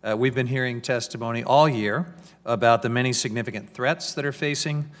 we've been hearing testimony all year about the many significant threats that are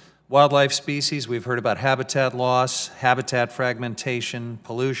facing wildlife species. We've heard about habitat loss, habitat fragmentation,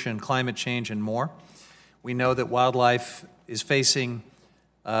 pollution, climate change, and more. We know that wildlife is facing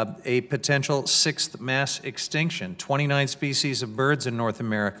a potential sixth mass extinction. 29 species of birds in North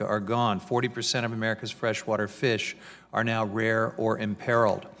America are gone. 40% of America's freshwater fish are now rare or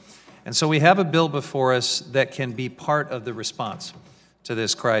imperiled. And so we have a bill before us that can be part of the response to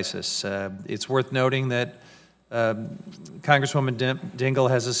this crisis. It's worth noting that Congresswoman Dingell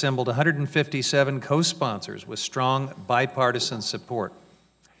has assembled 157 co-sponsors with strong bipartisan support.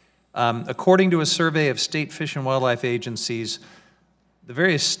 According to a survey of state fish and wildlife agencies, the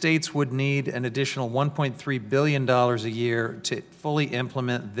various states would need an additional $1.3 billion a year to fully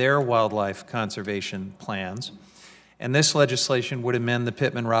implement their wildlife conservation plans. And this legislation would amend the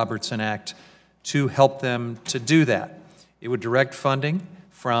Pittman-Robertson Act to help them to do that. It would direct funding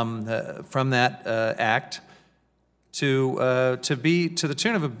from that act to be to the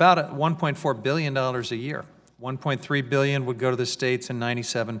tune of about $1.4 billion a year. $1.3 billion would go to the states and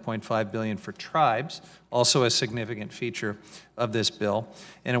 $97.5 billion for tribes, also a significant feature of this bill,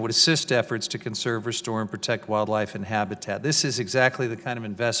 and it would assist efforts to conserve, restore, and protect wildlife and habitat. This is exactly the kind of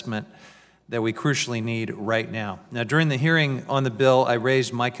investment that we crucially need right now. Now, during the hearing on the bill, I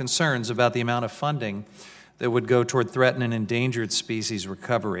raised my concerns about the amount of funding that would go toward threatened and endangered species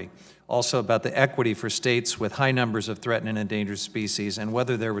recovery, also about the equity for states with high numbers of threatened and endangered species, and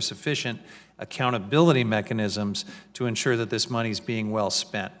whether there were sufficient accountability mechanisms to ensure that this money is being well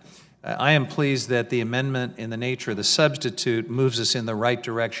spent. I am pleased that the amendment in the nature of the substitute moves us in the right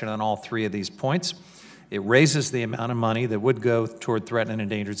direction on all three of these points. It raises the amount of money that would go toward threatened and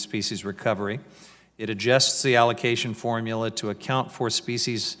endangered species recovery. It adjusts the allocation formula to account for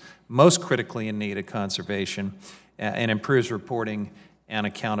species most critically in need of conservation and improves reporting and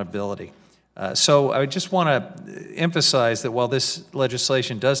accountability. So I just want to emphasize that while this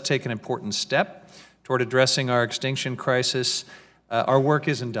legislation does take an important step toward addressing our extinction crisis, our work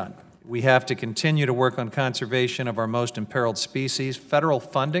isn't done. We have to continue to work on conservation of our most imperiled species. Federal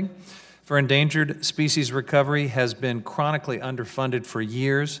funding for endangered species recovery has been chronically underfunded for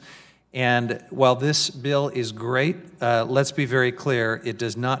years. And while this bill is great, let's be very clear, it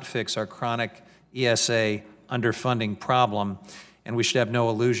does not fix our chronic ESA underfunding problem, and we should have no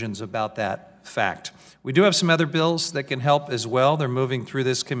illusions about that fact. We do have some other bills that can help as well. They're moving through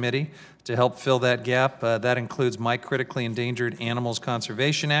this committee to help fill that gap. That includes my Critically Endangered Animals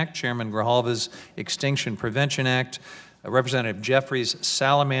Conservation Act, Chairman Grijalva's Extinction Prevention Act, Representative Jeffrey's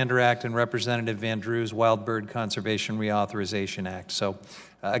Salamander Act, and Representative Van Drew's Wild Bird Conservation Reauthorization Act. So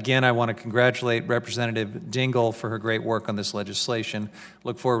again, I want to congratulate Representative Dingell for her great work on this legislation.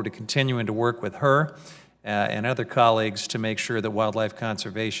 Look forward to continuing to work with her and other colleagues to make sure that wildlife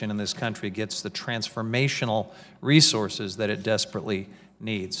conservation in this country gets the transformational resources that it desperately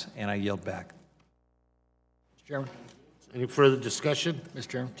needs. And I yield back. Mr. Chairman. Any further discussion? Mr.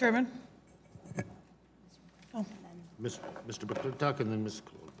 Chairman. Chairman. Mr. McClintock and then Ms.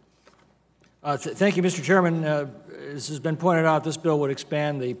 Cloyd. Thank you, Mr. Chairman. As has been pointed out, this bill would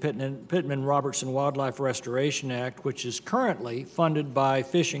expand the Pittman-Robertson Wildlife Restoration Act, which is currently funded by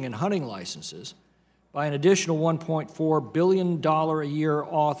fishing and hunting licenses, by an additional $1.4 billion a year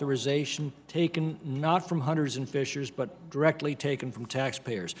authorization taken not from hunters and fishers, but directly taken from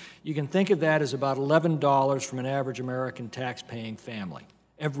taxpayers. You can think of that as about $11 from an average American tax-paying family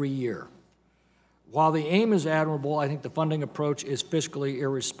every year. While the aim is admirable, I think the funding approach is fiscally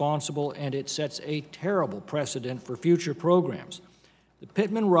irresponsible, and it sets a terrible precedent for future programs. The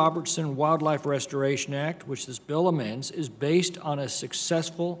Pittman-Robertson Wildlife Restoration Act, which this bill amends, is based on a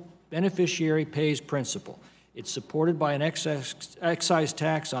successful beneficiary pays principle. It's supported by an excise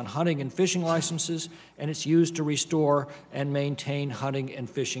tax on hunting and fishing licenses, and it's used to restore and maintain hunting and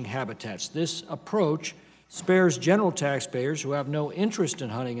fishing habitats. This approach spares general taxpayers who have no interest in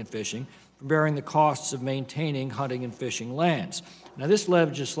hunting and fishing from bearing the costs of maintaining hunting and fishing lands. Now, this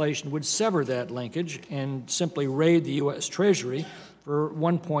legislation would sever that linkage and simply raid the U.S. Treasury for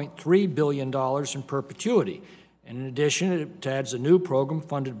 $1.3 billion in perpetuity. And in addition, it adds a new program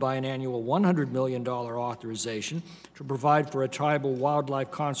funded by an annual $100 million authorization to provide for a tribal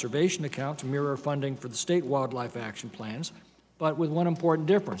wildlife conservation account to mirror funding for the state wildlife action plans, but with one important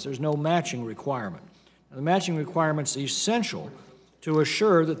difference. There's no matching requirement. Now, the matching requirement is essential to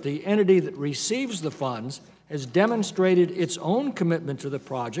assure that the entity that receives the funds has demonstrated its own commitment to the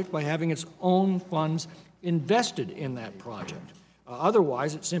project by having its own funds invested in that project.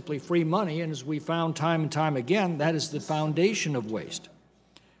 Otherwise, it's simply free money, and as we found time and time again, that is the foundation of waste.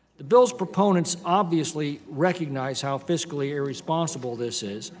 The bill's proponents obviously recognize how fiscally irresponsible this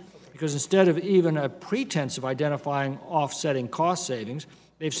is, because instead of even a pretense of identifying offsetting cost savings,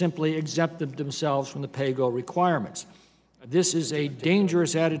 they've simply exempted themselves from the pay-go requirements. This is a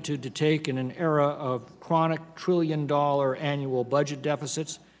dangerous attitude to take in an era of chronic trillion-dollar annual budget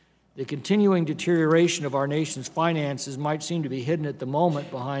deficits. The continuing deterioration of our nation's finances might seem to be hidden at the moment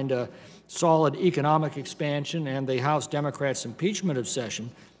behind a solid economic expansion and the House Democrats' impeachment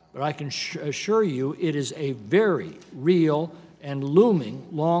obsession, but I can assure you it is a very real and looming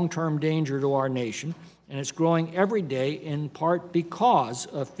long-term danger to our nation, and it's growing every day in part because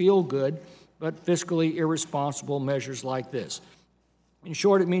of feel-good but fiscally irresponsible measures like this. In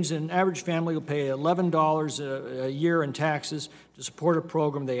short, it means that an average family will pay $11 a year in taxes to support a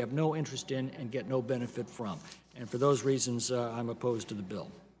program they have no interest in and get no benefit from. And for those reasons, I'm opposed to the bill.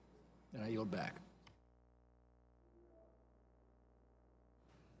 And I yield back.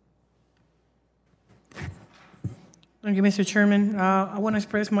 Thank you, Mr. Chairman. I want to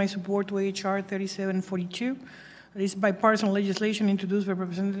express my support to H.R. 3742. This is bipartisan legislation introduced by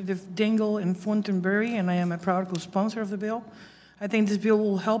Representative Dingell and Fontenberry, and I am a proud co-sponsor of the bill. I think this bill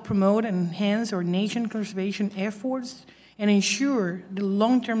will help promote and enhance our nation's conservation efforts and ensure the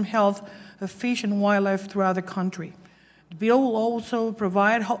long-term health of fish and wildlife throughout the country. The bill will also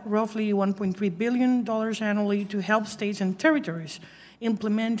provide roughly $1.3 billion annually to help states and territories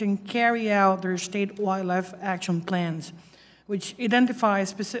implement and carry out their state wildlife action plans, which identify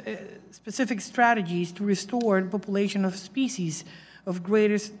specific strategies to restore the population of species of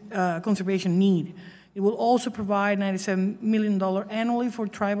greatest conservation need. It will also provide $97 million annually for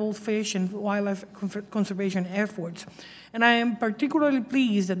tribal fish and wildlife conservation efforts. And I am particularly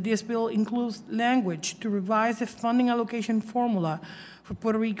pleased that this bill includes language to revise the funding allocation formula for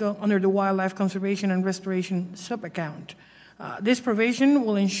Puerto Rico under the Wildlife Conservation and Restoration sub-account. This provision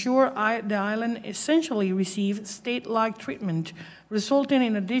will ensure the island essentially receive state-like treatment, resulting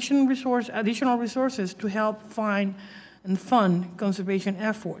in additional resources to help find and fund conservation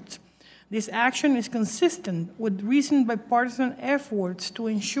efforts. This action is consistent with recent bipartisan efforts to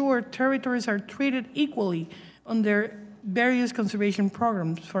ensure territories are treated equally under various conservation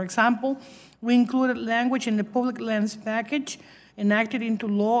programs. For example, we included language in the public lands package enacted into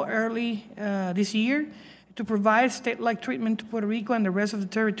law early this year to provide state-like treatment to Puerto Rico and the rest of the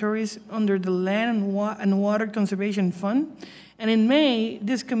territories under the Land and Water Conservation Fund. And in May,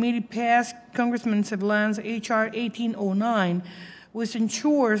 this committee passed Congressman Seblan's H.R. 1809, which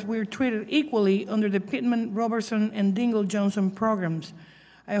ensures we're treated equally under the Pittman, Robertson, and Dingell-Johnson programs.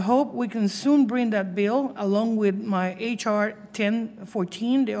 I hope we can soon bring that bill, along with my H.R.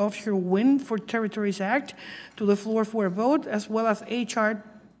 1014, the Offshore Wind for Territories Act, to the floor for a vote, as well as H.R.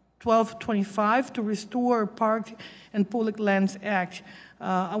 1225 to restore Park and Public Lands Act.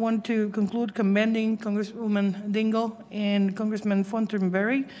 I want to conclude commending Congresswoman Dingell and Congressman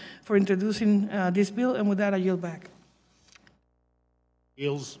Fontenberry for introducing this bill, and with that, I yield back.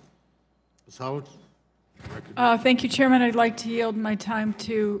 Yields. Ms. Howard? Thank you, Chairman. I'd like to yield my time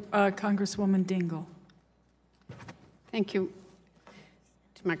to Congresswoman Dingell. Thank you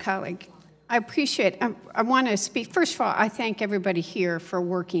to my colleague. I appreciate, I want to speak, first of all, I thank everybody here for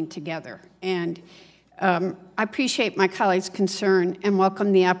working together. And I appreciate my colleague's concern and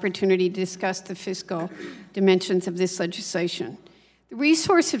welcome the opportunity to discuss the fiscal dimensions of this legislation. The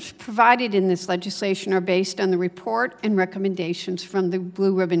resources provided in this legislation are based on the report and recommendations from the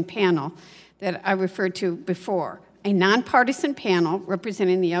Blue Ribbon panel that I referred to before, a nonpartisan panel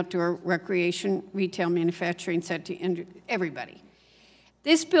representing the outdoor recreation, retail, manufacturing sector, and everybody.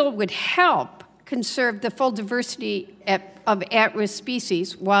 This bill would help conserve the full diversity of at-risk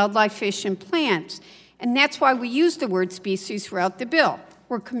species, wildlife, fish, and plants, and that's why we use the word species throughout the bill.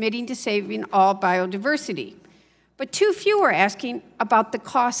 We're committing to saving all biodiversity. But too few are asking about the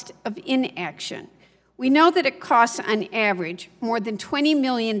cost of inaction. We know that it costs, on average, more than $20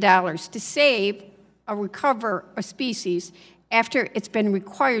 million to save or recover a species after it's been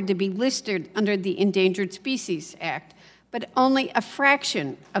required to be listed under the Endangered Species Act, but only a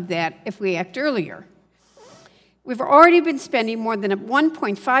fraction of that if we act earlier. We've already been spending more than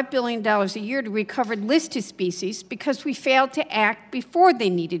 $1.5 billion a year to recover listed species because we failed to act before they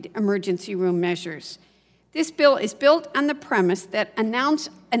needed emergency room measures. This bill is built on the premise that an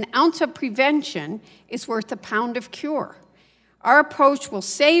ounce of prevention is worth a pound of cure. Our approach will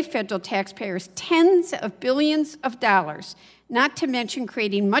save federal taxpayers tens of billions of dollars, not to mention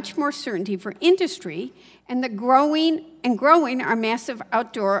creating much more certainty for industry and growing our massive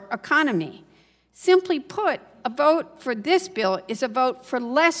outdoor economy. Simply put, a vote for this bill is a vote for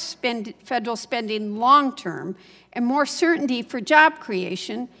less federal spending long-term and more certainty for job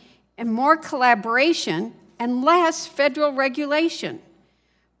creation and more collaboration and less federal regulation.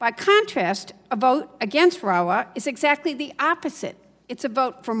 By contrast, a vote against RAWA is exactly the opposite. It's a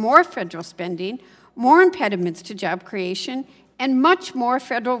vote for more federal spending, more impediments to job creation, and much more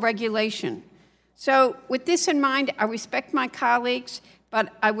federal regulation. So with this in mind, I respect my colleagues,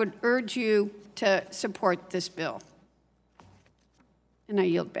 but I would urge you to support this bill. And I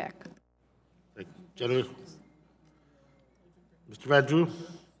yield back. Thank you. Gentlemen. Mr. Van Drew.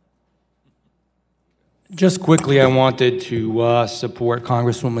 Just quickly, I wanted to support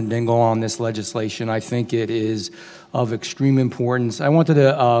Congresswoman Dingell on this legislation. I think it is of extreme importance. I wanted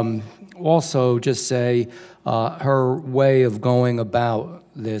to also just say her way of going about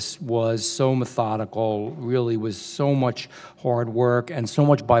this was so methodical, really was so much hard work and so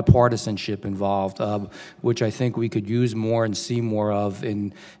much bipartisanship involved, which I think we could use more and see more of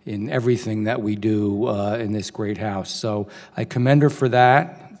in everything that we do in this great House. So I commend her for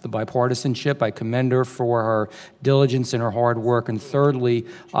that, the bipartisanship. I commend her for her diligence and her hard work. And thirdly,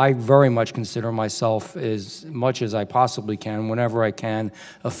 I very much consider myself, as much as I possibly can, whenever I can,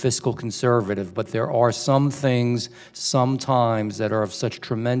 a fiscal conservative. But there are some things sometimes that are of such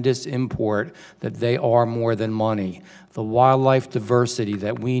tremendous import that they are more than money. The wildlife diversity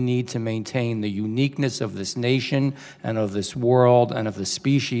that we need to maintain, the uniqueness of this nation and of this world and of the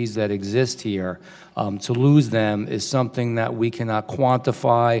species that exist here, to lose them is something that we cannot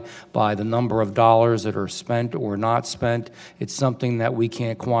quantify by the number of dollars that are spent or not spent. It's something that we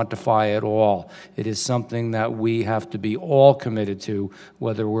can't quantify at all. It is something that we have to be all committed to,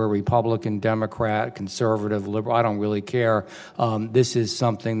 whether we're Republican, Democrat, conservative, liberal, I don't really care. This is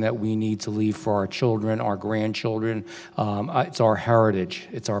something that we need to leave for our children, our grandchildren. It's our heritage,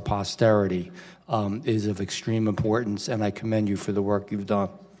 it's our posterity, is of extreme importance, and I commend you for the work you've done.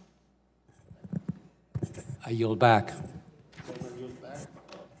 I yield back.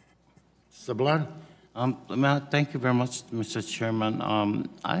 Sablan. Thank you very much, Mr. Chairman.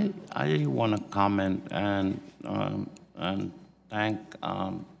 I want to comment and thank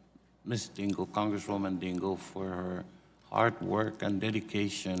Ms. Dingell, Congresswoman Dingell, for her hard work and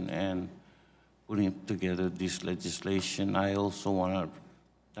dedication and putting together this legislation. I also want to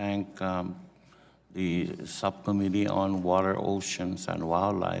thank the Subcommittee on Water, Oceans, and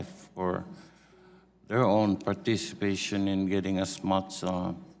Wildlife for their own participation in getting as much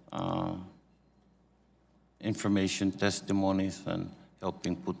information, testimonies, and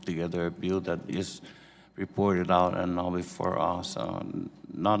helping put together a bill that is reported out and now before us.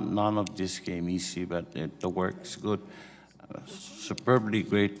 None of this came easy, but the work is good. Superbly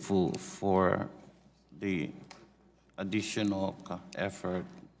grateful for the additional effort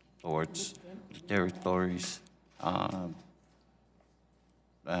towards the territories.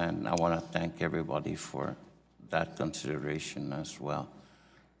 And I want to thank everybody for that consideration as well.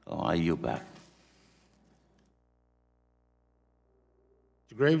 So I yield back.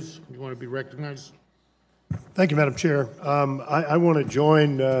 Mr. Graves, you want to be recognized? Thank you, Madam Chair. I want to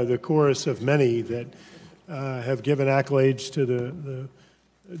join the chorus of many that have given accolades to the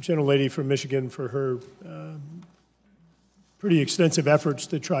gentlelady from Michigan for her pretty extensive efforts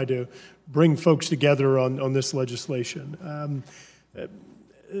to try to bring folks together on this legislation.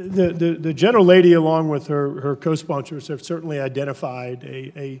 The gentlelady, along with her co-sponsors, have certainly identified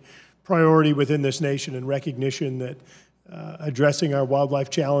a priority within this nation in recognition that addressing our wildlife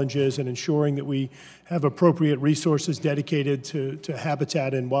challenges and ensuring that we have appropriate resources dedicated to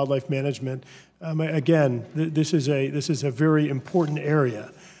habitat and wildlife management. Again, this is a very important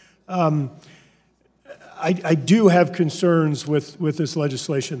area. I do have concerns with this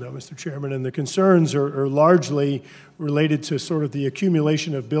legislation, though, Mr. Chairman, and the concerns are largely related to sort of the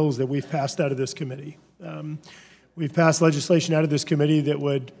accumulation of bills that we've passed out of this committee. We've passed legislation out of this committee that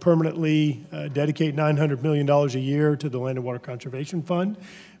would permanently dedicate $900 million a year to the Land and Water Conservation Fund.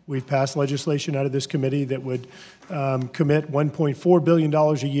 We've passed legislation out of this committee that would commit $1.4 billion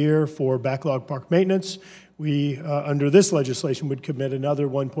a year for backlog park maintenance. We, under this legislation, would commit another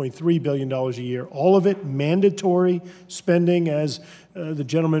 $1.3 billion a year. All of it mandatory spending, as the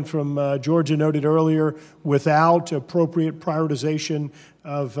gentleman from Georgia noted earlier, without appropriate prioritization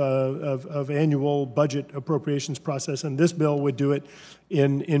of annual budget appropriations process, and this bill would do it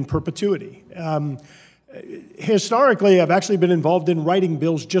in perpetuity. Historically, I've actually been involved in writing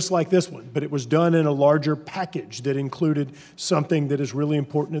bills just like this one, but it was done in a larger package that included something that is really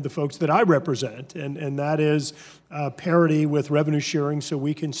important to the folks that I represent, and that is parity with revenue sharing so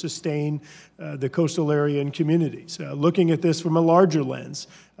we can sustain the coastal area and communities. Looking at this from a larger lens,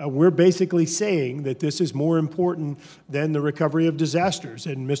 we're basically saying that this is more important than the recovery of disasters.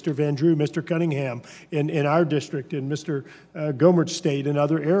 And Mr. Van Drew, Mr. Cunningham, in our district, and Mr. Gomert's state and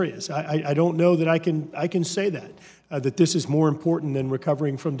other areas. I don't know that I can say that. That this is more important than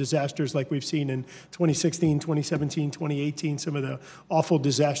recovering from disasters like we've seen in 2016, 2017, 2018, some of the awful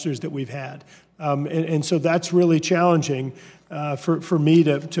disasters that we've had. And so that's really challenging for me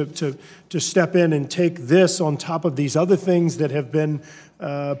to step in and take this on top of these other things that have been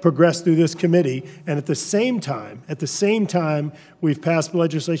progressed through this committee. And at the same time, we've passed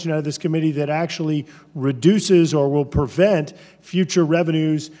legislation out of this committee that actually reduces or will prevent future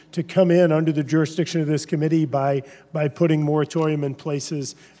revenues to come in under the jurisdiction of this committee by putting moratorium in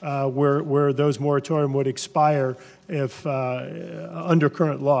places where those moratorium would expire if under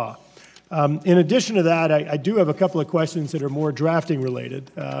current law. In addition to that, I do have a couple of questions that are more drafting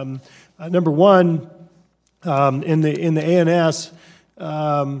related. Number one, in the ANS,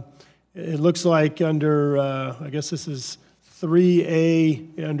 it looks like under, I guess this is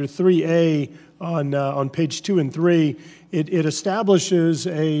 3A, under 3A on page 2 and 3, it establishes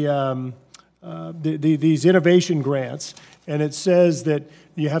these innovation grants, and it says that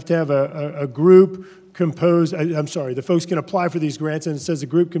you have to have a group composed, I'm sorry, the folks can apply for these grants, and it says the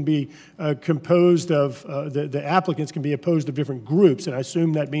group can be composed of, the applicants can be opposed of different groups, and I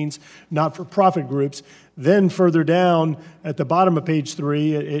assume that means not-for-profit groups. Then further down at the bottom of page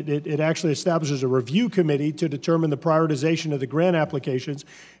 3, it actually establishes a review committee to determine the prioritization of the grant applications,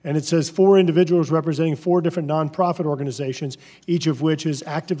 and it says 4 individuals representing 4 different nonprofit organizations, each of which is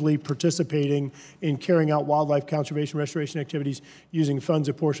actively participating in carrying out wildlife conservation restoration activities using funds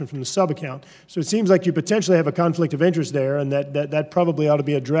apportioned from the sub-account. So it seems like you potentially have a conflict of interest there, and that probably ought to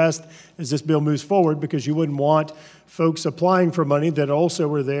be addressed as this bill moves forward, because you wouldn't want folks applying for money that also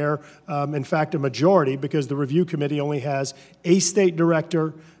were there, in fact, a majority, because the review committee only has a state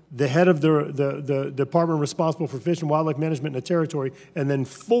director, the head of the department responsible for fish and wildlife management in the territory, and then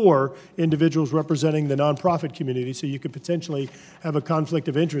 4 individuals representing the nonprofit community, so you could potentially have a conflict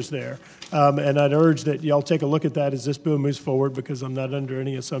of interest there. And I'd urge that y'all take a look at that as this bill moves forward, because I'm not under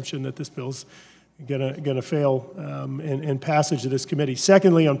any assumption that this bill's gonna fail in passage of this committee.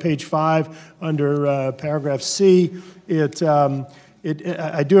 Secondly, on page 5, under paragraph C,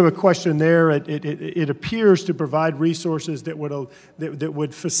 I do have a question there. It appears to provide resources that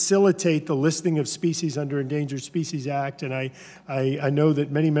would facilitate the listing of species under Endangered Species Act, and I know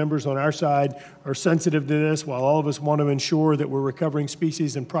that many members on our side are sensitive to this. While all of us want to ensure that we're recovering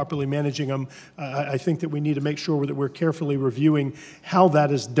species and properly managing them, I think that we need to make sure that we're carefully reviewing how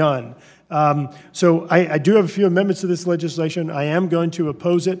that is done. So I do have a few amendments to this legislation. I am going to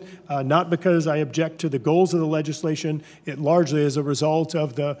oppose it, not because I object to the goals of the legislation. It largely is a result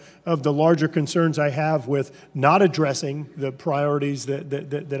of the larger concerns I have with not addressing the priorities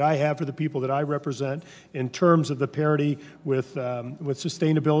that I have for the people that I represent in terms of the parity with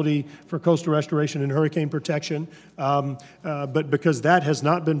sustainability for coastal restoration and hurricane protection. But because that has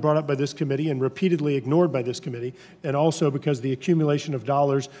not been brought up by this committee and repeatedly ignored by this committee, and also because the accumulation of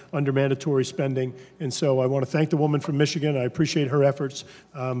dollars under mandatory spending. And so I want to thank the woman from Michigan. I appreciate her efforts,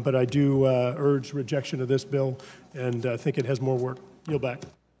 but I do urge rejection of this bill, and I think it has more work. Yield back.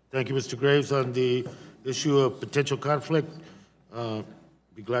 Thank you, Mr. Graves. On the issue of potential conflict,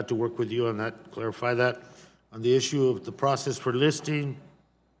 be glad to work with you on that, clarify that. On the issue of the process for listing,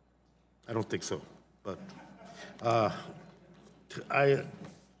 I don't think so, but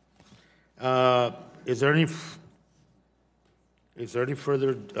is there any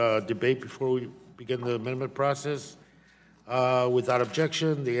further debate before we begin the amendment process? Without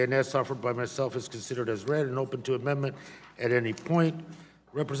objection, the NS offered by myself is considered as read and open to amendment at any point.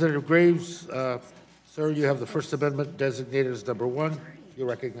 Representative Graves, sir, you have the First Amendment designated as number 1. You're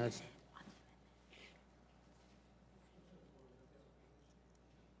recognized.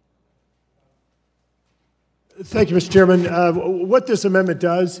 Thank you, Mr. Chairman. What this amendment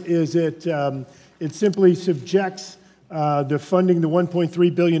does is it simply subjects the funding, the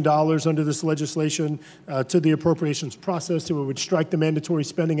 $1.3 billion under this legislation to the appropriations process. So it would strike the mandatory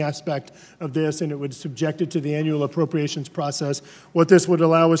spending aspect of this, and it would subject it to the annual appropriations process. What this would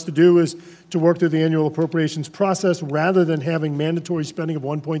allow us to do is to work through the annual appropriations process rather than having mandatory spending of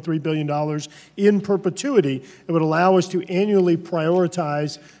 $1.3 billion in perpetuity. It would allow us to annually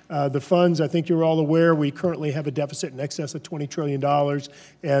prioritize The funds, I think you're all aware, we currently have a deficit in excess of $20 trillion.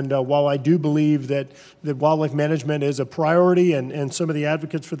 And while I do believe that wildlife management is a priority, and some of the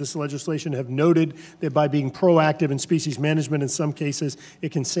advocates for this legislation have noted that by being proactive in species management, in some cases,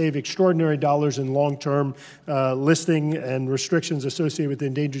 it can save extraordinary dollars in long-term listing and restrictions associated with the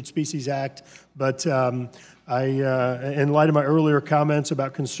Endangered Species Act. But in light of my earlier comments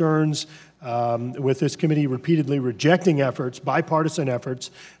about concerns with this committee repeatedly rejecting efforts, bipartisan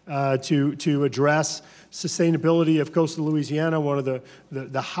efforts, to address sustainability of coastal Louisiana, one of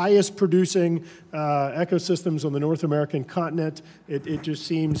the highest producing ecosystems on the North American continent, it just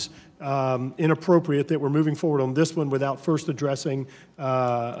seems inappropriate that we're moving forward on this one without first addressing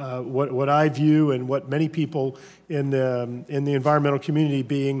what I view and what many people in the environmental community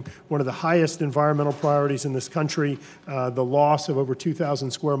being one of the highest environmental priorities in this country, the loss of over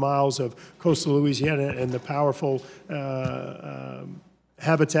 2,000 square miles of coastal Louisiana and the powerful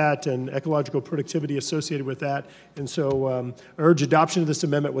habitat and ecological productivity associated with that. And so I urge adoption of this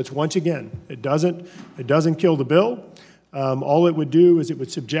amendment, which once again, it doesn't kill the bill. All it would do is it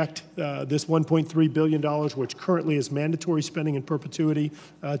would subject this $1.3 billion, which currently is mandatory spending in perpetuity,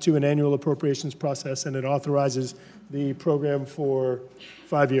 to an annual appropriations process, and it authorizes the program for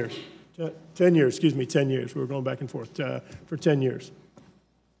 5 years. 10 years, excuse me, 10 years. We were going back and forth for 10 years.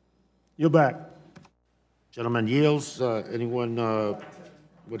 Yield back. Gentleman yields. Anyone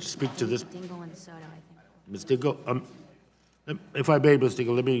would speak to this? Dingle and Soto, I think. Ms. Dingle, if I may, Ms.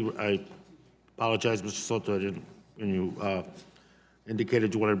 Dingle, I apologize, Mr. Soto, I didn't. When you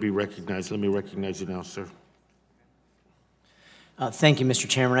indicated you wanted to be recognized, let me recognize you now, sir. Thank you, Mr.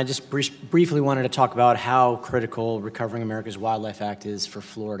 Chairman. I just briefly wanted to talk about how critical Recovering America's Wildlife Act is for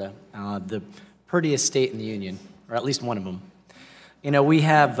Florida, the prettiest state in the union, or at least one of them. You know, we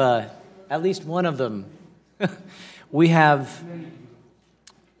have, at least one of them, we have,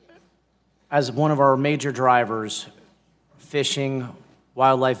 as one of our major drivers, fishing,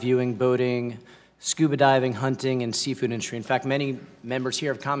 wildlife viewing, boating, scuba diving, hunting, and seafood industry. In fact, many members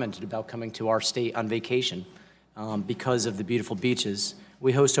here have commented about coming to our state on vacation because of the beautiful beaches.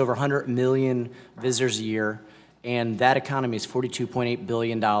 We host over 100 million visitors a year, and that economy is $42.8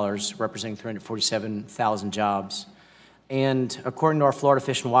 billion, representing 347,000 jobs. And according to our Florida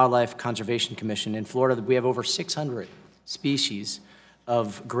Fish and Wildlife Conservation Commission, in Florida, we have over 600 species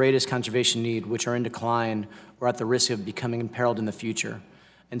of greatest conservation need, which are in decline or at the risk of becoming imperiled in the future.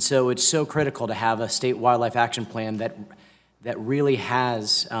 And so it's so critical to have a state wildlife action plan that really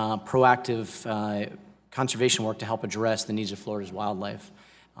has proactive conservation work to help address the needs of Florida's wildlife.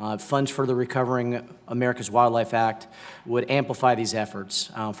 Funds for the Recovering America's Wildlife Act would amplify these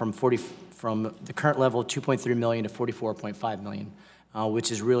efforts from the current level of $2.3 million to $44.5 million,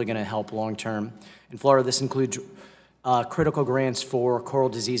 which is really going to help long term. In Florida, this includes critical grants for coral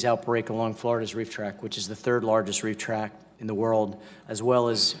disease outbreak along Florida's reef tract, which is the third largest reef tract in the world, as well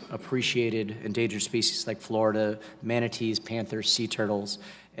as appreciated endangered species like Florida manatees, panthers, sea turtles,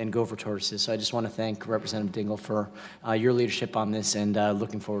 and gopher tortoises. So I just want to thank Representative Dingle for your leadership on this, and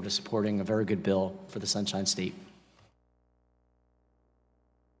looking forward to supporting a very good bill for the Sunshine State.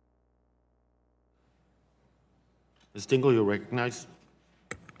 Ms. Dingle, you're recognized.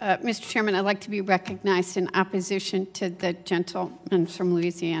 Mr. Chairman, I'd like to be recognized in opposition to the gentleman from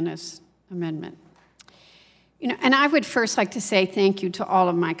Louisiana's amendment. You know, and I would first like to say thank you to all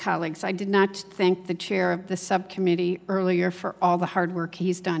of my colleagues. I did not thank the chair of the subcommittee earlier for all the hard work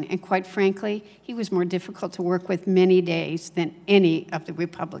he's done. And quite frankly, he was more difficult to work with many days than any of the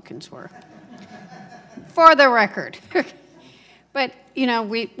Republicans were, for the record. But, you know,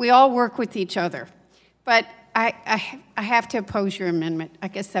 we all work with each other. But I have to oppose your amendment. I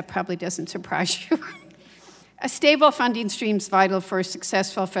guess that probably doesn't surprise you. A stable funding stream is vital for a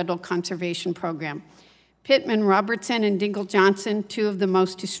successful federal conservation program. Pittman Robertson and Dingle Johnson, two of the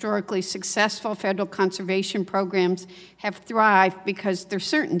most historically successful federal conservation programs, have thrived because there's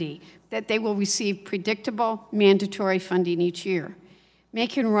certainty that they will receive predictable, mandatory funding each year.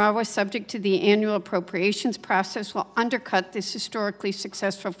 Making RAWA subject to the annual appropriations process will undercut this historically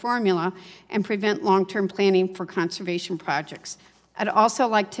successful formula and prevent long-term planning for conservation projects. I'd also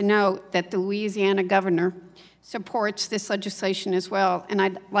like to note that the Louisiana governor supports this legislation as well, and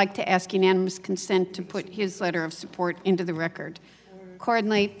I'd like to ask unanimous consent to put his letter of support into the record.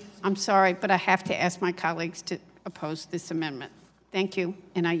 Accordingly, I'm sorry, but I have to ask my colleagues to oppose this amendment. Thank you,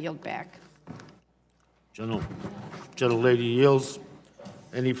 and I yield back. Gentlelady yields.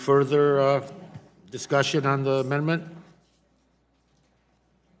 Any further discussion on the amendment?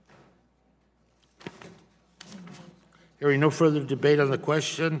 Hearing no further debate on the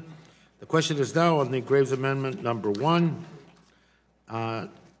question. The question is now on the Graves Amendment number 1.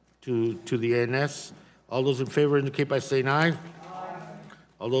 to the ANS. All those in favor indicate by saying aye. Aye.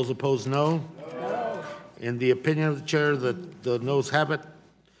 All those opposed, no. No. In the opinion of the chair, the noes have it,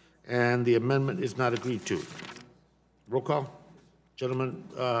 and the amendment is not agreed to. Roll call. Gentleman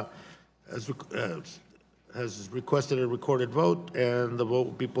has requested a recorded vote, and the vote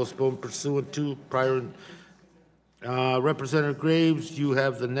will be postponed pursuant to prior. Representative Graves, you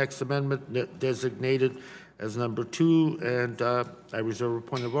have the next amendment designated as number 2, and I reserve a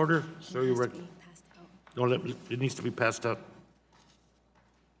point of order. Sir, you're ready. No, it needs to be passed out.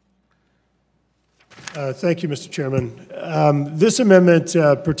 Thank you, Mr. Chairman. This amendment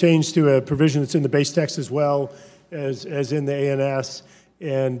pertains to a provision that's in the base text as well as in the ANS,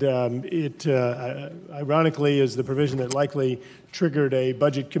 and it ironically is the provision that likely triggered a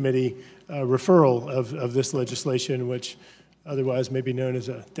Budget Committee referral of this legislation, which otherwise may be known as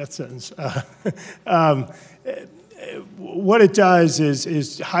a death sentence. What it does is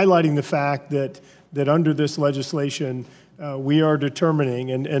highlighting the fact that under this legislation, we are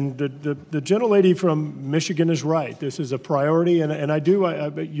determining, and the gentlelady from Michigan is right. This is a priority, and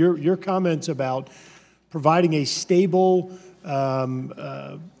your comments about providing a stable,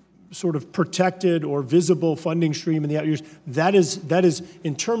 sort of protected or visible funding stream in the out years, that is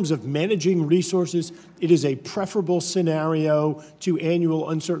in terms of managing resources, it is a preferable scenario to annual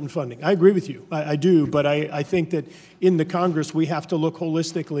uncertain funding. I agree with you, I do, but I think that in the Congress we have to look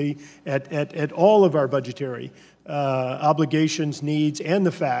holistically at all of our budgetary obligations, needs, and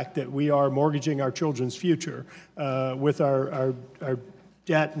the fact that we are mortgaging our children's future with our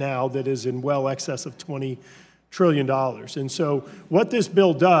debt now that is in well excess of $20 trillion. And so what this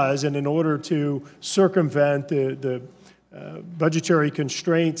bill does, and in order to circumvent the budgetary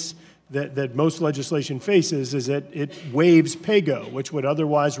constraints that most legislation faces, is that it waives PAYGO, which would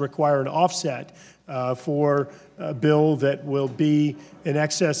otherwise require an offset for a bill that will be in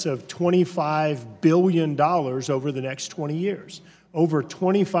excess of $25 billion over the next 20 years. Over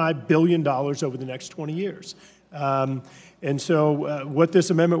 $25 billion over the next 20 years. And so what this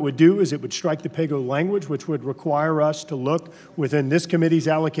amendment would do is it would strike the PAYGO language, which would require us to look within this committee's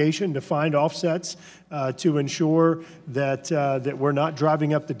allocation to find offsets to ensure that we're not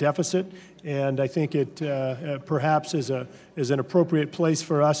driving up the deficit. And I think it perhaps is an appropriate place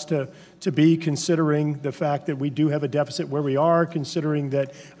for us to be, considering the fact that we do have a deficit where we are, considering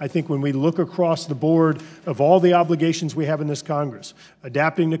that I think when we look across the board of all the obligations we have in this Congress,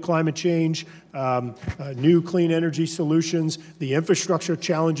 adapting to climate change, new clean energy solutions, the infrastructure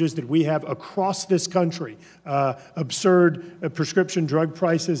challenges that we have across this country, absurd prescription drug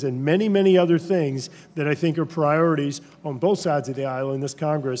prices, and many, many other things that I think are priorities on both sides of the aisle in this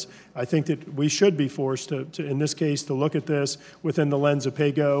Congress, I think that we should be forced to in this case, to look at this within the lens of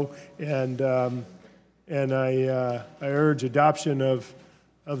PAYGO, and I urge adoption of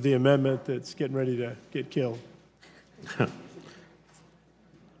the amendment that's getting ready to get killed.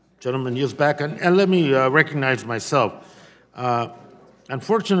 Gentleman yields back, and let me recognize myself.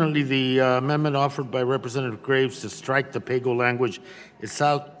 Unfortunately, the amendment offered by Representative Graves to strike the PAYGO language is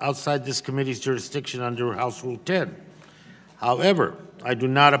outside this committee's jurisdiction under House Rule 10. However, I do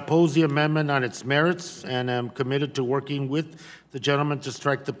not oppose the amendment on its merits and am committed to working with the gentleman to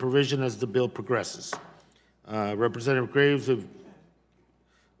strike the provision as the bill progresses. Representative Graves, if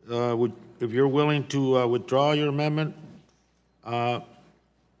you're willing to withdraw your amendment, the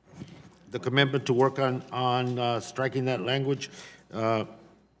commitment to work on striking that language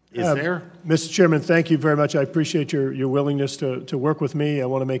is there. Mr. Chairman, thank you very much. I appreciate your willingness to work with me. I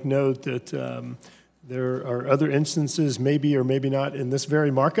want to make note that there are other instances, maybe or maybe not, in this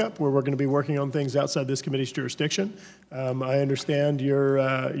very markup where we're going to be working on things outside this committee's jurisdiction. I understand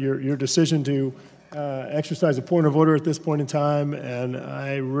your decision to exercise a point of order at this point in time, and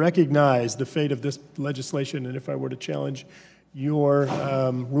I recognize the fate of this legislation, and if I were to challenge your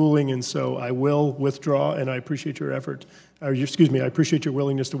ruling, and so I will withdraw, and I appreciate your effort, or excuse me, I appreciate your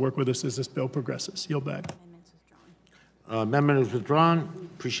willingness to work with us as this bill progresses. Yield back. Amendment is withdrawn.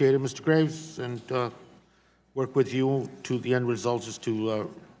 Appreciate it, Mr. Graves, and work with you to the end result is to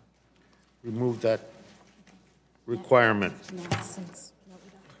remove that requirement.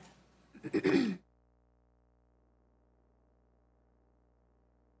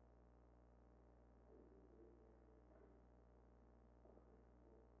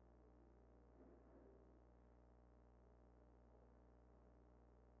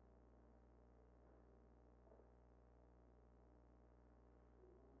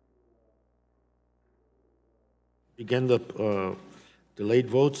 Begin the delayed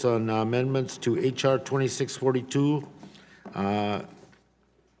votes on amendments to H.R. 2642. And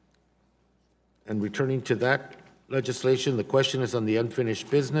returning to that legislation. The question is on the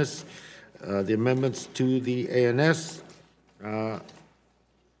unfinished business, the amendments to the ANS.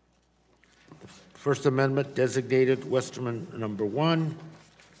 First Amendment designated Westerman number 1.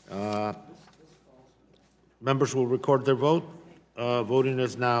 Members will record their vote. Voting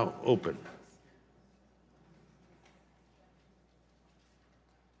is now open.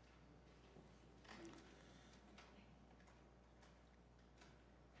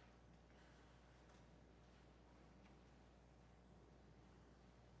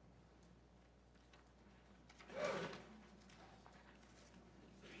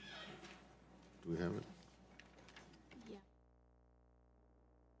 Do we have it?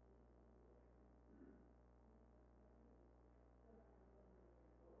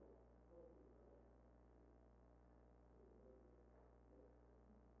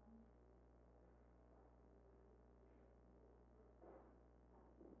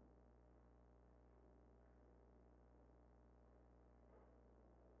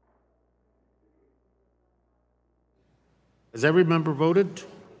 Has every member voted?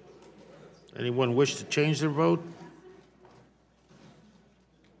 Anyone wish to change their vote?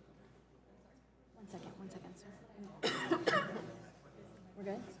 One second, sir. We're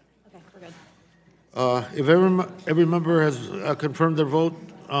good? Okay, we're good. If every member has confirmed their vote,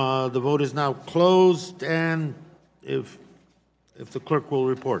 the vote is now closed, and if the clerk will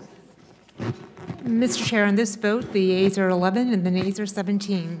report. Mr. Chair, on this vote, the yeas are 11 and the nays are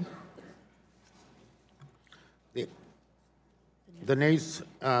 17. The nays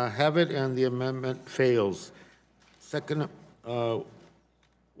have it, and the amendment fails. Second,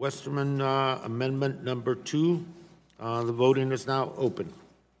 Westerman Amendment number 2. The voting is now open.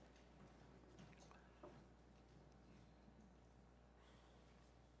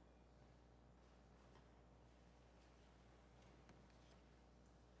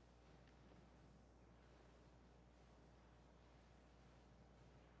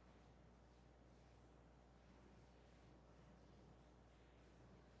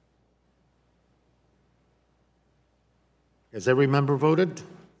 Has every member voted?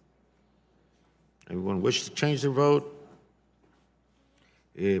 Anyone wish to change their vote?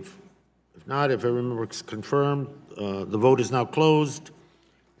 If not, if every member is confirmed, the vote is now closed,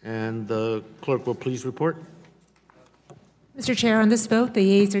 and the clerk will please report. Mr. Chair, on this vote, the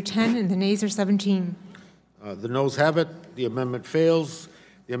yeas are 10 and the nays are 17. The noes have it. The amendment fails.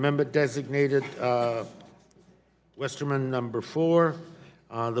 The amendment designated Westerman number 4.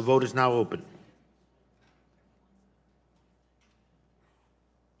 The vote is now open.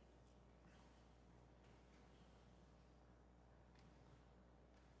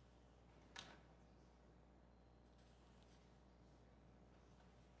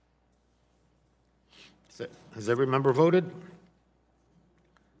 Has every member voted?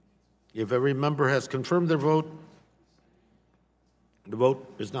 If every member has confirmed their vote, the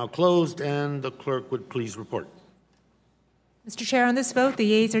vote is now closed, and the clerk would please report. Mr. Chair, on this vote, the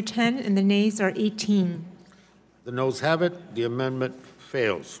yeas are 10 and the nays are 18. The noes have it. The amendment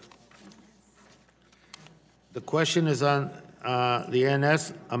fails. The question is on the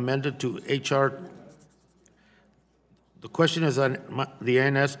ANS amended to HR. The question is on the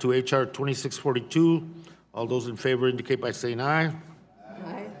ANS to HR 2642. All those in favor indicate by saying aye.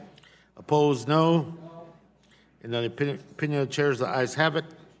 Aye. Opposed, no. In the opinion of the chairs, the ayes have it.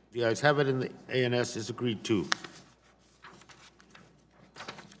 The ayes have it, and the ANS is agreed to.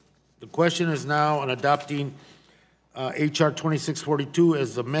 The question is now on adopting HR 2642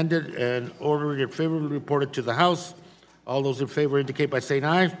 as amended and ordering it favorably reported to the House. All those in favor indicate by saying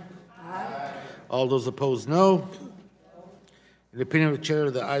aye. Aye. All those opposed, no. In the opinion of the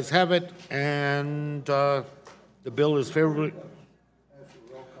chair, the ayes have it, and the bill is favorably.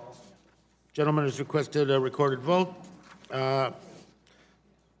 Gentleman has requested a recorded vote. The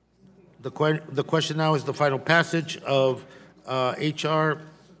question now is the final passage of HR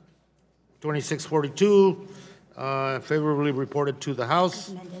 2642, favorably reported to the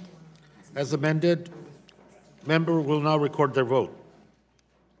House. As amended. Member will now record their vote.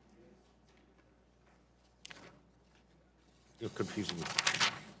 You're confusing me.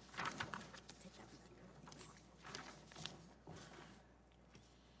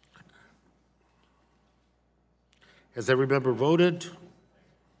 Has every member voted? One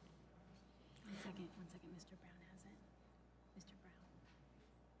second, Mr. Brown has it. Mr. Brown.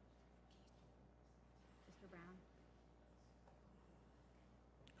 Mr. Brown.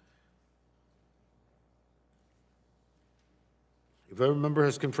 If every member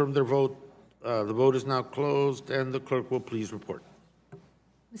has confirmed their vote, the vote is now closed, and the clerk will please report.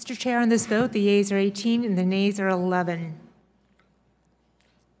 Mr. Chair, on this vote, the yeas are 18 and the nays are 11.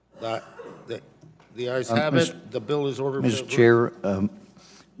 The ayes have it. The bill is ordered. Mr. Chair,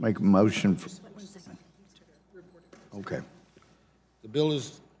 make a motion. Okay. The bill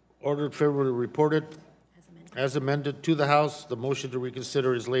is ordered favorably reported as amended to the House. The motion to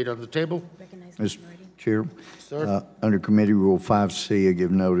reconsider is laid on the table. Mr. Chair, Sir? Under Committee Rule 5C, I give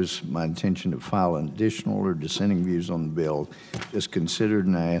notice of my intention to file additional or dissenting views on the bill. Just considered,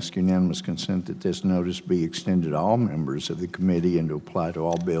 and I ask unanimous consent that this notice be extended to all members of the committee and to apply to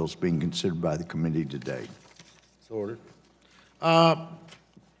all bills being considered by the committee today. So ordered.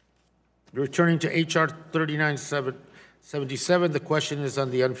 Returning to H.R. 3977, the question is on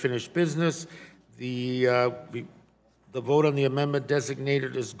the unfinished business. The vote on the amendment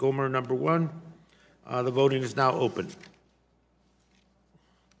designated as Gomer number 1. The voting is now open.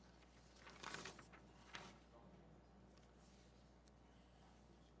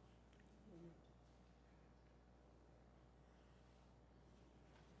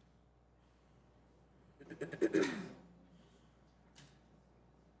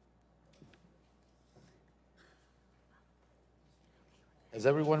 Has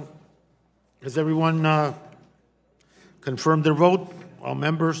everyone confirmed their vote? All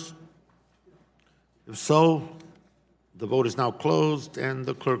members? If so, the vote is now closed, and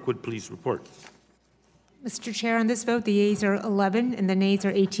the clerk would please report. Mr. Chair, on this vote, the yeas are 11 and the nays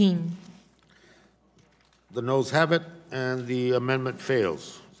are 18. The noes have it, and the amendment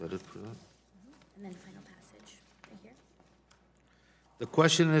fails. Is that it for that? And then final passage, right here. The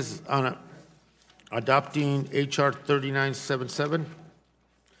question is on adopting H.R. 3977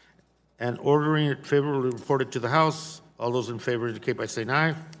 and ordering it favorably reported to the House. All those in favor indicate by saying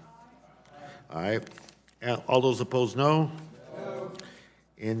aye. Aye. And all those opposed, no.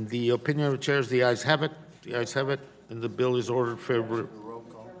 In the opinion of the chairs, the ayes have it. The ayes have it, and the bill is ordered favorably.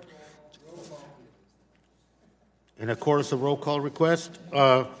 In a chorus of roll call request,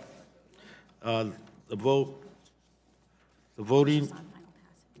 the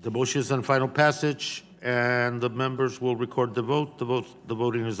motion is on final passage, and the members will record the vote. The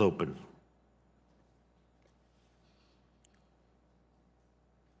voting is open.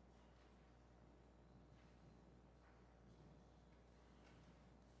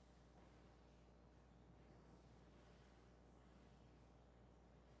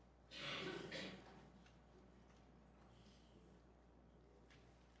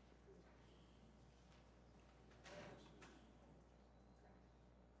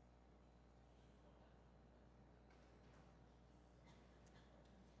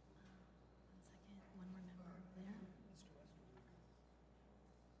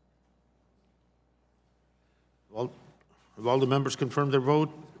 Have all the members confirmed their vote?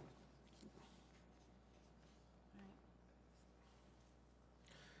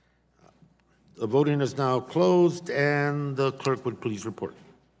 The voting is now closed, and the clerk would please report.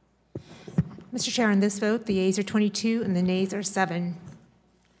 Mr. Chair, on this vote, the yeas are 22 and the nays are 7.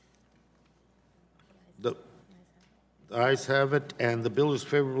 The ayes have it, and the bill is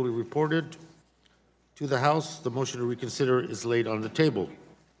favorably reported to the House. The motion to reconsider is laid on the table.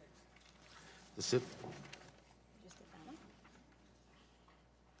 That's it.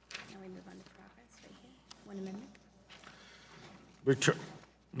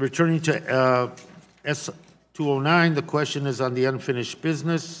 Returning to S209, the question is on the unfinished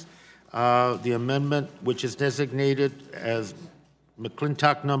business. The amendment, which is designated as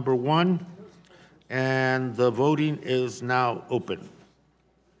McClintock number 1, and the voting is now open.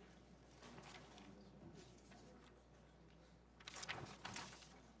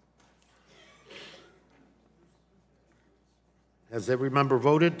 Has every member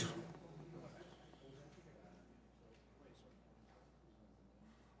voted?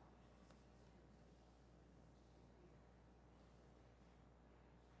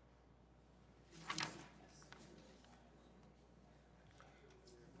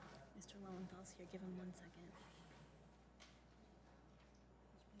 Give him 1 second.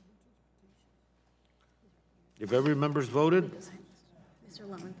 If every member's voted? Mr.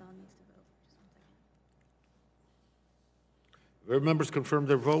 Lowenthal needs to vote. If every member's confirmed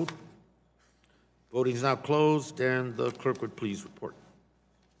their vote, voting is now closed, and the clerk would please report.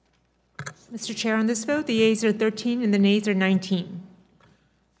 Mr. Chair, on this vote, the yeas are 13 and the nays are 19.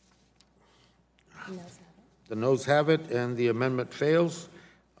 The noes have it, and the amendment fails.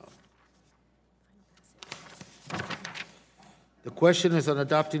 The question is on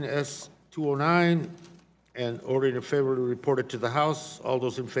adopting S209 and ordering it favorably reported to the House. All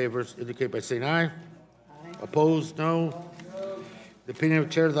those in favor indicate by saying aye. Aye. Opposed, no. The opinion of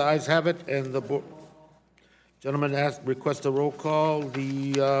the chair, the ayes have it, and the gentleman request a roll call.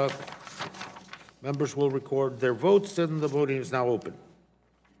 The members will record their votes, and the voting is now open.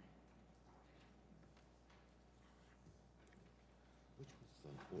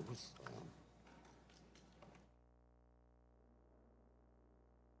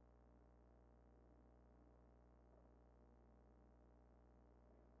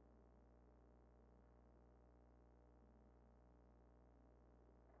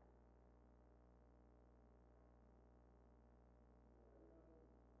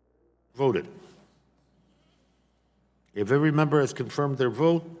 voted? If every member has confirmed their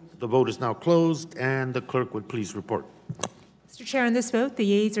vote, the vote is now closed, and the clerk would please report. Mr. Chair, on this vote, the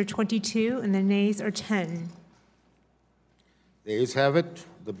yeas are 22 and the nays are 10. The ayes have it.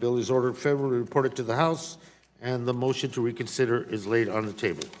 The bill is ordered favorably reported to the House, and the motion to reconsider is laid on the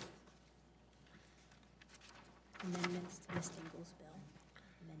table. Amendments to Ms. Dingell's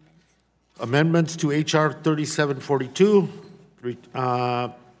bill. Amendments to H.R. 3742.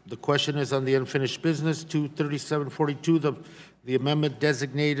 The question is on the unfinished business to 3742, the amendment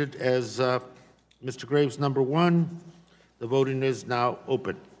designated as Mr. Graves number 1. The voting is now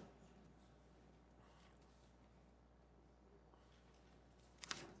open.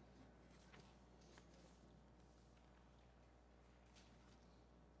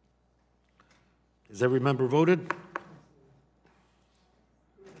 Has every member voted?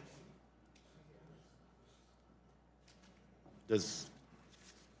 If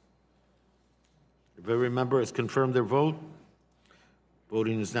every member has confirmed their vote,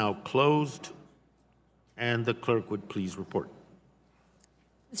 voting is now closed, and the clerk would please report.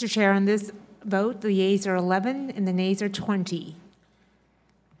 Mr. Chair, on this vote, the yeas are 11 and the nays are 20.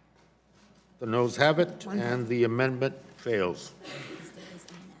 The noes have it, and the amendment fails.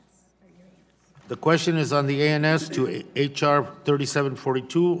 The question is on the ANS to H.R.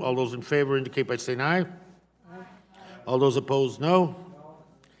 3742. All those in favor indicate by saying aye. All those opposed, no.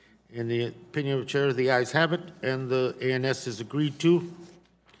 In the opinion of the chair, the ayes have it, and the ANS is agreed to.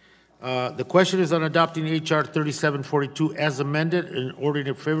 The question is on adopting H.R. 3742 as amended and ordering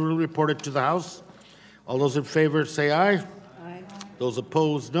it favorably reported to the House. All those in favor say aye. Aye. Those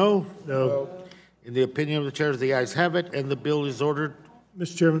opposed, no. No. In the opinion of the chair, the ayes have it, and the bill is ordered.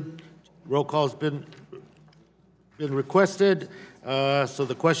 Mr. Chairman. Roll call has been requested. So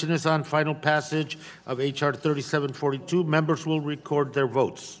the question is on final passage of H.R. 3742. Members will record their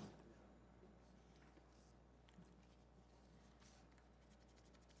votes.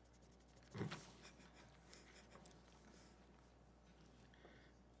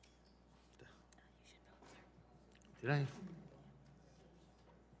 Did I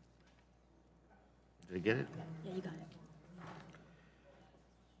get it? Yeah, you got it.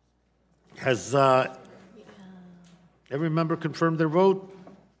 Has every member confirmed their vote?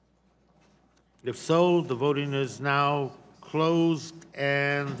 If so, the voting is now closed,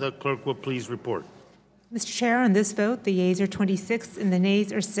 and the clerk will please report. Mr. Chair, on this vote, the yeas are 26 and the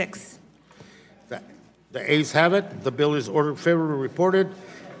nays are 6. The ayes have it. The bill is ordered favorably reported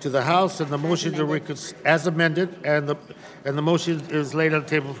to the House, and the motion to reconsider as amended, and the motion is laid on the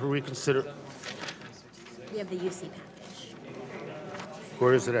table for reconsider. We have the UC package.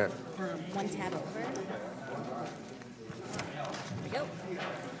 Where is it at? One tab over. There we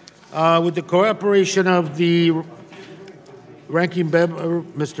go. With the cooperation of the ranking member,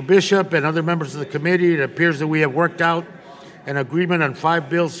 Mr. Bishop, and other members of the committee, it appears that we have worked out an agreement on 5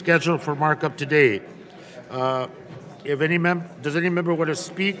 bills scheduled for markup today. Does any member want to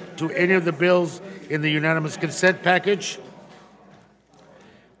speak to any of the bills in the unanimous consent package?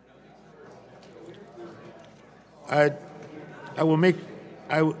 As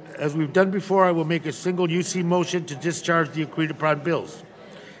we've done before, I will make a single UC motion to discharge the agreed upon bills.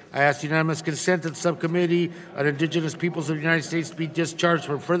 I ask unanimous consent that the Subcommittee on Indigenous Peoples of the United States be discharged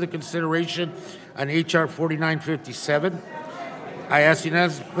for further consideration on H.R. 4957. I ask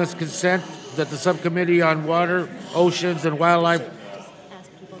unanimous consent that the Subcommittee on Water, Oceans, and Wildlife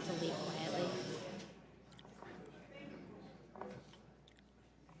Ask people to leave quietly.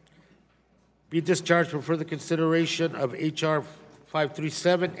 be discharged for further consideration of H.R.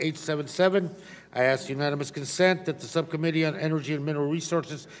 537-877. I ask unanimous consent that the Subcommittee on Energy and Mineral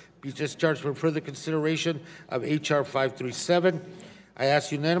Resources be discharged for further consideration of H.R. 537. I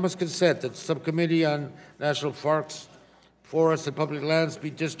ask unanimous consent that the Subcommittee on National Parks, Forests, and Public Lands be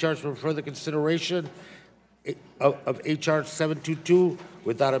discharged for further consideration of H.R. 722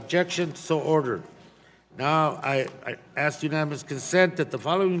 without objection. So ordered. Now, I ask unanimous consent that the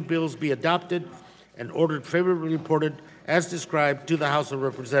following bills be adopted and ordered favorably reported as described to the House of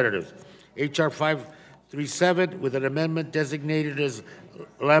Representatives. H.R. 537 with an amendment designated as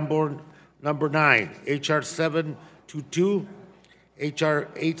Lamborn number 9. H.R. 722, H.R.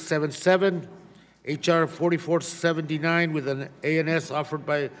 877, H.R. 4479 with an ANS offered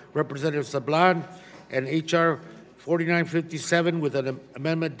by Representative Sablan, and H.R. 4957 with an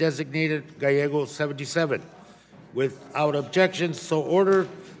amendment designated Gallego 77. Without objection, so ordered.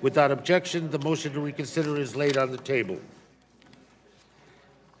 Without objection, the motion to reconsider is laid on the table. And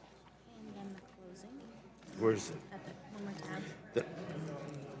then the closing. Where is it? One more tab.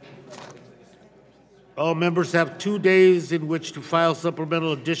 All members have 2 days in which to file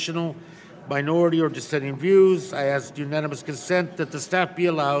supplemental, additional, minority, or dissenting views. I ask unanimous consent that the staff be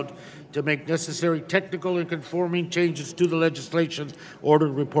allowed to make necessary technical and conforming changes to the legislation ordered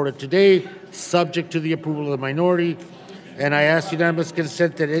and reported today, subject to the approval of the minority. And I ask unanimous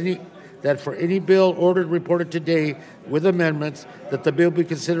consent that for any bill ordered and reported today with amendments, that the bill be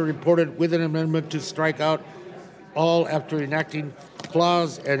considered reported with an amendment to strike out all after enacting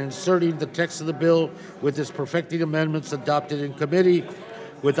clause and inserting the text of the bill with its perfecting amendments adopted in committee.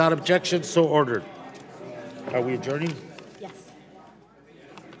 Without objection, so ordered. Are we adjourning? Yes.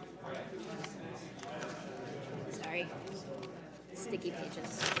 Sorry. Sticky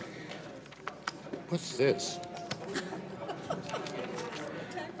pages. What's this?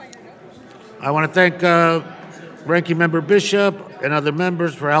 I want to thank Ranking Member Bishop and other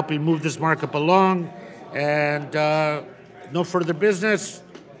members for helping move this markup along. And no further business.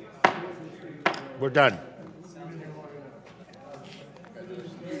 We're done.